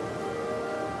both.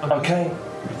 Okay.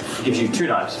 He gives you 2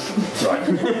 knives. Right. I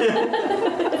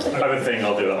have a thing,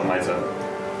 I'll do that on my turn.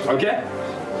 Okay.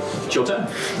 It's your turn.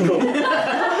 Cool.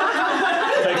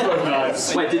 Take both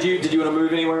knives. Wait, did you want to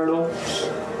move anywhere at all?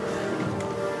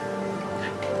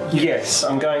 Yes,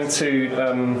 I'm going to.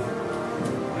 I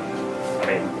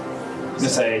mean,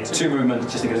 let's say 2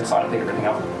 movements just to get inside and pick everything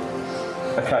up.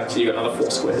 Okay. So you got another 4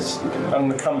 squares. I'm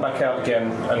going to come back out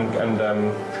again and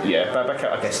back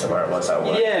out, I guess, to where it was. That'll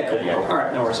work. Yeah, cool. All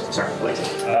right, no worries. Sorry, later.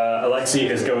 Alexei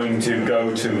is going to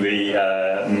go to the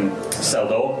cell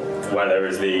door where there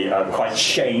is the quite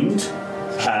shamed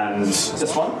and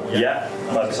This one? yeah,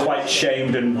 quite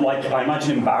shamed and like I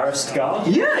imagine embarrassed guard.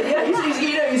 Yeah.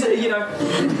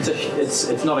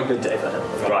 It's not a good day for him.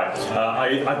 Right.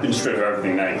 I've been stripped of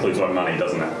everything. That includes my money,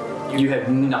 doesn't it? You have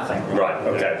nothing. Right.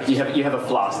 Okay. You have a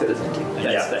flask that is empty.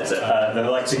 That's it. Then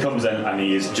Alexei comes in and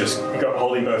he is just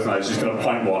holding both knives, just going to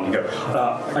point one and go.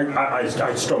 I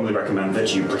strongly recommend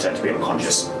that you pretend to be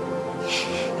unconscious.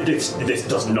 This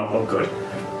does not look good.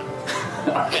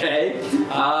 Okay.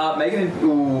 Make an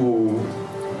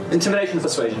intimidation and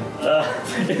persuasion.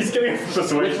 He's giving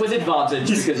persuasion With advantage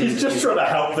because he's just trying to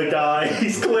help the guy.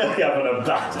 He's clearly having a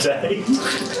bad day.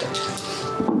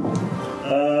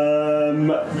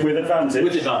 With advantage?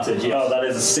 With advantage, yes. Oh, that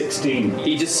is a 16.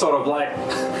 He just sort of like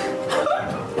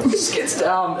just gets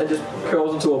down and just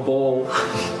curls into a ball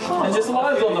and just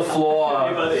lies on the floor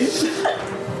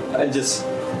and just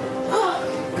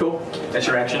cool. That's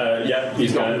your action. Yeah,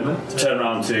 he's going to turn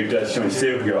around to Dirty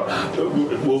 22 and go,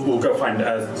 we'll go find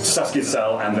Saskia's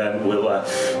cell and then we'll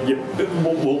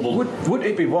Would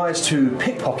it be wise to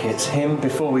pickpocket him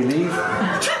before we leave?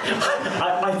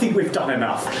 I think we've done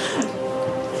enough.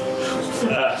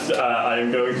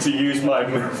 I'm going to use my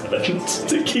movement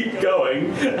to keep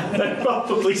going and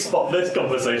probably spot this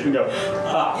conversation and go,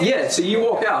 Yeah, so you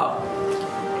walk out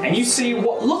and you see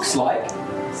what looks like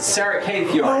Sarah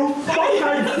Cavefury. oh, fuck,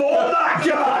 I fought that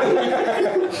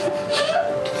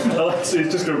guy! Alexei's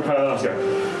just going to turn around and go,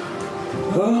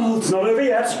 well, it's not over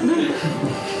yet.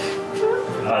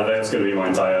 That's going to be my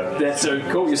entire... That's so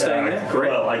cool, you're staying there.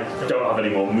 Great. Well, I don't have any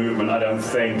more movement, I don't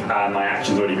think, and my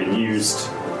action's already been used.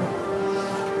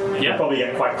 Yeah. I'll probably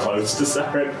get quite close to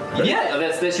Sarah. Yeah,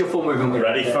 that's your full movement.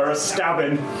 Ready for a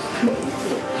stabbing.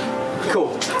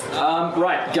 Cool.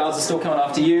 Right, guards are still coming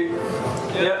after you.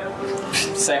 Yep.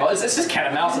 Same. It's just cat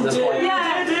and mouse at this point.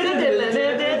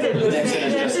 Next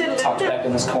is just tucked back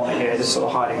in this corner here, just sort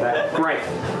of hiding back. Great.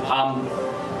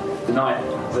 Good night,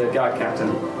 the guard captain.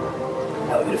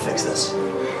 How are we going to fix this?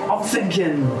 I'm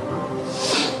thinking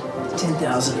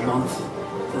 10,000 a month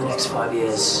for the next 5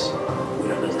 years. We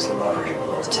don't let this laboratory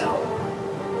to tell.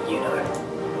 You know.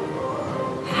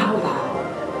 How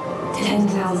about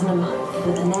 10,000 a month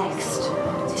for the next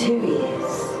 2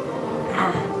 years?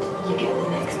 And you get the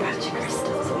next batch of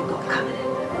crystals we've got coming in.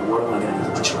 What am I going to do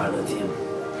with dry lithium?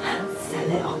 Sell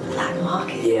it on the black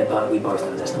market. Yeah, but we both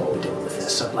know that's not what we're doing with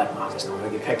this. So black market's not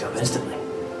going to get picked up instantly.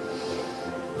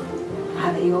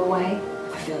 Have it your way.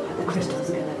 I feel like the crystals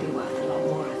are going to be worth a lot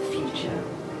more in the future.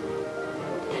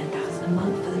 10,000 a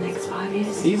month for the next 5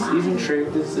 years. He's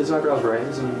intrigued. His eyebrows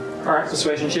raised. Alright,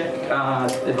 persuasion check.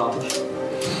 Advantage.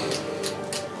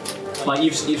 Like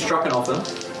you've struck an offer.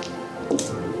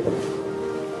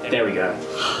 There we go.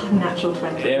 Natural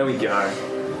 20. There we go.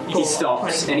 He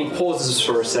stops and he pauses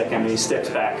for a second and he steps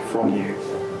back from you.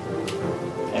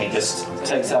 And he just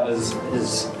takes out his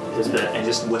bit and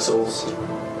just whistles.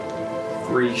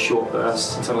 3 short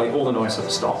bursts and suddenly all the noise sort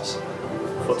of stops.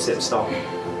 Footsteps stop.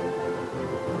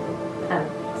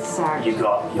 Sorry. You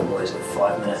got your boys in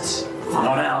 5 minutes. If I'm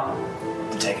not out,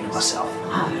 I'm taking it myself.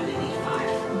 I only need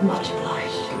 5. Much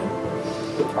obliged.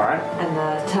 Alright. And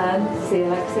the turn, see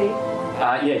Alexei.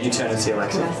 Yeah, you turn and see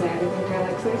Alexei. Can I say anything to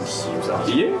Alexei? It's up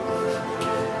to you.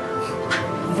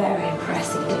 Very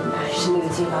impressed you didn't manage to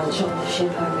lose your lunch on the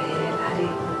ship over here,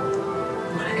 laddie.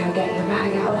 Wanna go get your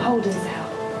bag out of the holding cell?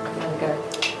 And go.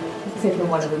 See if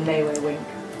one of them Nayway wink.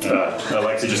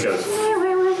 Alexei just goes,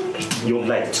 you're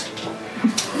late.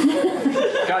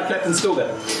 Guard captain's still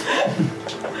there.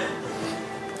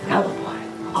 Oh boy,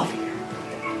 off you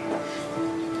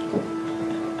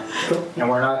go. And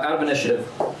we're out of initiative.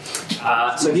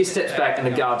 So he steps back and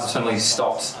the guards suddenly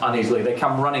stopped uneasily. They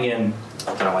come running in. I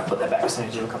don't know why I put that back, I just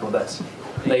need to do a couple of bits.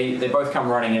 They both come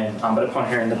running in, but upon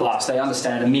hearing the blast, they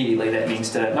understand immediately that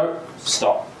means to, nope,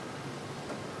 stop.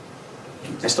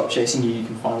 They stop chasing you, you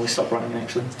can finally stop running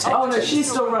actually. Oh no, she's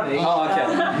still running. Oh, okay.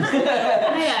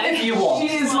 If you want.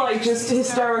 She is like just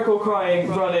hysterical crying,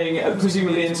 running,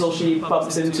 presumably until she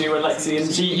bumps into Alexei and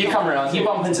You come around, you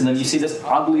bump into them, you see this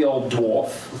ugly old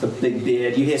dwarf with a big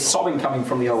beard, you hear sobbing coming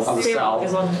from the other cell.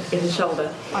 is on his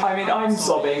shoulder. I mean, I'm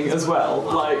sobbing as well.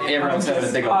 Like Everyone's having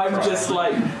a big old I'm cry. just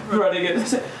like running and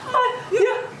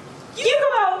you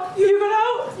come out.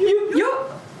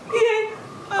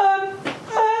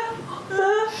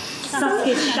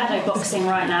 shadow boxing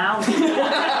right now.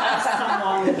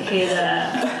 Someone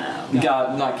could.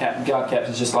 Guard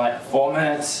captain's just like 4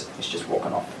 minutes. He's just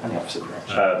walking off in the opposite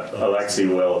direction. Alexei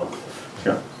will.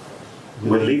 Yeah.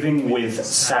 We're leaving with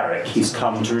Sarek. He's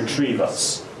come to retrieve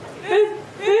us.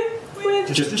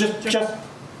 Just.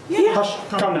 Hush,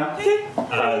 come now.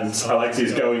 And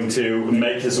Alexei's going to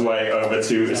make his way over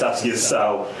to Saskia's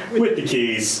cell with the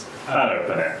keys and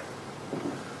open it.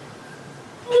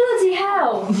 Bloody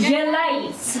hell! You're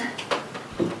late.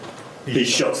 He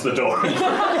shuts the door.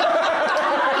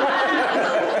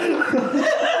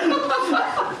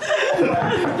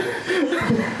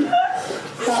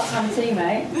 Start time tea,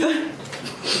 mate.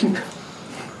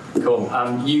 Cool.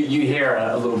 You hear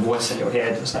a little voice in your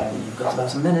head saying you've got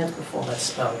about a minute before that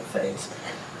spell fades.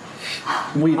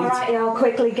 Alright, y'all,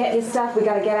 quickly get your stuff. We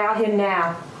gotta get out here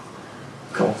now.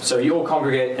 Cool. So you all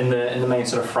congregate in the main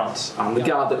sort of front. The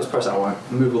guard that was posted, I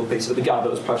won't move a little piece, but the guard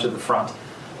that was posted at the front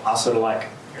are sort of like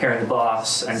hearing the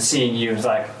blast and seeing you and it's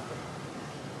like,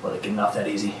 well, it can not that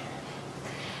easy.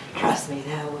 Trust me,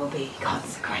 there will be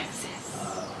consequences.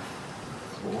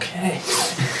 Okay.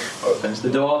 Opens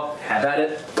the door. Have at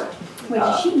it. Wait,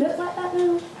 does she look like that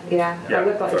now? Yeah, I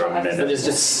look like for a that. minute. There's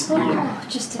just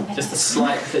Just a minute. just the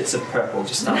slight bits of purple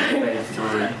just starting to fade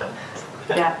through.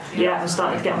 Yeah, I'm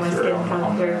starting to get my skin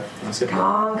coming through. That's good. Come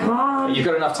on. You've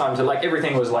got enough time to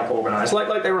everything was organised.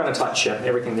 Like they run a tight ship.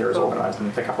 Everything there is organised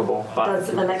and pick up a ball. But Does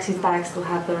Alexi's bag still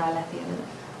have the Rylethia in it?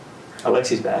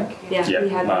 Alexei's bag. Yeah, Yeah, he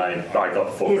had I got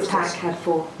the 4 his crystals. pack had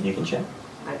 4. You can check.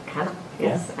 I can.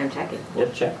 Yes, I'm checking.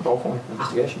 Yep, check. Roll for me.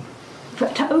 Investigation.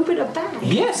 But to open a bag.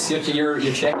 Yes, you're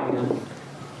checking.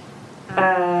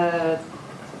 Yeah,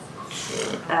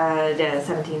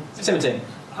 17. 17.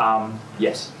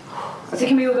 Yes. So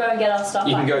can we all go and get our stuff?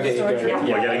 You can back go to the get storage your room?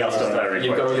 We're getting our stuff very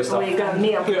You've got all quick. your stuff. We got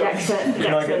Neil, Dexter.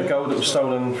 Can I get the gold that was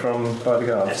stolen by the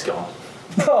guards? It's gone.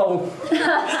 Oh!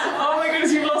 Oh my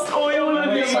goodness, you've lost all your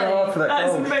money. Worked so hard for that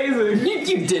That's gold. amazing.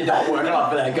 You did not work hard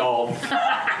for that gold.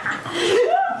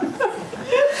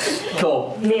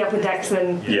 Cool. Me up with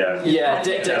Dexon. Yeah. Yeah,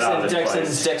 Get out of this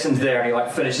place. Dexon's there and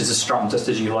he finishes a strum just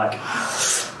as you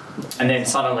and then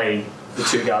suddenly the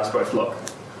two guards both look.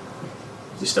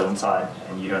 You're still inside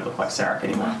and you don't look like Sarek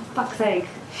anymore. Fuck's sake.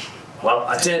 Well,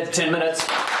 I did 10 minutes.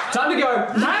 Time to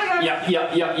go.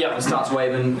 Yep. And starts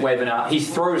waving out. He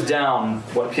throws down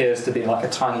what appears to be like a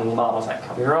tiny little marble. It's like,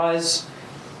 cover your eyes.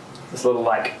 This little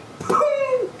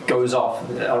goes off,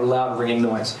 a loud ringing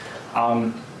noise.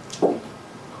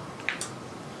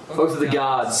 Both of the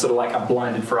guards sort of are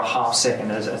blinded for a half second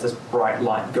as this bright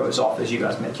light goes off as you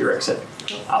guys make your exit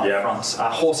out the front. A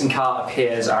horse and cart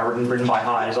appears, ridden by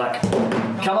Hyde. He's like,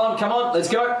 come on, let's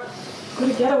go. Got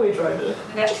a getaway driver.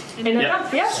 Yeah.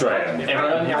 Straight in.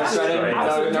 Everyone straight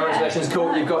in. No reservations.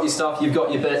 Cool. You've got your stuff. You've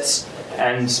got your bits.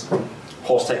 And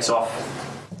horse takes off.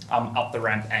 Up the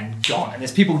ramp and gone. And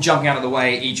there's people jumping out of the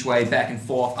way each way, back and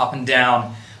forth, up and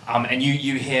down. And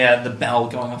you hear the bell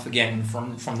going off again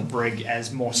from the brig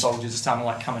as more soldiers are starting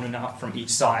to come in and out from each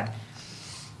side.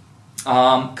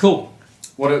 Cool.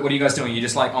 What are you guys doing? You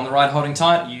just on the ride holding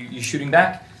tight? You shooting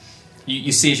back?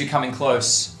 You see as you're coming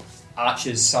close,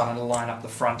 archers starting to line up the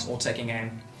front, all taking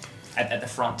aim at the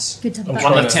front. Good to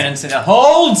One lieutenant said,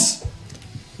 "Holds!"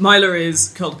 Myla is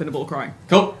curled up in a ball crying.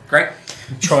 Cool, great.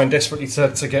 Trying desperately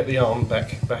to get the arm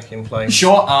back in place.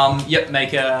 Sure. Yep.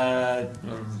 Make a.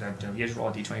 You just roll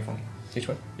a d20 for me.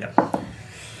 D20? Yep.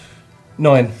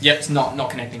 9. Yep. It's not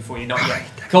connecting for you. Not yet.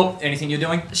 Cool. Anything you're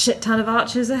doing? Shit ton of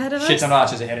archers ahead of us. Shit ton of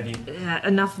archers ahead of you. Yeah,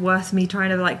 enough worth me trying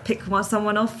to pick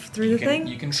someone off through the thing.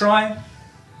 You can try.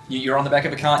 You're on the back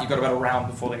of a cart. You've got about a round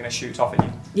before they're going to shoot off at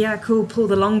you. Yeah, cool. Pull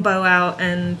the longbow out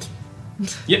and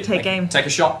Yep. take aim. Take a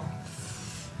shot.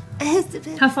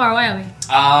 How far away are we?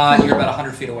 You're about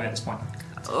 100 feet away at this point.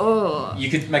 Oh. You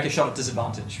could make a shot at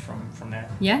disadvantage from there.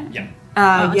 Yeah? Yeah.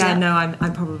 Yeah, no,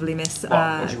 I'm probably miss.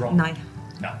 What'd you roll? 9.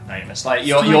 No, you missed.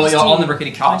 You're on the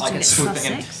rickety cart, it's swooping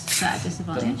in. Is that a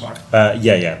disadvantage?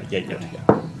 Yeah.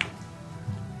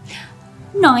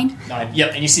 9. 9.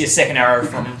 Yep, and you see a second arrow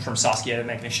from Saskia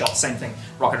making a shot. Same thing,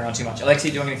 rocking around too much.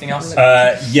 Alexei, doing anything else?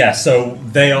 Yeah, so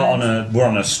we're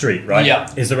on a street, right?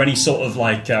 Yeah. Is there any sort of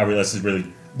I realize this is a really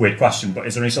weird question, but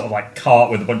is there any sort of cart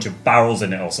with a bunch of barrels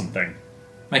in it or something?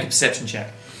 Make a perception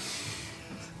check.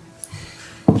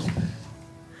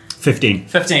 15.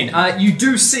 15. You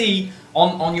do see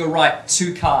on your right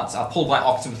 2 carts pulled by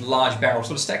oxen with large barrels,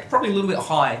 sort of stacked probably a little bit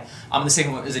high. The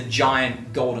second one is a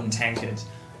giant golden tankard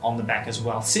on the back as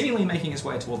well, seemingly making its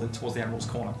way towards the Admiral's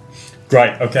Corner.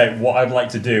 Great, okay, what I'd like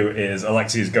to do is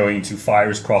Alexei is going to fire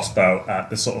his crossbow at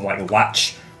the sort of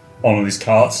latch on one of these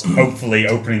carts, hopefully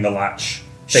opening the latch,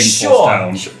 thing Sure.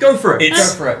 forced down. Go for it.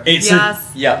 It's- Go for it. It's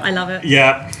Yes. Yeah. I love it.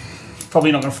 yeah,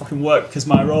 probably not going to fucking work because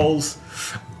my rolls.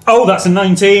 Oh, that's a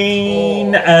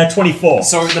 19, 24.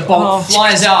 So the bolt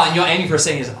flies out, and you're aiming for a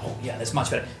second. He's like, oh yeah, that's much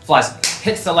better. Flies,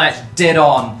 hits the latch dead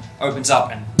on, opens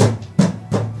up,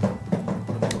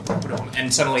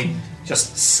 and suddenly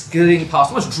just skidding past,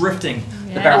 almost drifting.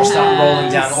 The barrels start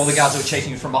rolling down. All the guards who are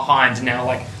chasing you from behind are now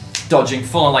like dodging,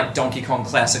 full on like Donkey Kong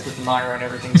classic with Myra and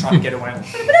everything, trying to get away.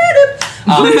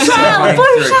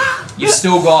 You've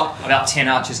still got about 10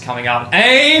 archers coming up.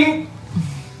 Aim!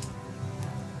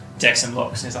 Dexon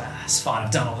looks and he's like, it's fine,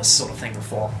 I've done all this sort of thing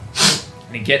before.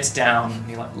 And he gets down and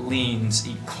he like leans,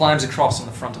 he climbs across on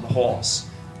the front of the horse,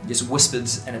 he just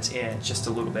whispers in its ear just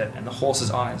a little bit, and the horse's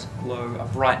eyes glow a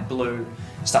bright blue,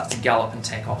 starts to gallop and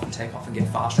take off and get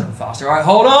faster and faster. Alright,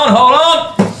 hold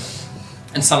on!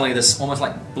 And suddenly this almost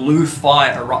like blue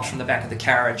fire erupts from the back of the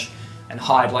carriage, and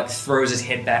Hyde like throws his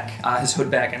hood back,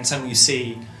 and suddenly you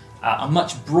see a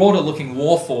much broader looking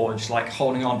Warforged like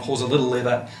holding on, pulls a little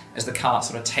lever as the cart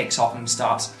sort of takes off and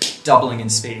starts doubling in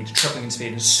speed, tripling in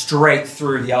speed, and straight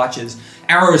through the archers.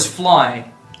 Arrows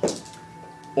fly,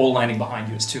 all landing behind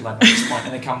you. It's too late at this point,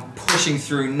 and they come pushing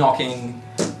through, knocking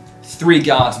 3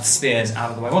 guards with spears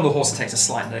out of the way. One of the horses takes a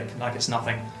slight nick, like it's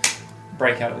nothing.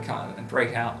 Break out of the car and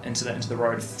break out into the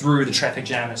road through the traffic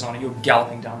jam that's on it. You're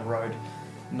galloping down the road,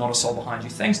 not a soul behind you,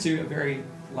 thanks to a very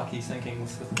lucky thinking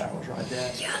with the barrels right there.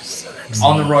 Yes.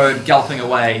 On the road, galloping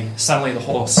away, suddenly the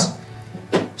horse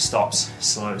stops,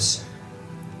 slows,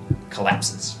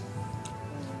 collapses.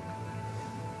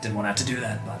 Didn't want to have to do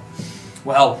that, but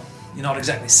well, you're not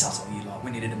exactly subtle, you lot.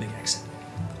 We needed a big accent.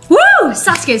 Woo!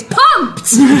 Sasuke's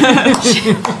pumped!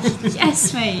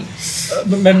 Yes, mate.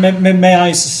 May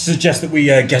I suggest that we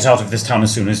get out of this town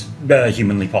as soon as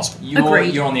humanly possible?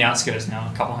 You're on the outskirts now,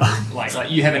 a couple hundred. like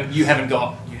you haven't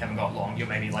got long. You're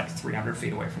maybe like 300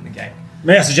 feet away from the gate.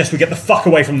 May I suggest we get the fuck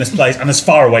away from this place and as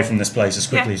far away from this place as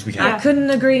quickly as we can? I couldn't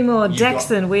agree more. You've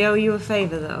Dexon, we owe you a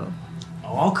favour, though.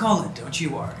 Oh, I'll call it. Don't you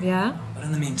worry. Yeah? But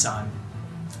in the meantime,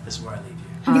 this is where I leave you.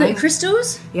 Have you got your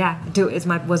crystals? Yeah.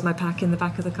 Was my pack in the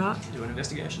back of the cart? Do an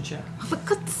investigation check. Oh, for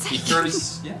God's sake. He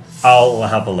throws. Yeah. I'll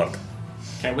have a look.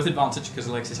 Okay, with advantage because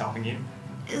Alexi's helping you.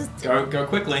 Go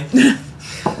quickly.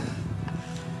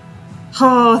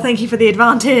 Oh, thank you for the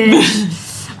advantage.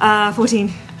 14.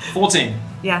 14.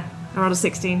 Yeah. I rolled a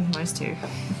 16 minus 2. You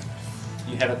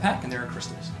have a pack and there are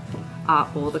crystals. Are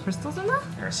all the crystals in there?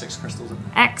 There are 6 crystals in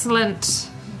there. Excellent.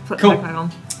 Put Cool. the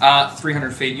backpack on.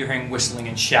 300 feet, you're hearing whistling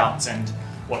and shouts and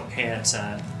what appear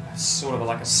to sort of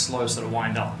like a slow sort of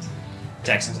wind up.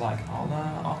 Dexon's like,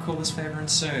 I'll call this favor in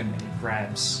soon. And he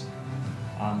grabs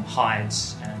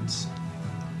hides and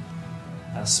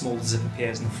a small zip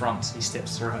appears in the front. He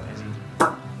steps through it as he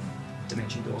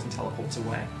dimension doors and teleports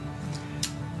away.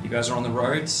 You guys are on the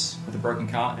roads with a broken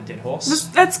cart and a dead horse.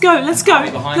 Let's go. Let's go.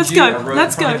 Behind Let's you, go. a road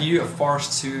Let's in front go. of you, a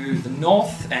forest to the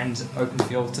north, and open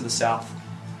field to the south.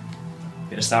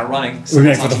 Better start running. We're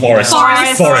going for the forest.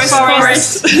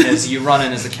 Forest. As you run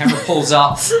in, as the camera pulls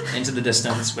up into the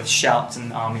distance with shouts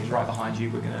and armies right behind you,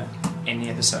 we're going to end the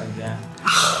episode there.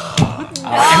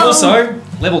 And also,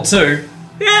 level 2.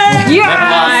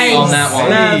 Yes! On that one.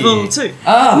 Level 2.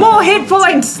 More hit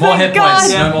points! More thank hit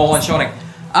points, God. no more one-shotting.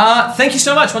 Thank you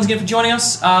so much once again for joining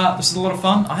us. This was a lot of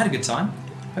fun. I had a good time.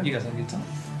 Hope you guys had a good time.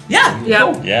 Yeah.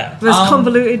 Yeah. Cool. Yeah. Most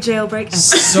convoluted jailbreak ever.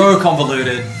 So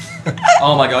convoluted.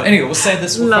 Oh my god. Anyway, we'll save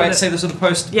this. We'll save this for the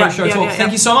post-show talk.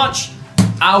 Thank you so much.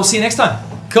 I'll see you next time.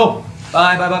 Cool.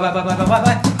 Bye.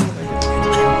 Bye.